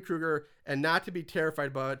Freddy Krueger and not to be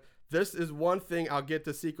terrified by it. This is one thing I'll get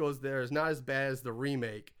to sequels. There is not as bad as the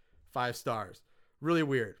remake. 5 stars. Really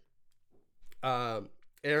weird.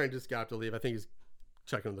 Aaron just got to leave. I think he's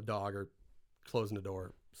checking on the dog or closing the door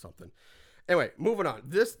or something. Anyway, moving on.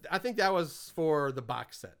 I think that was for the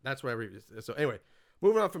box set. That's what I reviewed. So anyway,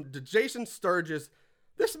 moving on from Jason Sturgis.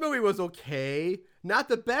 This movie was okay. Not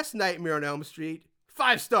the best Nightmare on Elm Street.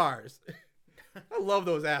 5 stars. I love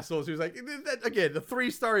those assholes who's like, again, the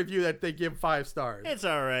 3-star review that they give 5 stars. It's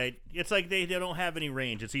all right. It's like they don't have any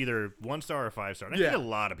range. It's either 1-star or 5-star. And I Yeah. think a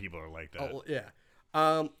lot of people are like that. Oh, yeah.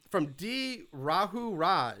 From D. Rahu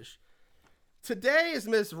Raj. Today is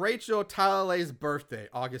Miss Rachel Talalay's birthday,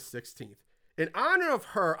 August 16th. In honor of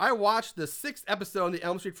her, I watched the 6th episode in the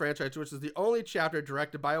Elm Street franchise, which is the only chapter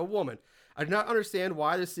directed by a woman. I do not understand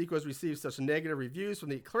why this sequel has received such negative reviews from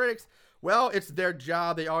the critics. Well, it's their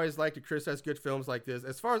job. They always like to criticize good films like this.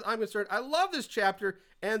 As far as I'm concerned, I love this chapter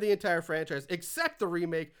and the entire franchise, except the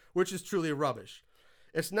remake, which is truly rubbish.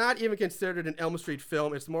 It's not even considered an Elm Street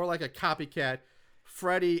film. It's more like a copycat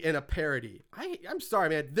Freddy in a parody. I'm sorry,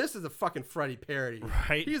 man. This is a fucking Freddy parody.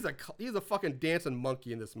 Right. He's a fucking dancing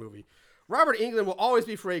monkey in this movie. Robert Englund will always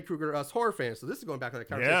be Freddy Krueger to us horror fans. So this is going back on the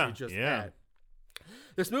conversation we just had.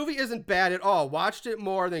 This movie isn't bad at all. Watched it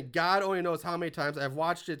more than God only knows how many times. I've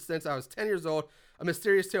watched it since I was 10 years old. A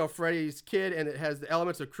mysterious tale of Freddy's kid, and it has the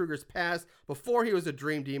elements of Krueger's past before he was a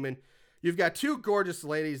dream demon. You've got 2 gorgeous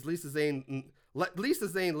ladies, Lisa Zane,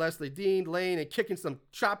 Leslie Dean, laying and kicking some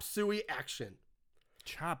chop suey action.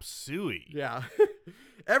 Chop suey. Yeah.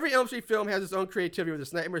 Every Elm Street film has its own creativity with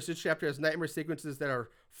its nightmares. This chapter has nightmare sequences that are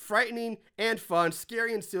frightening and fun,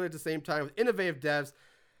 scary and silly at the same time, with innovative devs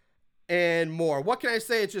and more. What can I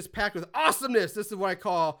say? It's just packed with awesomeness. This is what I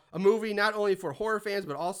call a movie not only for horror fans,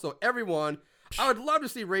 but also everyone. I would love to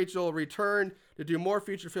see Rachel return to do more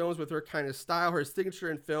feature films with her kind of style, her signature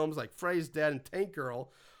in films like Freddy's Dead and Tank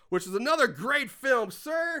Girl, which is another great film.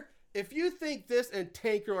 Sir, if you think this and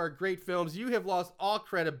Tank Girl are great films, you have lost all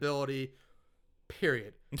credibility,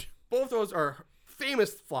 period. Both those are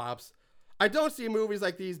famous flops. I don't see movies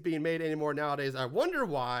like these being made anymore nowadays. I wonder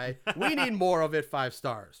why. We need more of it. 5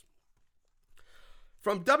 stars.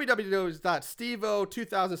 From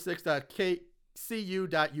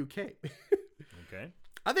www.stevo2006.cu.uk. Okay.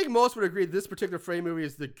 I think most would agree this particular Freddy movie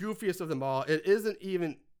is the goofiest of them all. It isn't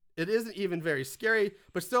even very scary,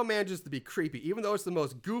 but still manages to be creepy. Even though it's the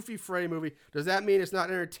most goofy Freddy movie, does that mean it's not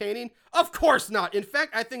entertaining? Of course not. In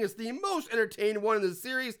fact, I think it's the most entertaining one in the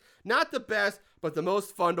series. Not the best, but the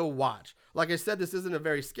most fun to watch. Like I said, this isn't a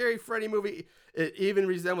very scary Freddy movie. It even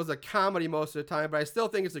resembles a comedy most of the time, but I still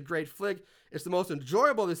think it's a great flick. It's the most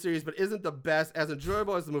enjoyable of the series, but isn't the best. As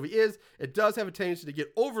enjoyable as the movie is, it does have a tendency to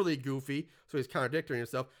get overly goofy, so he's contradicting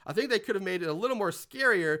himself. I think they could have made it a little more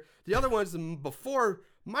scarier. The other ones before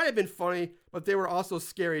might have been funny, but they were also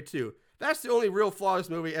scary too. That's the only real flaw of this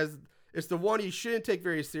movie, as it's the one you shouldn't take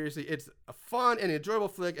very seriously. It's a fun and enjoyable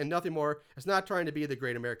flick and nothing more. It's not trying to be the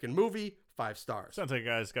great American movie. 5 stars. Sounds like a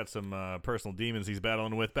guy's got some personal demons he's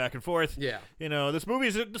battling with back and forth. Yeah. You know, this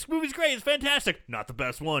movie's great. It's fantastic. Not the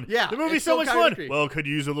best one. Yeah, The movie's it's so so much fun. contradictory. Well, could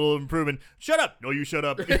use a little improvement. Shut up. No, you shut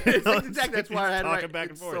up. You know, Exactly. That's why I had to talking write. back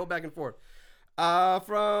and It's forth. so back and forth.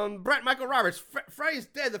 From Brett Michael Roberts, Freddy's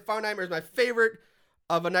Dead: The Final Nightmare is my favorite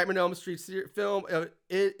of a Nightmare on Elm Street film.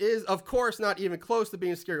 It is, of course, not even close to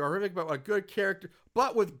being scary or horrific, but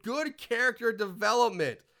with good character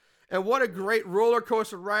development. And what a great roller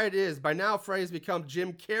coaster ride it is. By now, Freddy's become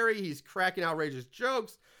Jim Carrey. He's cracking outrageous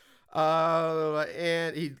jokes.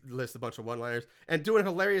 And he lists a bunch of one-liners and doing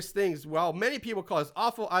hilarious things. While many people call this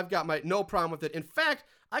awful, I've got no problem with it. In fact,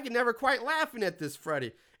 I can never quite laughing at this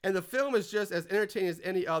Freddy. And the film is just as entertaining as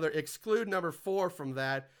any other. Exclude number 4 from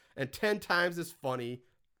that, and 10 times as funny.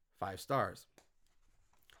 5 stars.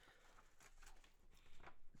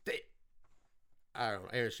 I don't know.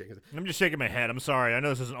 Aaron's shaking. I'm just shaking my head. I'm sorry. I know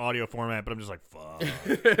this is an audio format, but I'm just like, fuck.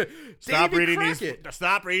 Stop reading these.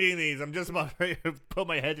 Stop reading these. I'm just about ready to put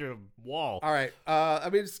my head through a wall. All right.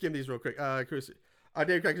 I'm going to skim these real quick.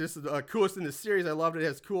 David Craig, this is the coolest in the series. I loved it. It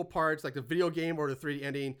has cool parts like the video game or the 3D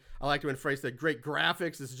ending. I liked it when Freddy said great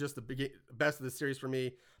graphics. This is just the best of the series for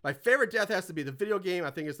me. My favorite death has to be the video game. I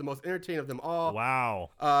think it's the most entertaining of them all. Wow.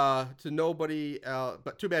 To nobody,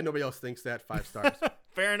 but too bad nobody else thinks that. 5 stars.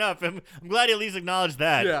 Fair enough. I'm glad you at least acknowledged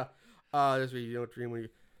that. Yeah. There's where you don't dream when you.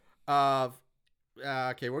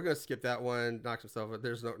 Okay, we're gonna skip that one. Knocks himself.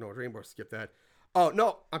 There's no dream. We'll skip that. Oh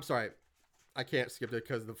no, I'm sorry. I can't skip it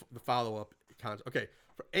because the follow up. Okay,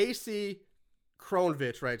 for AC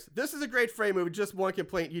Kronvich writes, this is a great Freddy movie. Just one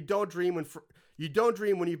complaint: you don't dream when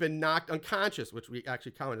you've been knocked unconscious, which we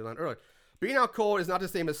actually commented on earlier. Being out cold is not the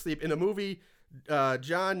same as sleep. In the movie,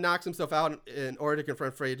 John knocks himself out in order to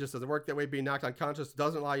confront Freddy. It just doesn't work that way. Being knocked unconscious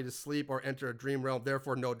doesn't allow you to sleep or enter a dream realm.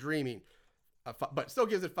 Therefore, no dreaming. But still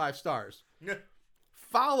gives it 5 stars.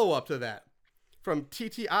 Follow up to that from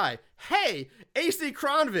TTI. Hey, AC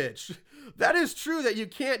Kronvich. That is true that you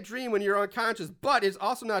can't dream when you're unconscious, but it's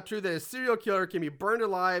also not true that a serial killer can be burned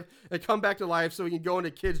alive and come back to life so he can go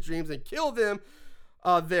into kids' dreams and kill them.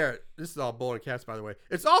 This is all bull and cats, by the way.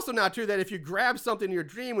 It's also not true that if you grab something in your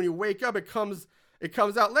dream, when you wake up, it comes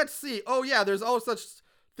out. Let's see. Oh yeah, there's all such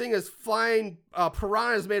thing as flying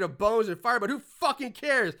piranhas made of bones and fire, but who fucking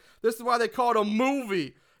cares? This is why they call it a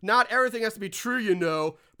movie. Not everything has to be true, you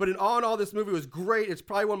know. But in all, this movie was great. It's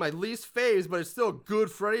probably one of my least faves, but it's still a good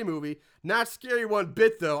Freddy movie. Not scary one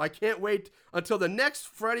bit, though. I can't wait until the next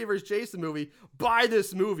Freddy vs. Jason movie. Buy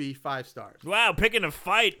this movie. 5 stars. Wow, picking a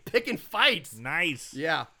fight. Picking fights. Nice.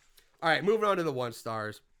 Yeah. All right, moving on to the 1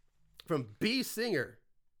 stars. From B. Singer.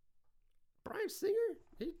 Brian Singer?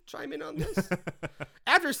 He chime in on this?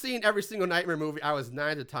 After seeing every single Nightmare movie, I was 9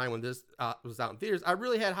 at the time when this was out in theaters. I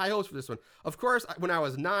really had high hopes for this one. Of course, when I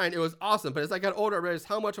was 9, it was awesome. But as I got older, I realized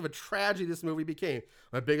how much of a tragedy this movie became.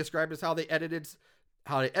 My biggest gripe is how they edited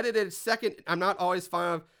it. Second, I'm not always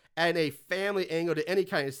fond of adding a family angle to any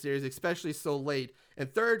kind of series, especially so late.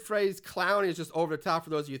 And third, Freddy's clowning is just over the top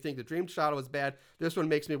for those of you who think the Dream Child was bad. This one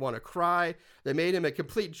makes me want to cry. They made him a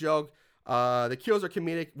complete joke. The kills are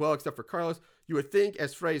comedic, well, except for Carlos. You would think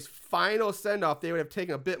as Freddy's final send-off, they would have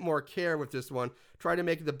taken a bit more care with this one, tried to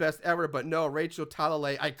make it the best ever, but no, Rachel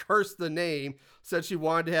Talalay, I cursed the name, said she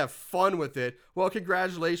wanted to have fun with it. Well,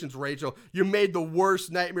 congratulations, Rachel. You made the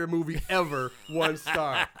worst Nightmare movie ever. 1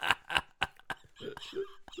 star.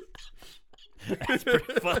 That's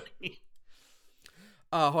pretty funny.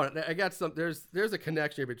 Hold on. I got some. There's a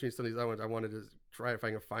connection here between some of these other ones. I wanted to try if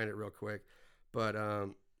I can find it real quick. But,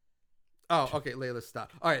 oh, okay, Layla,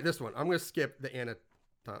 stop. All right, this one. I'm going to skip the Anna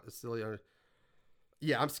Cecilia.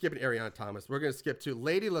 Yeah, I'm skipping Ariana Thomas. We're going to skip to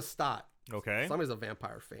Lady Lestat. Okay. Somebody's a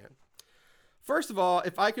vampire fan. First of all,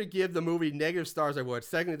 if I could give the movie negative stars, I would.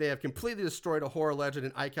 Secondly, they have completely destroyed a horror legend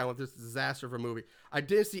and icon with this disaster of a movie. I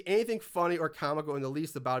didn't see anything funny or comical in the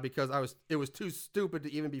least about it because it was too stupid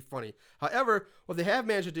to even be funny. However, what they have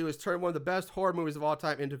managed to do is turn one of the best horror movies of all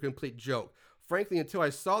time into a complete joke. Frankly, until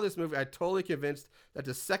I saw this movie, I totally convinced that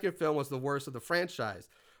the second film was the worst of the franchise.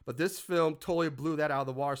 But this film totally blew that out of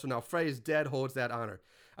the water, so now Freddy's Dead holds that honor.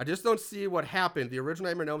 I just don't see what happened. The original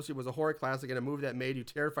Nightmare on Elm Street was a horror classic and a movie that made you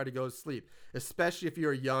terrified to go to sleep, especially if you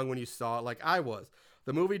were young when you saw it like I was.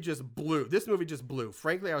 The movie just blew. This movie just blew.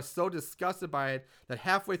 Frankly, I was so disgusted by it that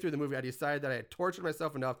halfway through the movie, I decided that I had tortured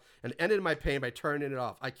myself enough and ended my pain by turning it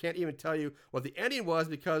off. I can't even tell you what the ending was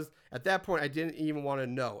because at that point, I didn't even want to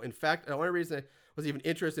know. In fact, the only reason I was even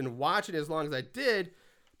interested in watching it as long as I did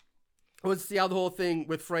was to see how the whole thing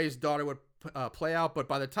with Freddy's daughter would play out. But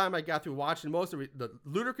by the time I got through watching most of the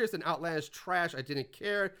ludicrous and outlandish trash, I didn't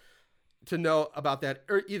care to know about that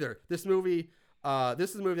either. This is a movie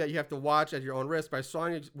that you have to watch at your own risk. But I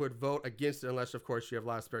strongly would vote against it unless, of course, you have a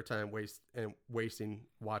lot of spare time wasting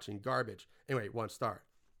watching garbage. Anyway, 1 star.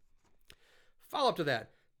 Follow up to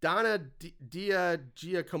that, Donna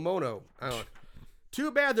Giacomono. I don't know. Too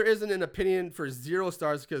bad there isn't an opinion for 0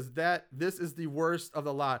 stars because this is the worst of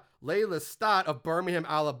the lot. Layla Stott of Birmingham,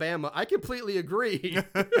 Alabama. I completely agree.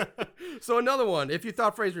 So another one. If you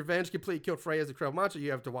thought Frey's revenge completely killed Frey as a incredible monster,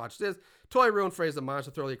 you have to watch this. Totally ruined Frey as a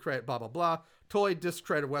monster, thoroughly credit, blah, blah, blah. Totally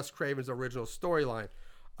discredited Wes Craven's original storyline.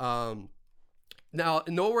 Now,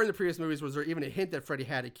 nowhere in the previous movies was there even a hint that Freddy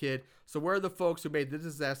had a kid. So where are the folks who made the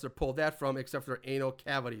disaster pull that from except for their anal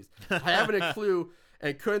cavities? I haven't a clue.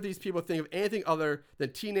 And couldn't these people think of anything other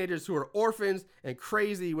than teenagers who are orphans and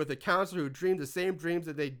crazy with a counselor who dreamed the same dreams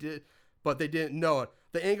that they did, but they didn't know it?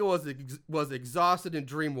 The angle was exhausted in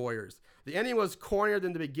Dream Warriors. The ending was cornier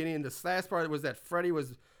than the beginning, and this last part was that Freddy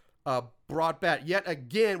was brought back yet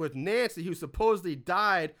again with Nancy, who supposedly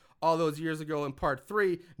died all those years ago in part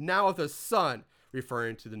 3, now with a son,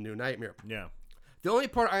 referring to the new Nightmare. Yeah. The only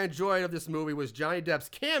part I enjoyed of this movie was Johnny Depp's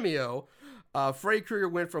cameo. Freddy Krueger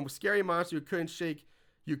went from scary monster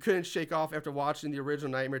you couldn't shake off after watching the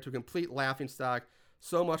original Nightmare to a complete laughingstock.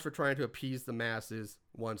 So much for trying to appease the masses.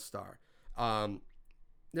 1 star.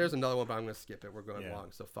 There's another one, but I'm going to skip it. We're going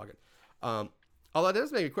long, so fuck it. Although that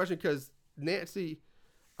does make me question because Nancy,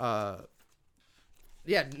 I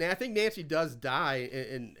think Nancy does die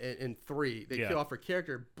in 3. They kill off her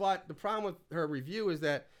character, but the problem with her review is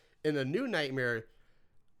that in the new Nightmare,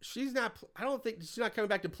 I don't think she's not coming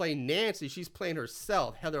back to play Nancy. She's playing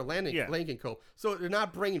herself, Heather Langenkamp. So they're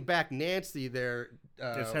not bringing back Nancy there.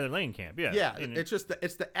 Just Heather Langenkamp, yeah. Yeah, it's just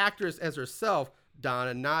it's the actress as herself,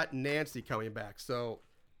 Donna, not Nancy coming back. So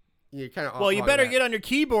you kind of you better get on your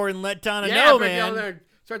keyboard and let Donna know, get on man. there,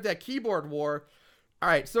 start that keyboard war. All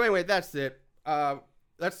right. So anyway, that's it.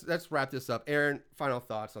 Let's wrap this up. Aaron, final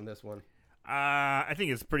thoughts on this one. I think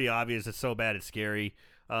it's pretty obvious. It's so bad it's scary.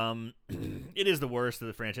 It is the worst of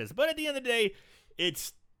the franchise, but at the end of the day,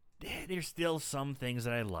 there's still some things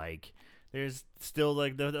that I like. There's still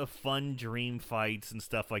like the fun dream fights and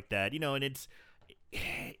stuff like that, and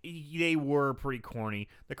they were pretty corny.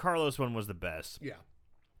 The Carlos one was the best. Yeah.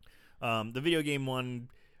 The video game one,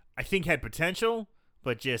 I think had potential,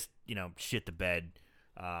 but just shit the bed.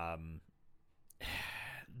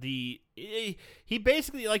 He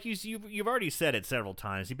basically, like you've already said it several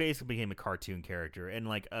times, he basically became a cartoon character and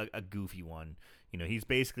like a goofy one. He's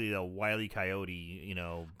basically a Wile E. Coyote.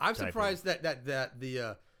 I'm surprised that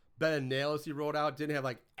the Ben and Nails he wrote out didn't have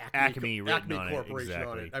like Acme written on Corporation it.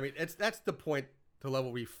 Exactly. on it. I mean, that's the point, the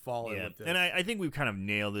level we've fallen with this. And I think we've kind of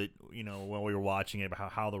nailed it. When we were watching it,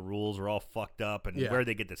 about how the rules are all fucked up and where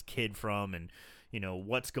they get this kid from and.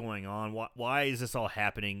 What's going on? Why is this all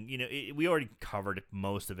happening? We already covered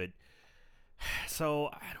most of it. So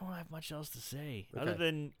I don't have much else to say other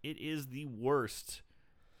than it is the worst.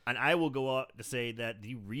 And I will go out to say that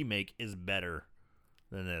the remake is better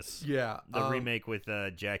than this. Yeah. The remake with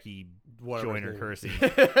Jackie Joyner Kersey is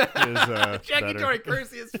Jackie better. Joyner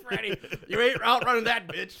Kersey is Freddy. You ain't outrunning that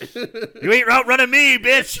bitch. You ain't outrunning me,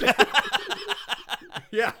 bitch.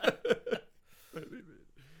 Yeah.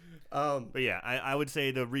 But yeah, I would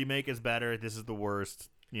say the remake is better. This is the worst,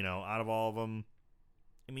 out of all of them.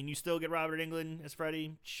 I mean, you still get Robert Englund as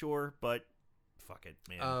Freddy, sure, but fuck it,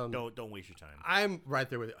 man. Don't waste your time. I'm right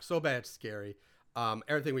there with you. So bad it's scary.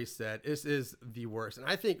 Everything we said, this is the worst. And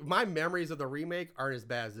I think my memories of the remake aren't as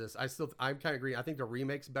bad as this. I'm kind of agree. I think the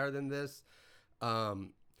remake's better than this. I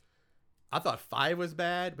thought 5 was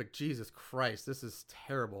bad, but Jesus Christ, this is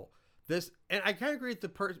terrible. And I kind of agree with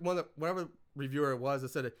the whatever reviewer it was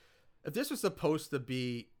that said it. If this was supposed to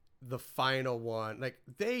be the final one, like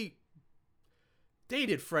they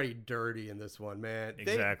did Freddy dirty in this one, man.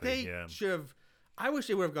 Exactly. They should have. I wish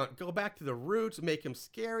they would have go back to the roots, make him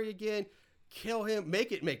scary again, kill him,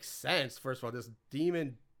 make it make sense. First of all, this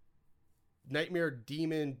nightmare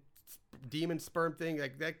demon sperm thing,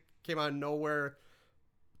 like that came out of nowhere.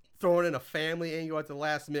 Throwing in a family angle at the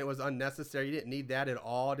last minute was unnecessary. You didn't need that at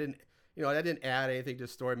all. That didn't add anything to the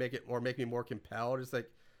story, make me more compelled. It's like.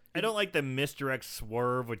 I don't like the misdirect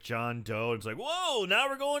swerve with John Doe. It's like, whoa, now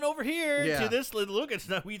we're going over here to this. Look, it's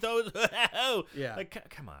not. We thought, yeah. Like,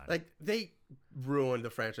 come on. Like they ruined the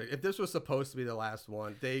franchise. If this was supposed to be the last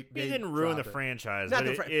one, they didn't ruin the franchise. But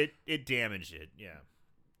it damaged it. Yeah.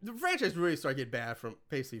 The franchise really started to get bad from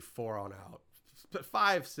basically 4 on out.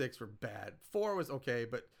 5, 6 were bad. 4 was okay,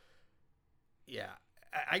 but yeah,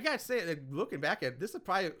 I gotta say, looking back at it, this is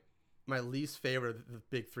probably my least favorite of the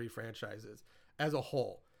big three franchises as a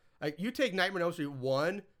whole. Like, you take Nightmare on Elm Street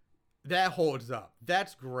 1, that holds up.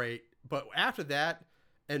 That's great. But after that,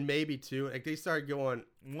 and maybe 2, like, they started going...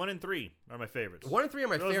 1 and 3 are my favorites. 1 and 3 are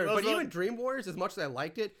my favorite. those But are- even Dream Warriors, as much as I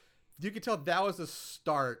liked it, you could tell that was the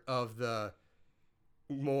start of the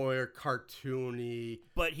more cartoony...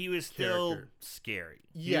 But he was still character. scary.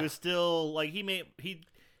 Yeah. He was still, like, he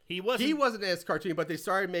wasn't... He wasn't as cartoony, but they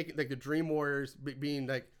started making, like, the Dream Warriors being,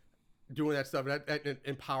 like, doing that stuff and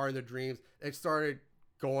empowering their dreams. It started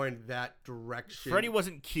going that direction. Freddy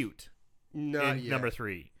wasn't cute Not in yet. number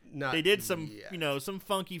 3. Not They did some, yet. some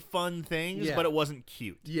funky, fun things, Yeah. but it wasn't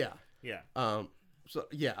cute. Yeah. Yeah. So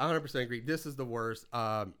yeah, 100% agree. This is the worst.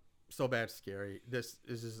 So bad, scary. This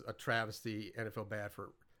is just a travesty, and I feel bad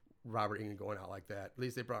for Robert Englund going out like that. At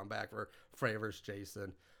least they brought him back for Freddy vs.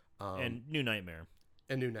 Jason, And New Nightmare.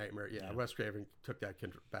 and New Nightmare. Yeah, Wes Craven took that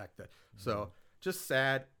back. Then, so just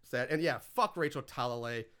sad, and yeah, fuck Rachel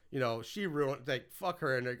Talalay. You know, she ruined. Like, fuck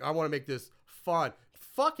her, and like, I want to make this fun.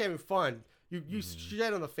 Fuck having fun. You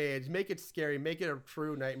shit on the fans. Make it scary. Make it a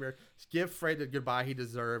true nightmare. Give Fred the goodbye he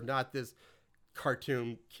deserved, not this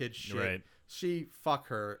cartoon kid shit. Right. Fuck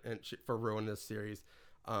her and for ruining this series.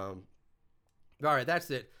 All right,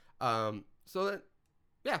 that's it. So then,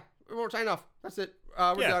 yeah, we're signing off. That's it.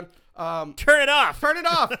 We're Yeah. done. Turn it off! Turn it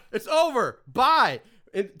off. It's over. Bye.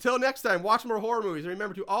 Until next time, watch more horror movies. And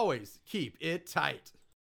remember to always keep it tight.